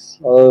taught me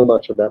so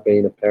much about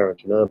being a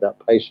parent,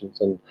 about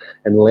patience and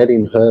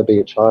letting her be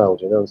a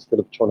child, instead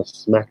of trying to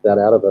smack that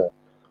out of her.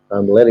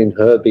 Letting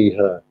her be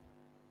her.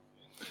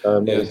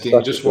 Yeah,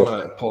 Dean, just want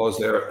to pause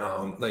there.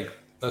 Like,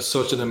 that's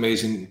such an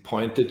amazing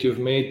point that you've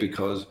made,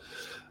 because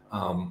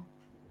how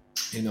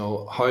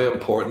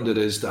important it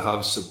is to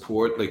have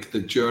support. Like,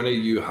 the journey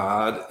you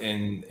had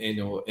in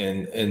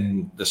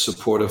the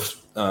supportive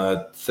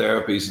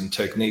therapies and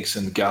techniques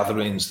and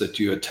gatherings that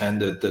you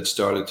attended, that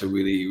started to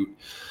really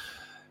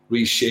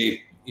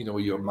reshape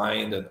your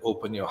mind and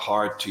open your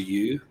heart to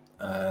you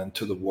and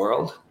to the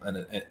world,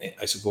 and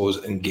I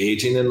suppose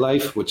engaging in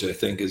life, which I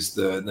think is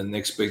the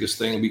next biggest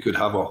thing. We could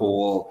have a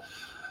whole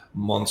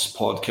month's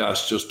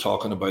podcast just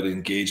talking about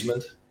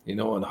engagement, and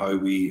how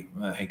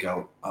I think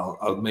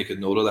I'll make a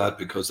note of that,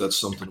 because that's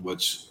something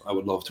which I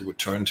would love to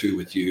return to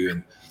with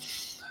you.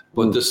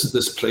 But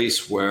this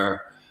place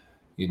where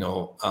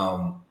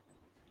how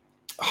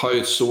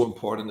it's so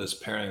important as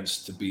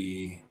parents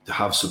to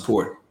have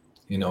support.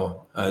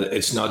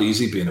 It's not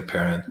easy being a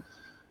parent.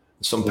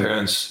 Some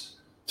parents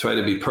try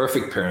to be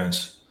perfect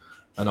parents,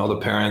 and other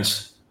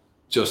parents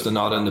just are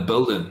not in the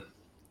building.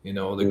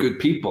 They're good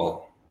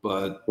people,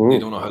 but they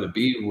don't know how to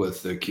be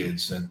with their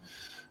kids. And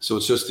so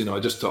it's just,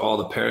 just to all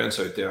the parents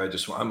out there,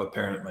 I'm a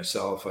parent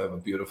myself. I have a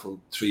beautiful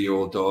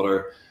 3-year-old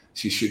daughter.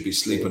 She should be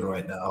sleeping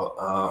right now.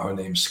 Her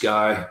name's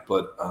Sky,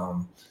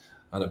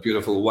 and a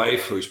beautiful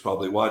wife who's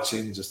probably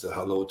watching. Just a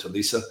hello to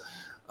Lisa.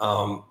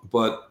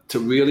 But to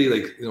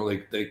really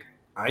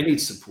I need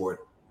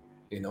support,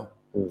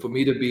 for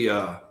me to be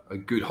a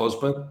good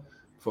husband,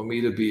 for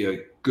me to be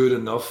a good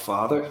enough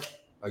father,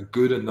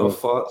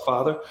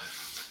 father.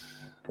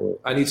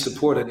 I need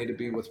support. I need to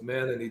be with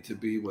men. I need to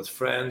be with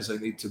friends. I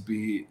need to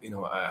be,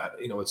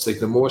 it's like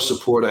the more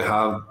support I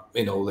have,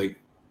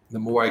 the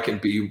more I can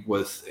be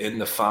within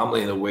the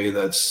family in a way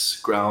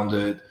that's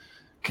grounded,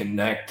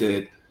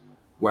 connected,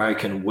 where I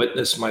can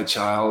witness my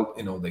child,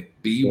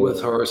 be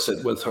with her,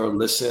 sit with her,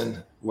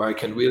 listen, where I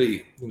can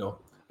really,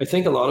 I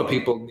think a lot of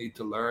people need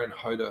to learn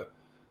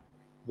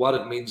what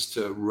it means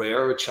to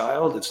rear a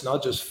child. It's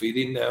not just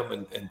feeding them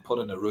and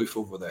putting a roof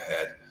over their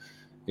head.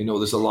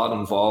 There's a lot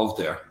involved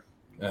there,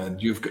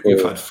 and you've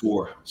had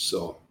 4,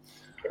 so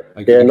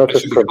I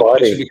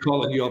should be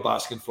calling you up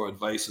asking for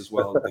advice as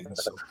well, Dean.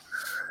 So.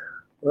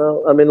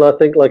 Well, I mean, I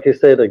think, like you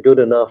said, a good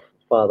enough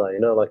father.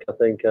 I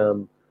think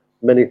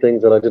many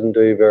things that I didn't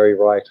do very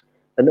right,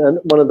 and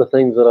one of the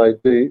things that I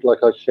do, like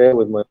I share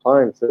with my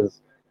clients,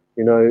 is,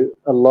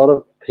 a lot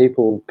of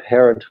people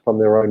parent from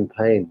their own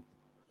pain.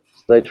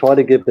 So they try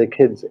to give their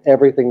kids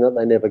everything that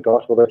they never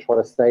got, or they try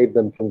to save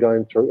them from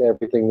going through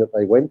everything that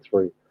they went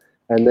through,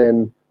 and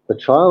then the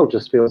child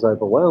just feels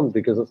overwhelmed,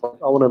 because it's like,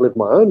 I want to live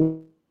my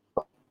own.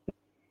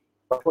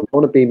 I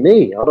want to be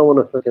me. I don't want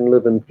to freaking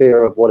live in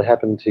fear of what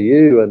happened to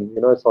you. And,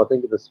 so I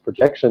think this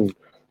projection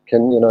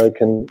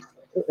can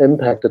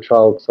impact a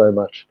child so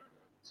much.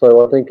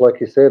 So I think,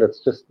 like you said, it's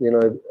just,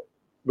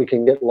 we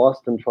can get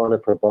lost in trying to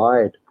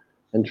provide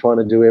and trying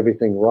to do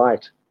everything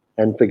right,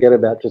 and forget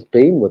about just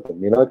being with them,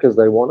 because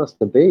they want us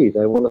to be.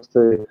 They want us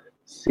to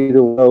see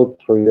the world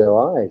through their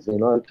eyes,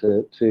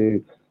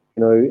 to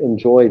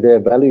enjoy their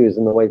values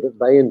in the way that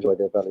they enjoy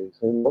their values,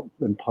 and not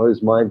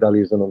impose my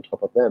values on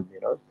top of them,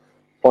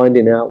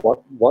 finding out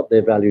what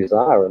their values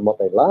are and what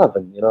they love,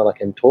 and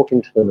and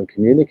talking to them and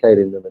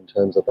communicating them in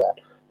terms of that.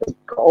 it's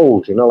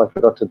gold, like I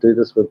got to do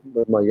this with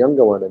my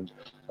younger one,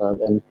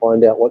 and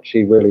find out what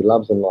she really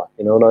loves in life,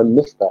 and I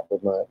missed that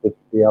with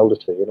the elder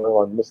two,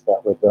 I missed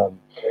that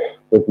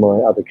with my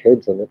other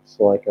kids, and it's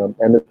like,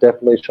 and it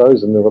definitely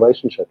shows in the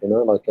relationship,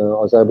 like I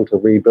was able to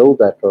rebuild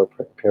that for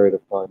a period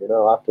of time,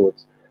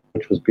 afterwards,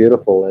 which was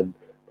beautiful,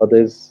 but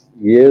there's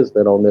years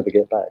that I'll never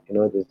get back, and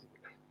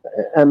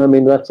I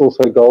mean, that's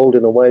also gold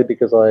in a way,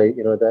 because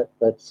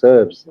that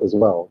serves as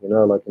well,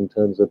 like in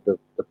terms of the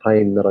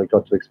pain that I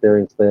got to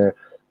experience there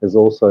is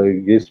also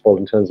useful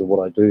in terms of what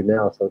I do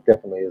now. So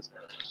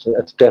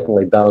it's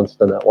definitely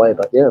balanced in that way.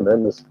 But yeah,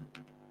 man,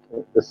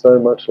 there's so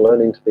much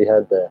learning to be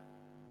had there.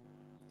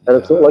 And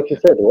it's Yeah. like you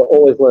said, we're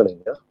always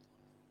learning. Yeah.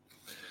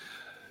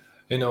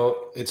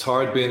 It's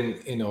hard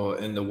being,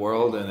 in the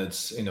world, and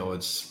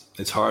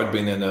it's hard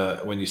being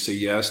when you say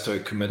yes to a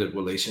committed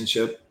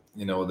relationship.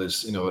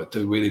 There's,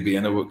 to really be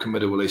in a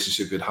committed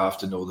relationship, you'd have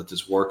to know that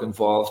there's work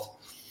involved,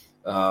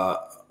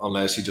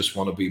 unless you just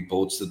want to be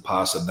boats that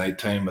pass at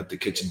nighttime at the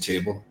kitchen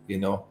table,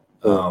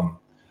 Mm.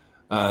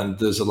 and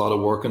there's a lot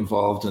of work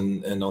involved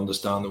in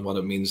understanding what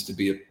it means to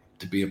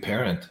be a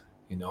parent,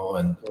 and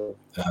Mm.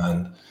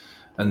 and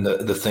and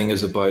the thing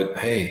is about,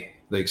 hey,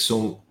 like,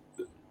 so,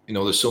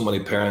 there's so many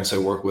parents I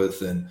work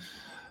with, and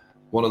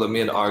one of the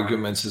main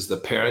arguments is the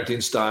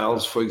parenting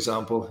styles. For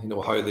example,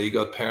 how they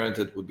got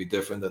parented would be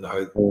different than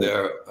how Mm.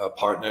 their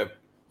partner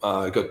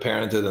got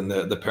parented, and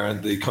the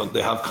parent,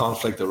 they have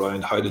conflict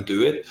around how to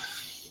do it.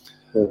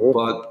 Mm-hmm.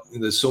 But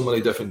there's so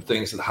many different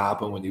things that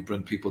happen when you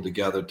bring people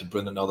together to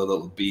bring another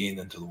little being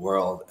into the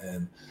world,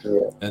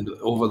 Yeah. and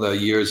over the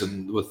years,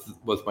 and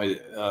with my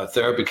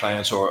therapy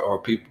clients,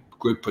 or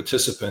group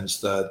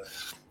participants, that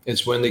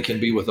it's when they can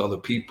be with other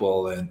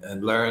people,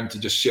 and learn to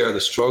just share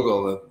the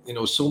struggle.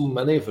 And so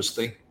many of us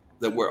think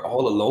that we're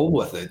all alone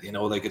with it,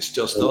 like it's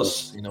just Mm.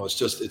 us,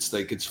 it's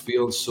like, it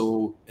feels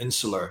so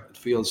insular, it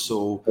feels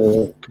so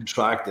Mm.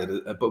 contracted.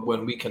 But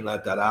when we can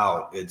let that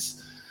out,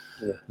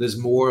 Yeah. there's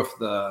more of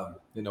the,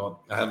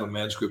 I have a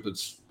men's group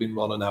that's been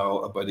running now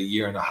about a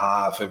year and a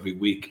half every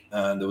week.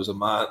 And there was a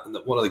man,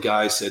 one of the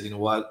guys said, you know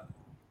what,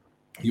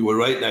 you were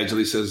right, Nigel.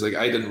 He says, like,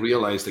 I didn't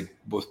realize that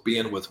both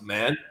being with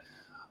men,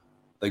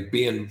 like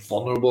being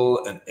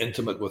vulnerable and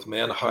intimate with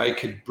men, how I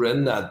could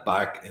bring that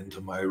back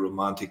into my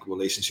romantic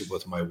relationship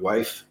with my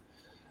wife,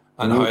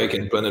 and how Mm. I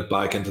can bring it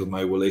back into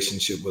my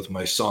relationship with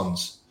my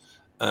sons.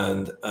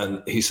 And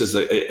he says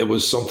that it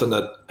was something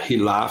that he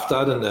laughed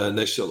at in the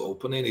initial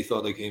opening. He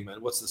thought, like, hey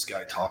man, what's this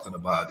guy talking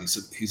about? He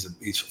said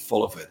he's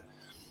full of it.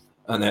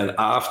 And then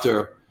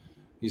after,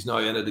 he's now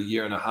in it a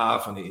year and a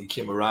half, and he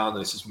came around and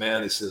he says,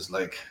 man, he says,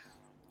 like,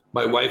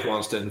 my wife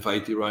wants to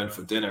invite you around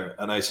for dinner.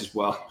 And I says,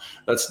 well,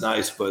 that's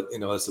nice, but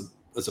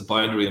it's a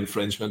boundary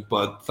infringement,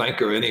 but thank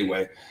her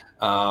anyway.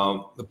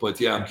 But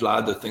yeah, I'm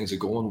glad that things are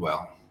going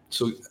well.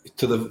 So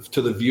to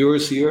the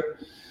viewers here,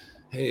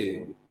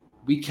 hey,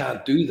 we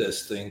can't do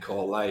this thing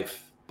called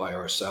life by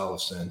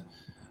ourselves. And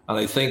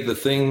I think the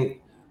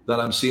thing that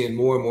I'm seeing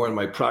more and more in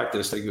my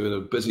practice, like, we had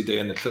a busy day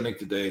in the clinic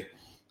today,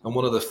 and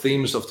one of the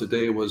themes of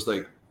today was,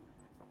 like,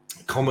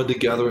 coming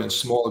together in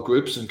small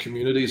groups and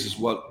communities is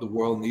what the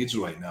world needs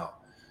right now,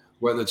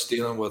 whether it's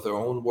dealing with our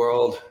own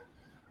world,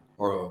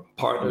 or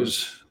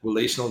partners'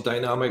 relational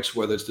dynamics,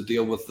 whether it's to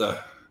deal with the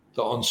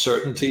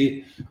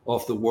uncertainty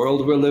of the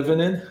world we're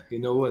living in,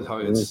 and how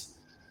Mm. it's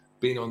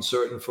been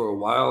uncertain for a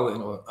while.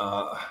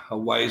 A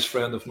wise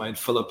friend of mine,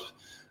 Philip,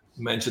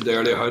 mentioned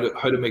earlier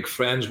how to make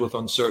friends with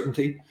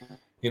uncertainty.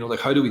 Like,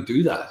 how do we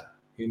do that?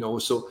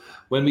 So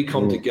when we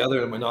come Mm.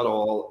 together and we're not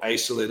all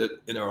isolated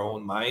in our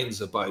own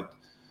minds about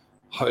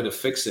how to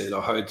fix it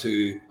or how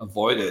to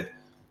avoid it,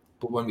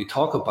 but when we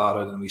talk about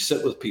it and we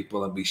sit with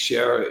people and we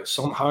share it,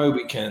 somehow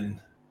we can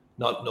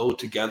not know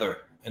together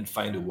and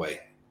find a way.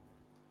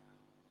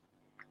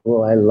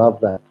 Well, I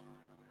love that.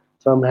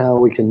 Somehow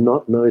we can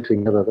not know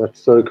together. That's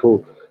so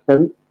cool.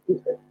 And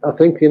I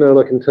think,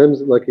 like in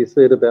terms of, like you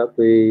said about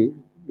the,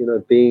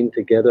 being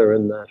together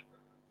and that,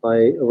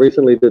 I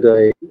recently did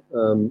a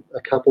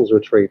couples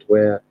retreat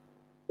where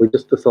we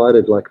just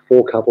decided, like,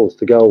 4 couples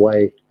to go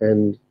away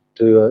and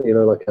do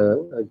like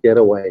a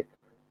getaway,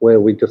 where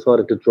we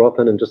decided to drop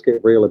in and just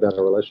get real about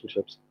our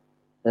relationships.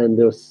 And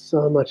there was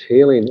so much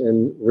healing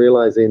in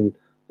realizing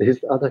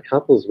these other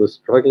couples were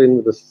struggling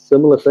with the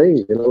similar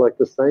things, like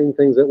the same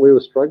things that we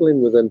were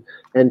struggling with,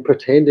 and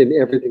pretending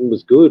everything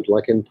was good,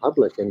 like in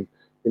public. And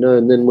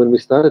then when we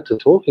started to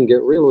talk and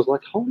get real, it was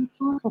like, holy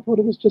fuck, I thought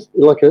it was just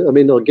like, I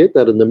mean, I get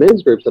that in the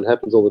men's groups, that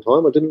happens all the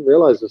time. I didn't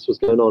realize this was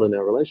going on in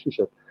our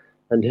relationship,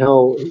 and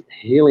how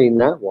healing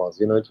that was,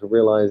 to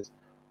realize,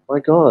 my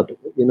God,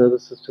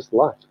 this is just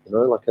life,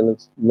 like, and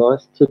it's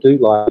nice to do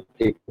life with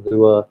people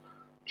who are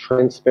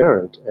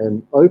transparent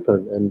and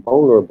open and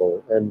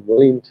vulnerable and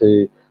willing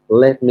to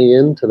let me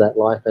into that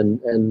life,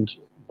 and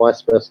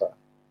vice versa.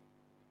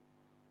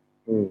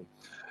 Mm.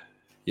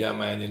 Yeah,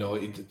 man,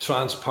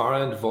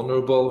 transparent,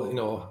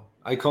 vulnerable.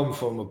 I come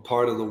from a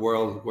part of the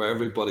world where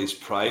everybody's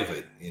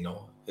private.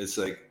 It's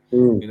like,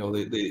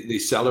 Mm. they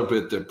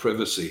celebrate their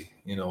privacy,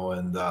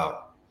 and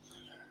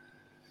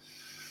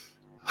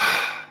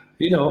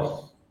you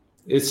know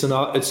it's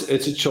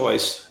a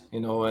choice,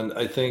 and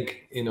I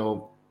think,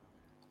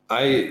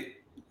 I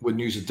would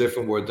use a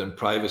different word than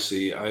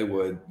privacy. I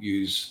would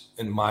use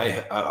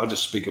I'll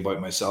just speak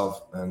about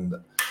myself. And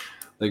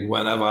like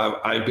whenever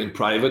I've been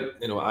private,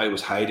 I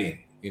was hiding,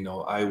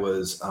 I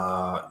was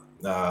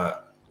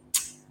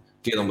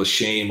dealing with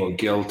shame or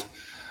guilt.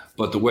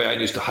 But the way I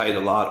used to hide a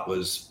lot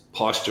was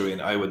posturing.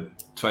 I would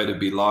try to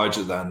be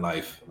larger than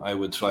life. I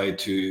would try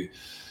to,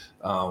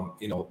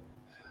 you know,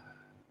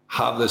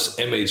 have this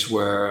image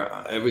where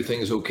everything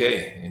is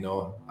okay.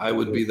 I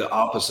would be the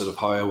opposite of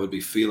how I would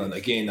be feeling.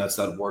 Again, that's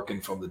that working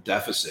from the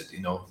deficit,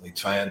 like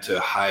trying to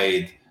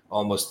hide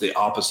almost the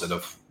opposite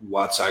of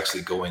what's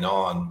actually going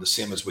on. The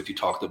same as what you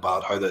talked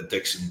about, how the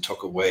addiction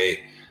took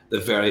away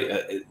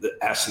the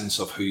essence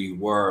of who you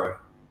were,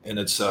 and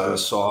its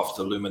soft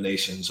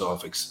illuminations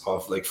of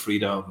like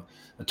freedom,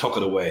 and took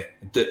it away.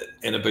 The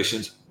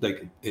inhibitions,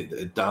 like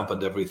it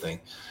dampened everything.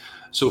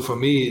 So for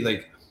me,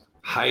 like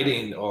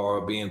hiding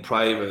or being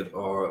private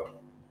or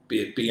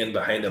being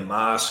behind a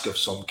mask of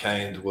some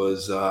kind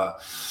was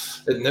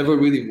it never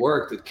really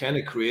worked. It kind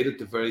of created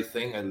the very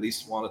thing I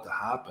least wanted to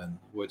happen,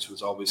 which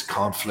was always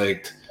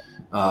conflict,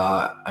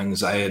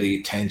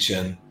 anxiety,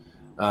 tension,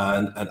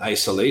 and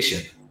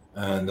isolation.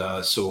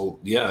 And so,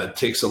 yeah, it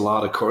takes a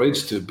lot of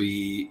courage to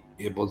be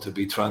able to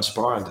be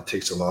transparent. It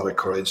takes a lot of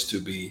courage to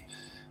be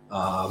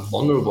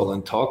vulnerable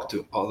and talk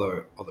to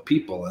other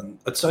people. And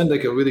it sounded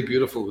like a really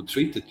beautiful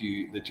retreat that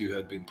you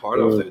had been part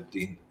of there,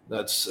 Dean.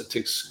 It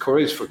takes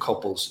courage for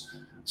couples.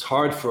 It's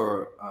hard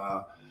for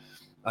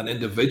an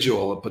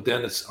individual, but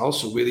then it's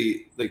also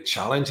really like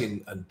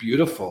challenging and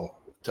beautiful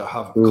to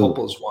have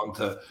couples want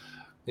to,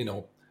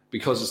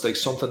 because it's like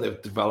something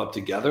they've developed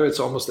together. It's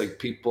almost like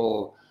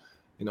people.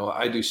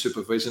 I do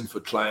supervision for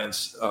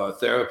clients,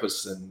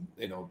 therapists, and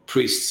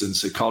priests and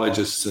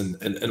psychologists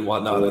and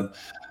whatnot. And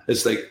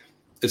it's like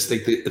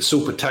it's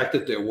so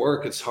protected, their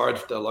work. It's hard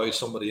to allow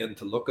somebody in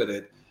to look at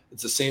it.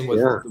 It's the same with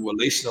the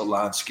relational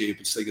landscape.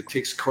 It's like it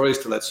takes courage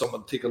to let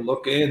someone take a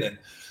look in, and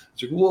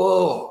it's like,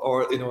 whoa,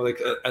 or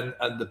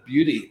and the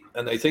beauty.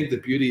 And I think the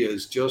beauty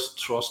is just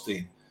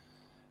trusting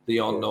the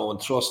unknown,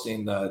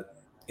 trusting that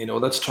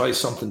let's try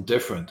something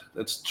different.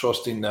 Let's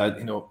trusting that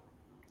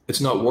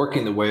it's not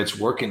working the way it's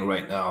working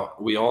right now.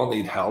 We all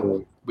need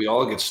help. We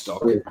all get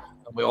stuck, and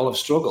we all have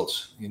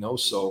struggles.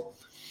 So.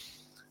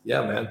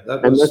 Yeah, man.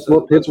 That's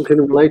what people can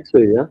relate to.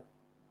 Yeah,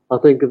 I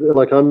think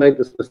like I made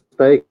this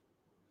mistake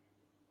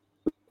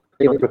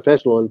being a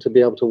professional and to be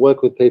able to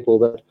work with people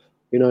that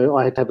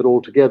I had to have it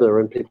all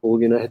together, and people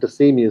had to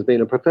see me as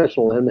being a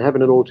professional and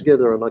having it all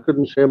together, and I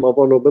couldn't share my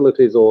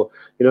vulnerabilities, or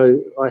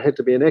I had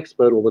to be an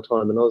expert all the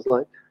time, and I was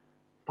like,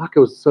 fuck, it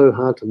was so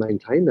hard to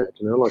maintain that.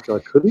 Like I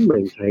couldn't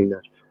maintain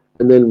that.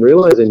 And then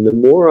realizing the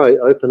more I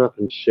open up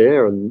and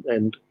share and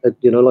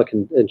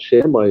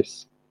share my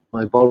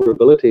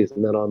vulnerabilities,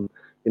 and that I'm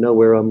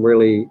where I'm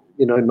really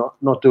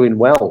not doing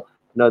well,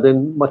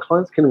 then my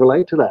clients can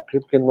relate to that.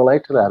 People can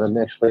relate to that and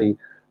actually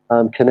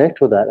connect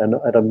with that and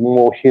at a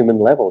more human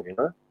level.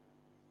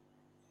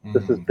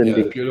 This has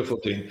been beautiful,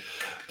 Dean.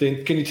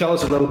 Dean, can you tell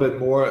us a little bit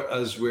more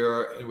as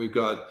we've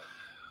got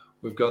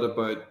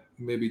about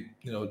maybe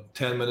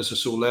 10 minutes or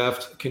so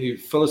left. Can you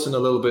fill us in a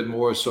little bit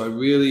more? So I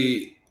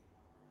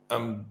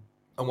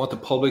want the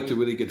public to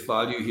really get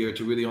value here,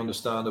 to really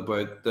understand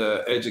about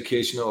the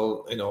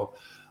educational,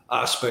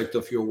 aspect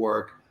of your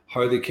work,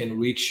 how they can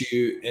reach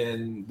you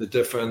in the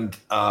different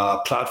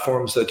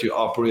platforms that you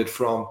operate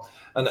from,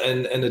 and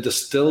in a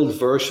distilled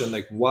version,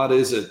 like what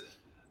is it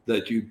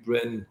that you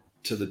bring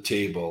to the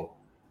table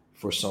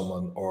for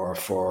someone or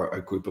for a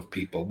group of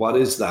people? What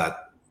is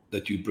that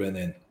you bring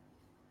in?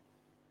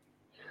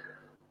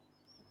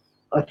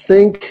 I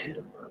think,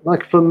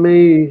 like for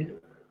me,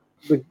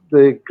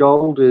 the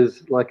gold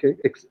is like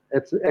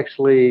it's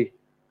actually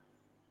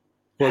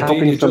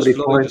helping somebody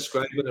find.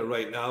 Describing it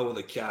right now with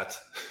a cat.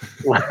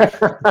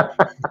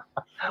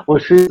 Well,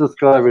 she's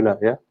describing it,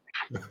 yeah.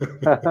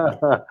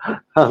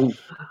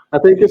 I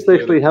think it's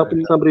actually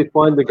helping somebody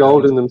find the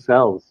gold in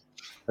themselves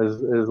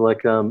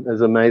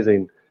is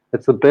amazing.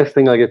 It's the best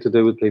thing I get to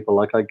do with people.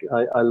 Like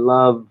I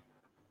love,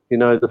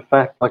 the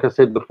fact, like I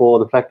said before,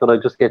 the fact that I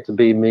just get to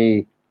be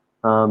me,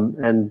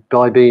 and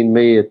by being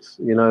me, it's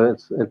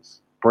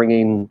it's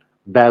bringing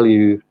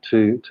value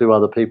to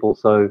other people.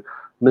 So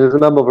I mean, there's a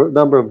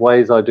number of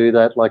ways I do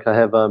that. Like I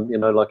have I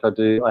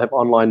have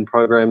online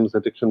programs,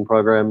 addiction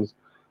programs.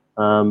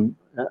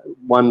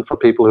 One for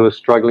people who are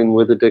struggling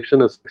with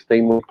addiction, a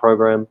 16-week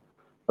program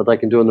that they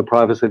can do in the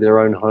privacy of their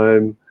own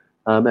home.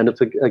 And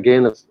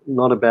it's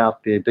not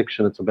about the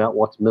addiction; it's about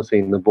what's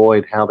missing, the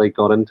void, how they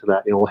got into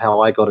that,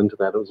 how I got into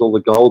that. It was all the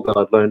gold that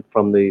I'd learned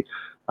from the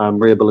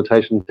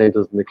rehabilitation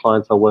centers and the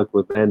clients I work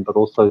with then, but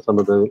also some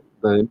of the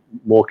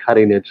more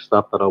cutting edge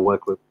stuff that I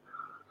work with.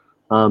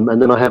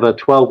 And then I have a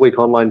 12-week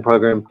online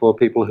program for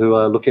people who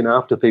are looking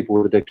after people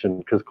with addiction,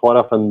 because quite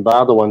often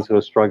they're the ones who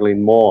are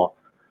struggling more,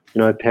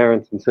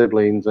 parents and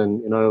siblings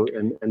and,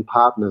 and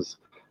partners.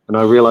 And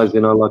I realized,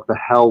 like the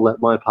hell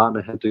that my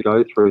partner had to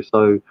go through.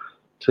 So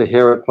to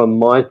hear it from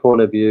my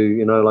point of view,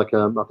 you know, like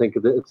I think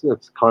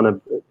it's kind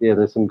of, yeah,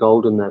 there's some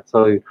gold in that.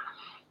 So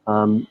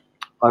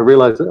I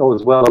realized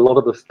as well, a lot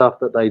of the stuff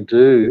that they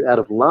do out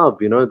of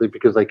love, you know,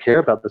 because they care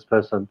about this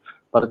person,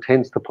 but it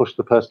tends to push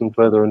the person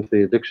further into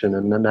the addiction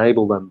and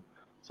enable them.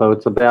 So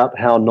it's about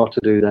how not to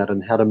do that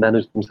and how to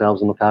manage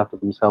themselves and look after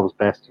themselves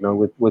best, you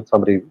know, with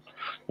somebody, you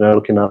know,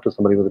 looking after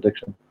somebody with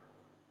addiction.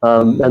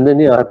 And then,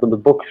 yeah, I have the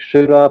book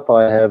Shoot Up.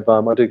 I have,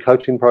 I do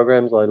coaching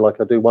programs. I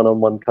do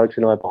one-on-one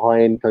coaching. I have a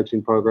high-end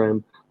coaching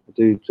program. I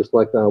do just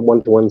like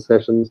one-to-one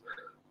sessions.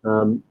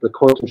 The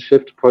quantum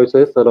shift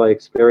process that I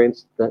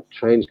experienced, that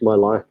changed my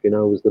life, you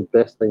know, was the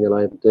best thing that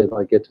I ever did.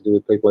 I get to do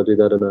with people. I do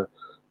that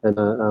in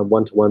a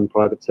one-to-one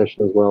private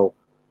session as well.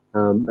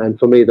 And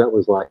for me, that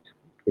was like,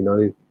 you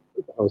know,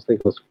 I was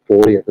thinking I was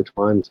 40 at the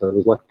time, so it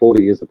was like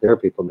 40 years of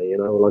therapy for me, you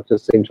know, like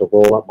just seemed to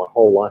roll up my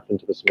whole life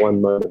into this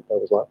one moment. That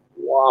was like,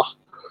 wow.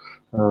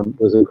 It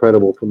was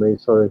incredible for me.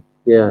 So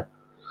yeah,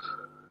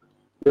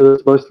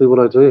 that's mostly what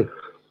I do.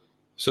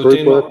 So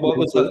Dean, what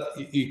was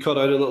that? You cut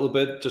out a little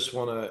bit. Just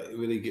want to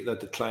really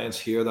let the clients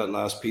hear that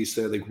last piece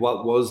there. Like,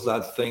 what was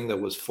that thing that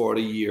was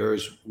 40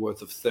 years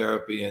worth of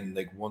therapy in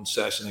like one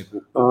session? Like,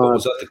 what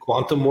was that? The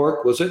quantum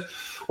work, was it?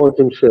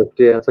 Quantum shift.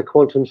 Yeah, it's a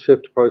quantum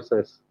shift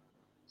process.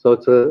 So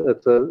it's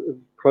a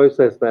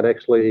process that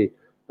actually,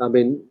 I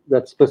mean,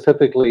 that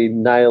specifically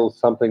nails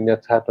something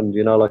that's happened.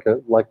 You know,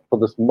 like for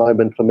this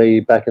moment for me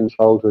back in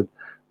childhood,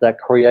 that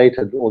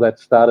created or that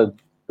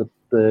started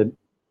the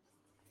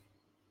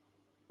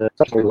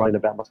such learning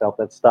about myself,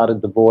 that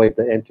started the void,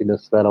 the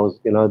emptiness that I was,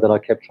 you know, that I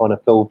kept trying to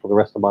fill for the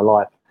rest of my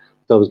life.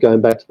 So I was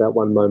going back to that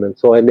one moment.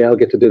 So I now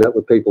get to do that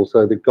with people.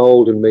 So the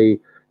gold in me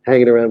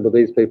hanging around with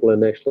these people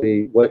and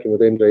actually working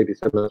with MJD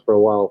seminars for a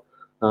while,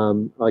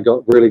 I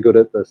got really good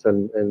at this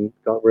and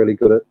got really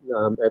good at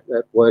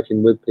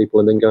working with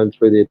people, and then going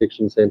through the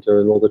addiction center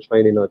and all the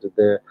training I did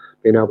there,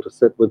 being able to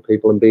sit with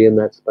people and be in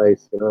that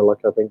space. You know,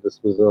 like I think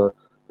this was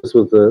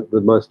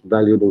the most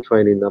valuable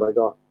training that I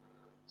got.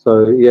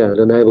 So yeah, it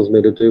enables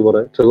me to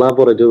do to love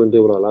what I do and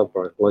do what I love,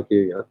 bro. Like you,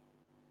 yeah.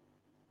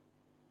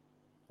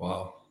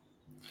 Wow.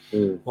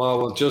 Wow.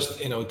 Well, just,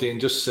 you know, Dean,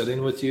 just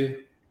sitting with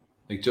you,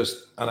 like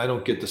and I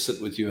don't get to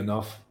sit with you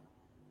enough,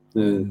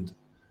 and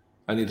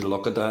I need to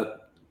look at that.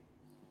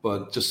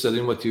 But just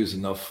sitting with you is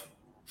enough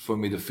for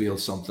me to feel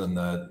something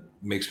that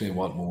makes me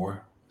want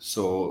more.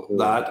 So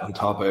that, on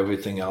top of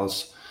everything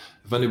else,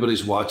 if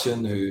anybody's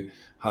watching who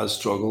has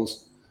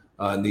struggles,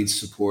 needs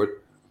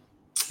support,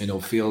 you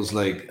know, feels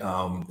like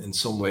in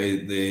some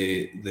way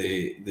they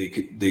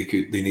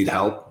need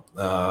help,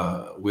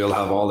 we'll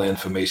have all the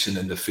information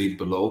in the feed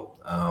below.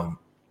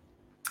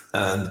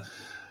 And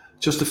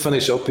just to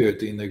finish up here,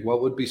 Dean, like,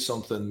 what would be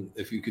something,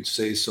 if you could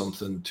say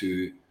something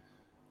to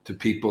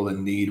people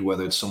in need,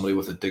 whether it's somebody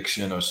with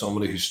addiction or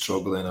somebody who's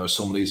struggling or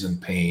somebody who's in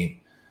pain,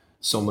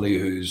 somebody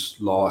who's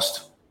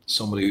lost,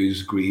 somebody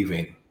who's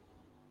grieving,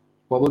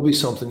 what would be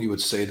something you would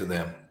say to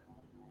them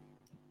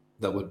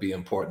that would be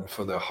important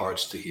for their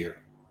hearts to hear?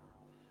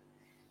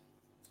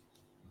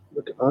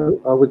 Look,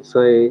 I would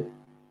say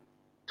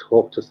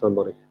talk to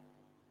somebody.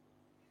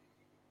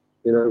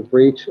 You know,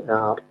 reach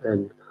out.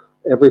 And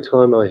every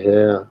time I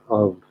hear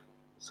of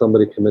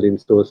somebody committing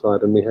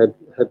suicide, and we had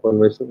one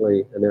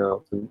recently in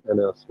our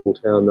small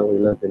town that we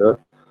live, you know,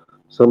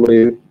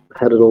 somebody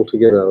had it all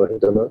together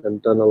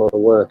and done a lot of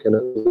work, and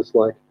it was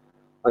like,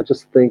 I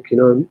just think, you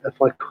know, if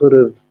I could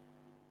have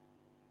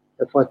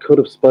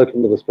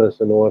spoken to this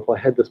person, or if I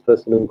had this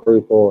person in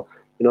group, or,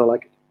 you know,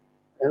 like,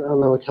 and I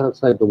know I can't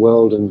save the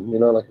world, and, you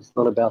know, like, it's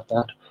not about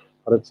that,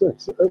 but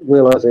it's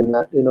realizing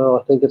that, you know,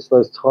 I think it's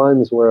those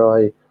times where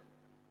I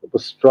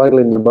was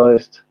struggling the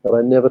most that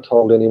I never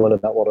told anyone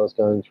about what I was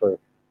going through,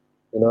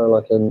 you know,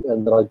 like, and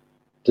that I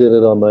did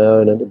it on my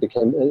own, and it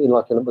became, you know,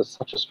 like, and it was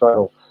such a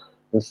struggle.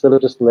 Instead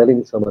of just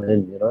letting someone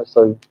in, you know,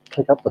 so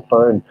pick up the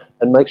phone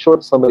and make sure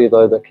it's somebody,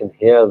 though, that can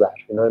hear that,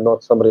 you know,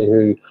 not somebody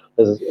who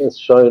has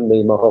shown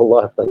me my whole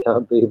life they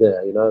can't be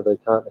there, you know, they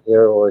can't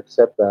hear or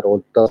accept that,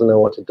 or doesn't know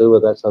what to do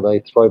with that, so they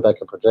throw back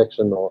a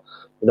projection, or,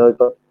 you know,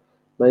 but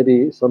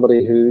maybe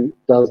somebody who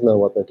does know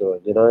what they're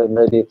doing, you know,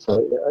 maybe it's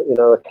a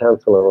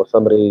counselor or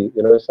somebody,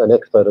 you know, an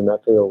expert in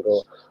that field,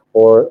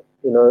 or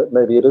you know,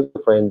 maybe it is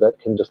a friend that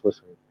can just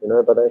listen, you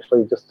know, but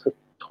actually just to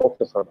talk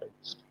to somebody.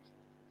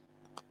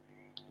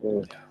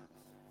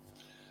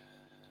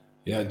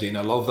 Yeah, Dean,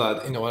 I love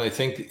that. You know, and I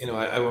think, you know,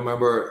 I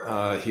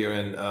remember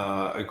hearing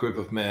a group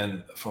of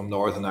men from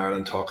Northern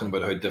Ireland talking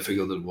about how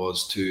difficult it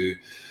was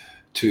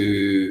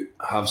to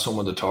have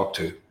someone to talk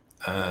to,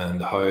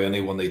 and how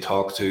anyone they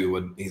talked to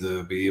would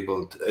either be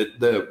able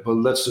to,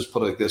 well, let's just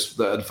put it like this,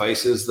 the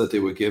advices that they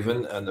were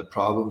given and the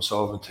problem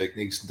solving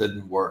techniques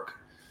didn't work.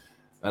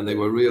 And they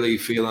were really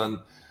feeling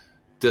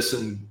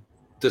disheartened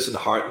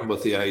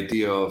with the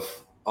idea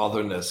of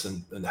otherness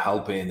and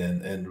helping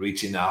and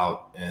reaching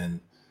out.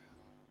 And,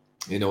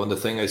 you know, and the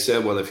thing I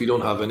said, well, if you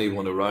don't have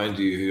anyone around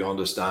you who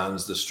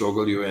understands the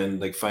struggle you're in,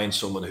 like, find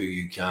someone who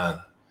you can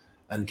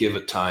and give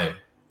it time.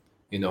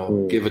 You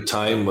know, give it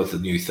time with a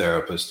new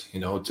therapist.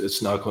 You know,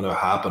 it's not going to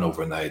happen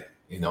overnight.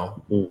 You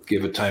know,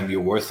 give it time.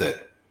 You're worth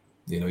it.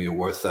 You're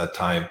worth that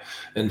time.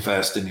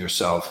 Invest in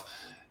yourself.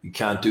 You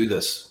can't do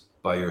this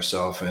by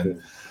yourself.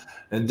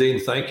 And Dean,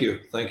 thank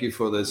you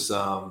for this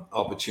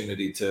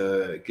opportunity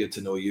to get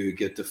to know you,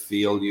 get to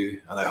feel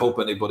you, and I hope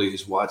anybody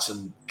who's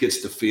watching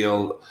gets to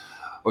feel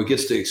or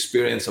gets to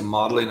experience a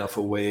modeling of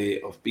a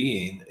way of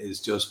being, is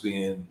just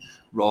being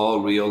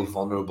raw, real,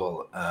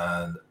 vulnerable,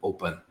 and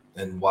open.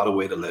 And what a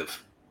way to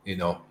live. It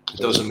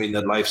doesn't mean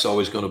that life's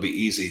always going to be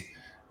easy,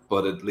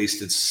 but at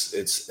least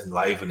it's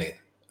enlivening.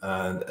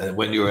 And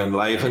when you're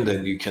enlivened,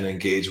 then you can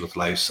engage with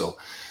life. So,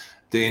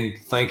 Dean,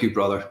 thank you,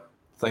 brother.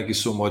 Thank you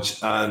so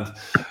much. And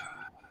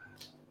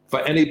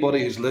for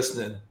anybody who's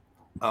listening,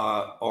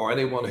 or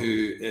anyone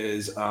who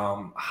is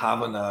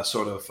having a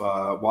sort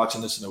of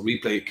watching this in a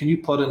replay, can you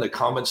put in the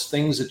comments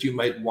things that you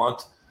might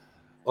want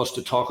us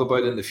to talk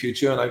about in the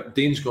future? And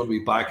Dean's going to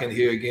be back in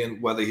here again,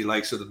 whether he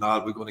likes it or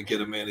not. We're going to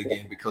get him in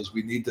again because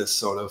we need this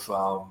sort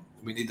of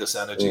we need this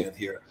energy in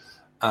here.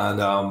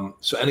 And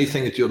so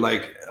anything that you'd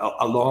like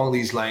along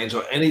these lines,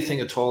 or anything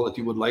at all that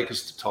you would like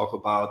us to talk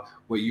about,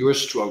 where you're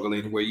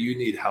struggling, where you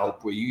need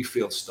help, where you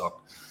feel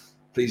stuck,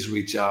 please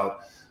reach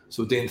out.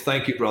 So Dean,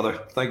 thank you,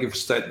 brother. Thank you for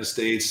setting the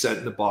stage,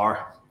 setting the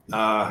bar.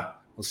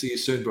 We'll see you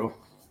soon, bro.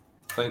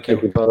 Thank you.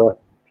 Thank you, brother.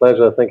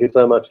 Pleasure. Thank you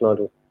so much,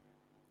 Nigel.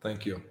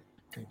 Thank you.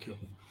 Thank you.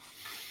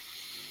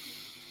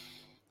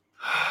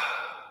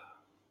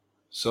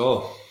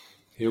 So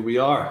here we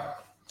are.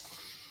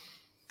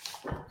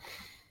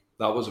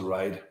 That was a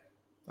ride.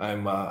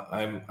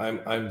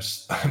 I'm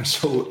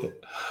so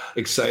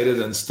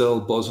excited and still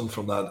buzzing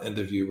from that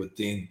interview with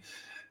Dean.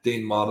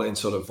 Dean modeling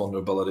sort of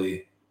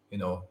vulnerability,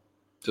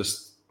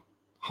 just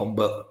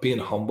being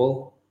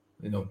humble,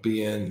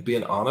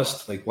 being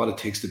honest, like what it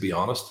takes to be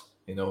honest,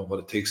 what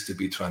it takes to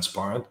be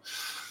transparent.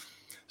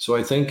 So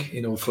I think,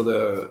 for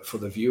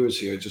the viewers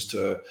here, just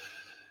to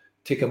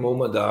take a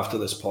moment after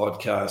this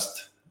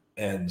podcast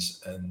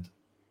ends and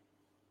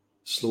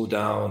slow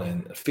down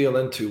and feel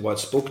into what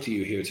spoke to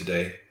you here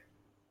today.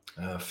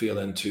 Feel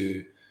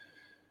into,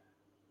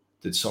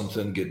 did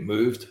something get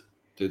moved?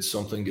 Did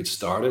something get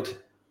started?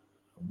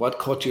 What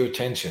caught your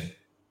attention?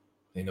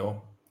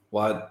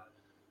 What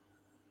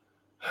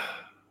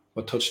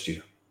touched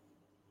you?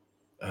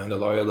 And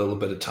allow you a little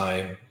bit of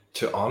time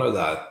to honor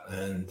that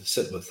and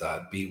sit with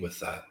that, be with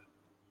that.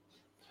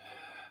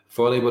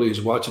 For anybody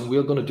who's watching,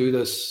 we're going to do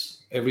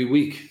this every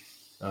week.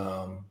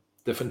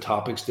 Different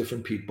topics,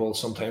 different people.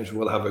 Sometimes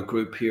we'll have a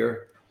group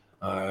here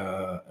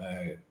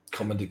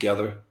coming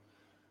together,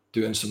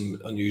 doing some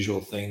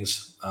unusual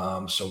things.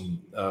 Some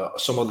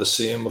of the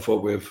same of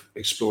what we've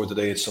explored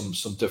today. It's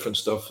some different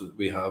stuff that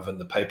we have in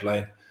the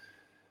pipeline.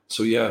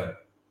 So yeah,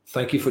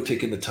 thank you for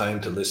taking the time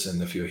to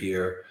listen. If you're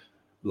here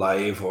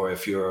live or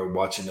if you're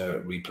watching a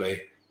replay,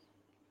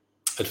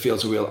 it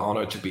feels a real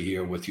honor to be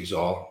here with you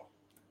all.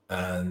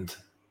 And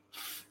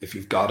if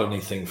you've got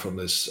anything from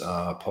this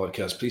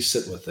podcast, please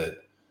sit with it.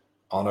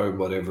 Honor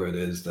whatever it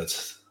is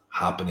that's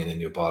happening in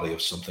your body,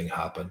 if something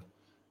happened.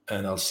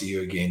 And I'll see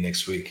you again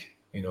next week.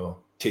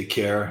 Take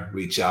care,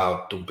 reach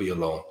out, don't be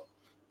alone.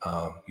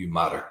 You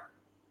matter.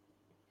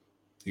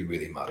 You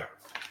really matter.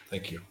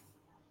 Thank you.